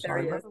you go. There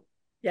he is.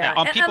 Yeah,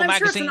 and I'm Magazine,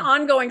 sure it's an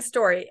ongoing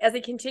story as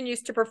he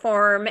continues to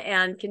perform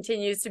and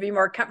continues to be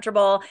more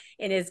comfortable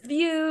in his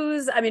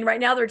views. I mean, right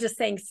now they're just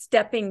saying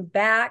stepping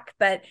back,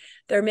 but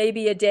there may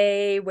be a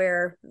day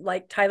where,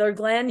 like Tyler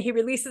Glenn, he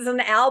releases an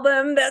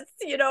album that's,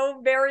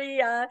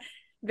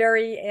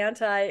 very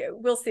anti.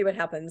 We'll see what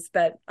happens,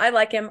 but I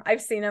like him. I've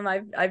seen him.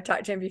 I've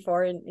talked to him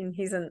before, and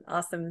he's an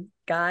awesome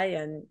guy,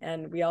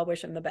 and we all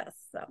wish him the best.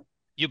 So.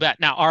 You bet.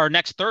 Now, our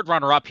next third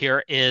runner-up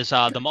here is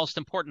the most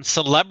important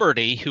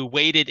celebrity who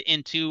waded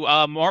into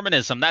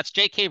Mormonism. That's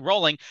J.K.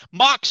 Rowling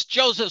mocks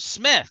Joseph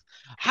Smith.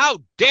 How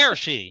dare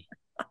she?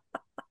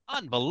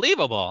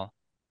 Unbelievable.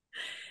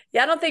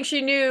 Yeah, I don't think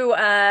she knew,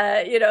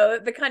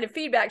 the kind of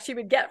feedback she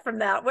would get from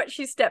that, what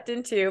she stepped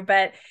into.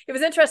 But it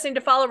was interesting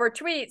to follow her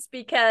tweets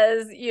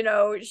because,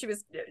 she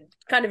was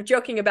kind of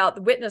joking about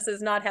the witnesses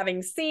not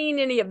having seen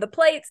any of the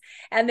plates.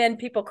 And then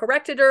people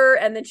corrected her.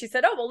 And then she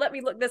said, oh, well, let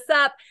me look this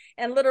up.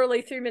 And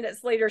literally 3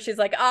 minutes later, she's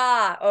like,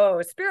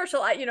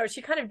 spiritual.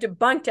 She kind of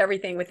debunked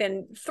everything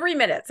within 3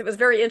 minutes. It was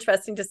very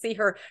interesting to see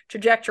her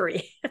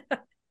trajectory.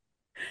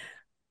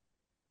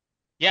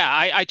 Yeah,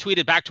 I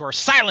tweeted back to her,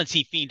 silence,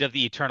 ye fiend of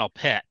the eternal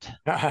pit.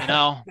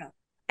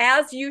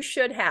 As you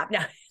should have.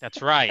 No.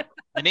 That's right. In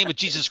the name of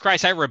Jesus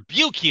Christ, I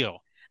rebuke you.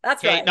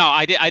 That's right. No,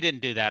 I didn't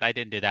do that. I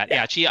didn't do that.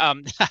 Yeah, she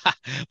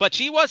but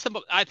she was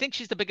I think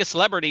she's the biggest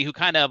celebrity who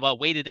kind of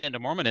waded into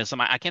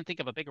Mormonism. I can't think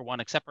of a bigger one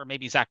except for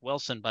maybe Zach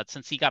Wilson, but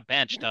since he got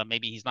benched,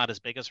 maybe he's not as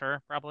big as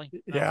her, probably.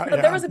 Yeah,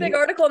 There was a big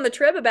article in the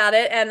Trib about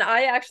it, and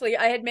I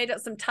had made up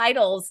some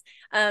titles,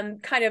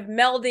 kind of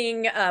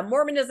melding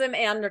Mormonism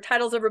and their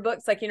titles of her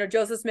books, like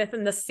Joseph Smith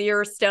and the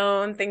Seer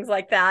Stone, things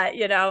like that.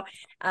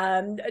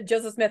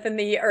 Joseph Smith and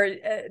the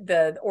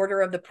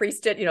Order of the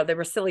Priesthood. They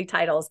were silly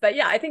titles, but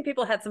yeah, I think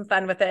people had some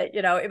fun with it.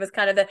 It was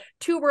kind of the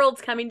two worlds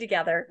coming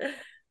together.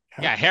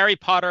 Yeah, Harry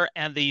Potter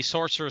and the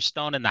Sorcerer's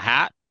Stone in the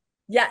Hat.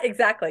 Yeah,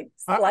 exactly.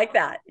 Like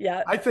that.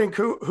 Yeah. I think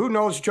who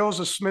knows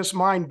Joseph Smith's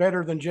mind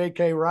better than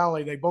J.K.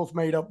 Rowling? They both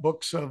made up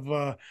books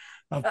of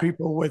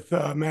people with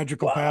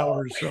magical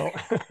powers. So,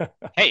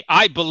 hey,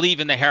 I believe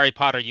in the Harry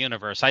Potter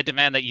universe. I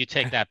demand that you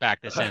take that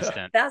back this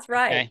instant. That's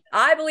right. Okay?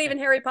 I believe in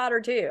Harry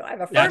Potter too. I have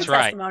a firm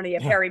testimony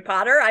of Harry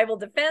Potter. I will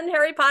defend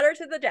Harry Potter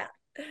to the death.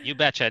 You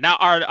betcha. Now,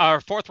 our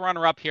fourth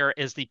runner-up here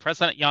is the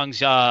President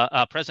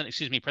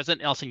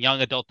Nelson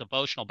Young Adult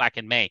Devotional back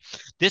in May.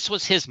 This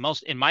was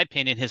in my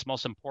opinion, his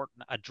most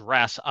important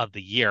address of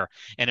the year,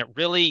 and it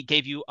really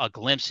gave you a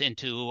glimpse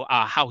into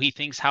how he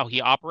thinks, how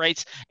he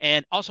operates,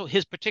 and also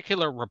his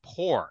particular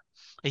rapport.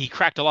 He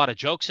cracked a lot of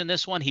jokes in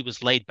this one. He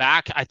was laid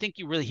back. I think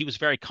he was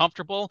very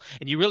comfortable,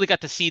 and you really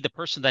got to see the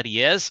person that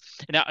he is.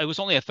 Now, it was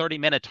only a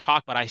 30-minute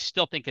talk, but I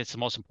still think it's the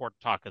most important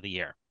talk of the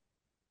year.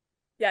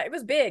 Yeah, it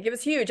was big. It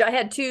was huge. I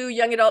had 2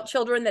 young adult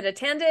children that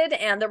attended,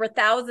 and there were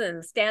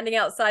thousands standing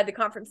outside the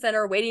conference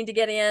center waiting to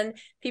get in.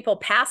 People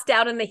passed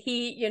out in the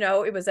heat.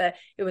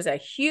 It was a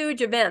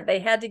huge event. They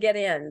had to get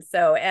in.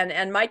 So,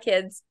 and my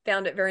kids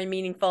found it very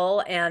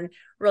meaningful and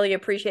really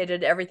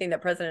appreciated everything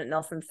that President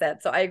Nelson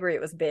said. So I agree,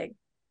 it was big.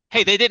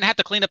 Hey, they didn't have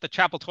to clean up the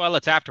chapel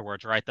toilets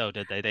afterwards, right, though,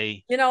 did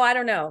they? I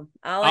don't know.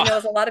 All I know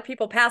is a lot of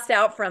people passed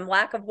out from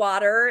lack of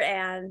water,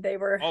 and they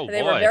were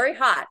very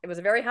hot. It was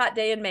a very hot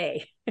day in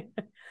May.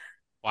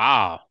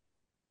 Wow.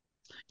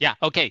 Yeah.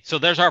 Okay. So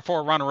there's our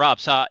 4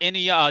 runner-ups.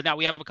 Now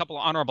we have a couple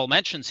of honorable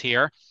mentions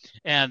here,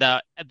 and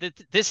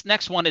this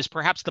next one is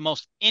perhaps the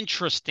most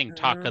interesting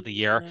talk of the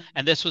year,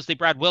 and this was the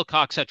Brad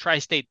Wilcox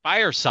Tri-State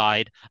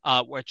Fireside,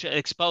 which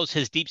exposed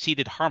his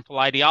deep-seated harmful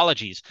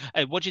ideologies.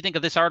 What do you think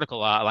of this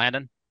article,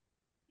 Landon?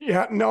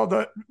 Yeah, no,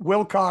 the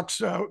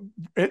Wilcox,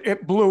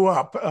 it blew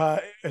up,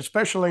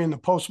 especially in the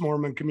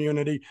post-Mormon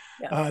community.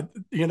 Yeah.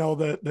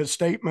 The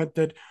statement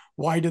that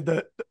why did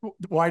the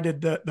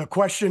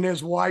question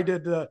is, why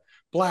did the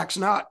whites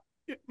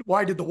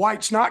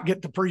not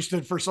get the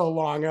priesthood for so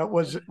long? It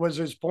was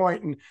his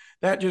point. And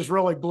that just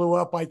really blew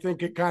up. I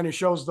think it kind of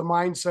shows the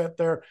mindset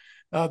there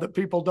that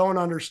people don't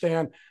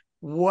understand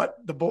what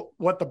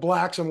the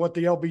blacks and what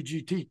the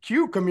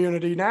LGBTQ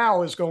community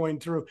now is going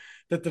through,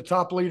 that the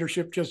top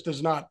leadership just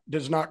does not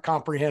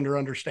comprehend or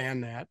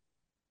understand that.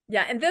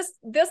 Yeah, and this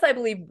I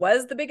believe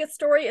was the biggest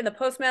story in the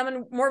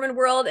post-Mormon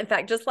world. In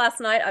fact, just last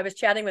night I was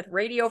chatting with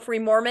Radio Free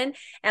Mormon,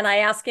 and I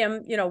asked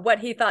him, what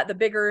he thought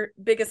the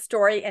biggest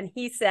story, and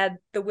he said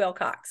the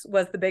Wilcox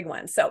was the big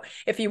one. So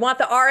if you want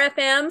the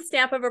RFM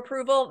stamp of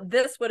approval,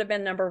 this would have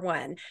been number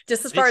 1,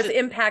 just as far as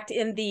impact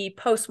in the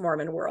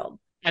post-Mormon world.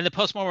 And the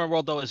post-Mormon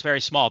world, though, is very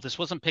small. This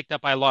wasn't picked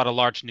up by a lot of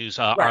large news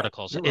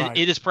articles. Right.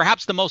 It is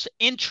perhaps the most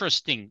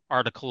interesting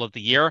article of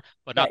the year,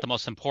 but not the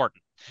most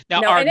important.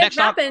 Now,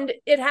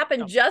 it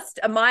happened just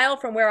a mile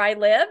from where I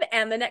live.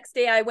 And the next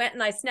day I went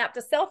and I snapped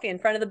a selfie in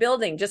front of the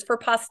building just for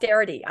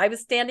posterity. I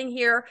was standing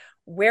here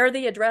where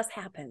the address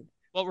happened.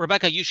 Well,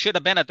 Rebecca, you should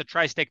have been at the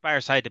Tri-State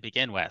Fireside to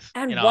begin with.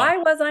 And why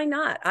was I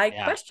not? I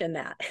question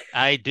that.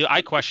 I do.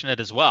 I question it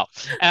as well.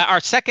 Our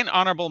second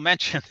honorable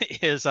mention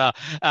is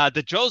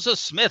the Joseph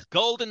Smith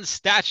golden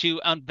statue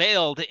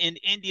unveiled in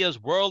India's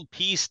World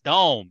Peace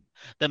Dome.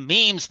 The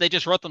memes, they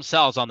just wrote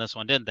themselves on this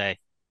one, didn't they?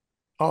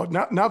 Oh,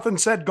 nothing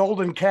said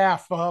golden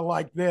calf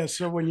like this.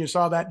 So when you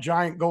saw that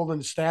giant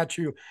golden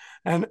statue,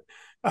 and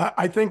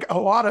I think a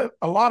lot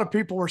of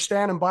people were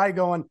standing by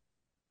going,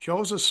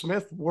 Joseph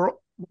Smith,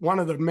 one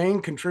of the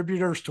main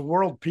contributors to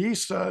world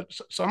peace.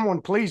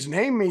 Someone please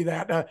name me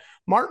that.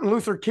 Martin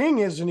Luther King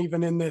isn't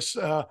even in this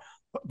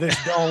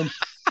dome.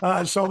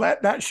 So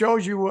that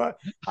shows you.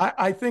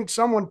 I think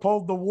someone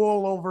pulled the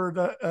wool over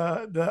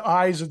the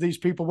eyes of these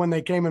people when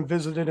they came and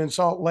visited in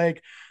Salt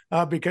Lake.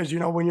 Because,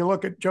 when you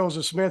look at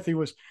Joseph Smith,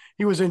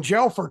 he was in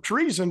jail for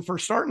treason for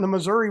starting the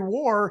Missouri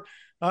War.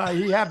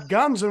 He had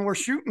guns and were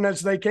shooting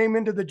as they came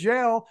into the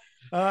jail.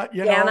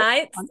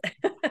 Danites.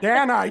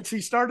 Danites.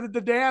 He started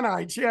the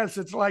Danites. Yes,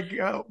 it's like,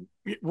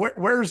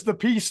 where's the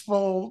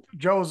peaceful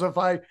Joseph?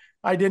 I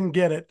didn't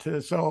get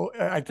it. So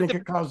I think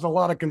it caused a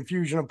lot of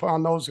confusion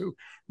upon those who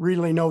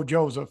really know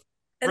Joseph.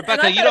 Rebecca,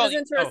 and I thought it was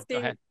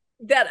interesting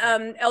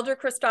that Elder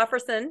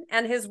Christofferson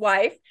and his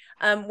wife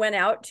went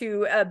out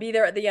to be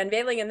there at the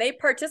unveiling, and they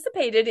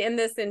participated in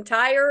this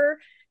entire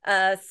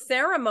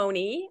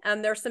ceremony.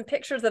 There's some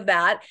pictures of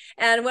that.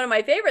 And one of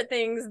my favorite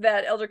things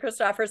that Elder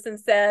Christofferson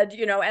said,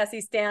 as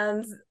he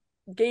stands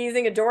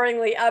gazing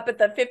adoringly up at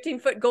the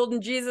 15-foot golden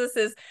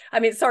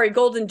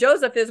golden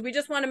Joseph, is, we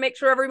just want to make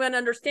sure everyone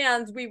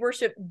understands we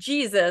worship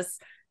Jesus,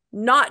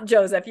 not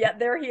Joseph. Yet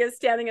there he is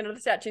standing under the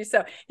statue.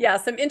 So yeah,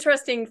 some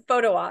interesting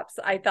photo ops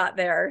I thought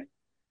there.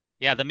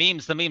 Yeah, the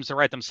memes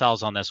write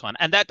themselves on this one.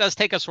 And that does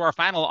take us to our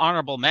final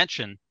honorable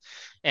mention.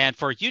 And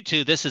for you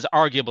two, this is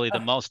arguably the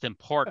most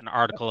important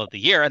article of the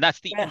year. And that's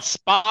the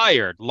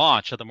inspired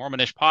launch of the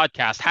Mormonish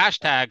podcast,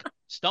 hashtag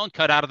Stone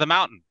Cut Out of the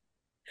Mountain.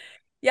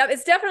 Yeah,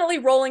 it's definitely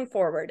rolling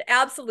forward.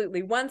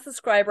 Absolutely. One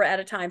subscriber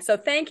at a time. So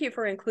thank you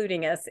for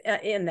including us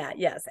in that.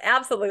 Yes,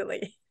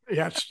 absolutely.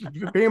 Yes,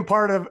 being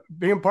part of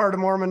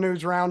Mormon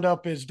News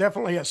Roundup is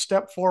definitely a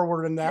step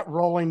forward in that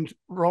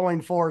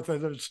rolling forth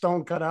of the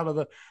stone cut out of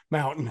the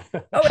mountain.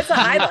 Oh, it's a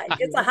highlight.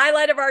 It's a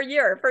highlight of our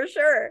year for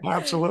sure.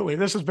 Absolutely.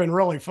 This has been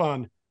really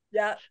fun.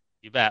 Yeah.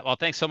 You bet. Well,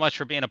 thanks so much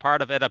for being a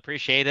part of it. I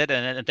appreciate it.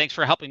 And thanks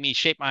for helping me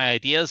shape my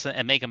ideas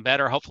and make them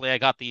better. Hopefully I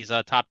got these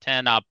top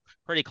 10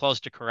 pretty close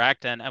to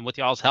correct. And with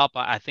y'all's help,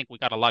 I think we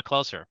got a lot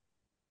closer.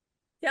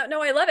 Yeah,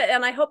 no, I love it.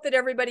 And I hope that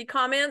everybody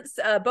comments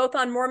both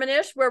on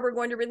Mormonish, where we're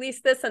going to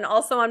release this, and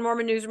also on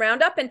Mormon News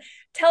Roundup, and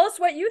tell us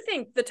what you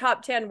think the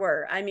top 10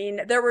 were. I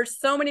mean, there were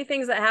so many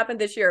things that happened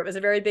this year. It was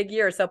a very big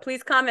year. So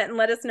please comment and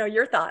let us know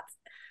your thoughts.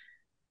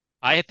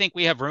 I think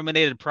we have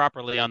ruminated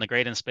properly on the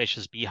great and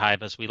spacious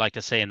beehive, as we like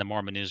to say in the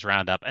Mormon News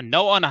Roundup, and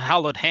no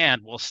unhallowed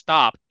hand will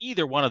stop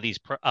either one of these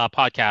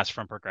podcasts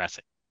from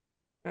progressing.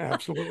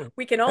 Absolutely.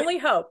 We can only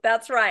hope.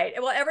 That's right.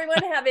 Well,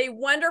 everyone have a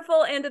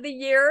wonderful end of the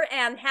year,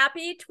 and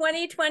happy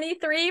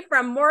 2023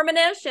 from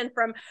Mormonish and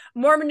from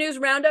Mormon News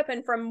Roundup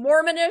and from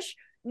Mormonish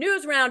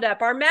News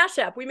Roundup, our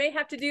mashup. We may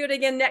have to do it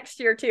again next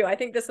year too. I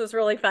think this was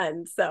really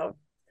fun. So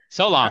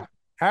long.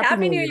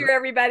 Happy New Year,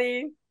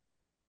 everybody.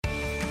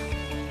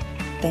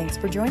 Thanks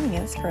for joining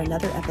us for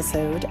another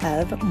episode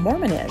of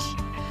Mormonish.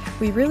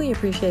 We really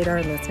appreciate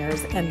our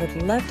listeners and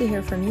would love to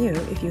hear from you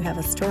if you have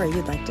a story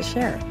you'd like to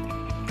share.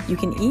 You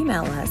can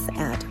email us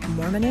at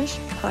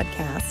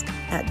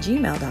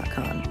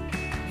mormonishpodcast@gmail.com.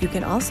 You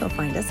can also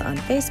find us on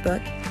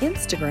Facebook,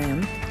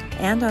 Instagram,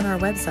 and on our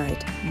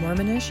website,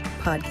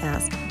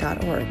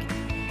 mormonishpodcast.org.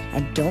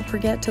 And don't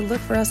forget to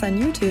look for us on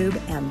YouTube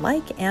and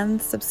like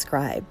and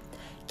subscribe.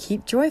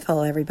 Keep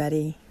joyful,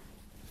 everybody.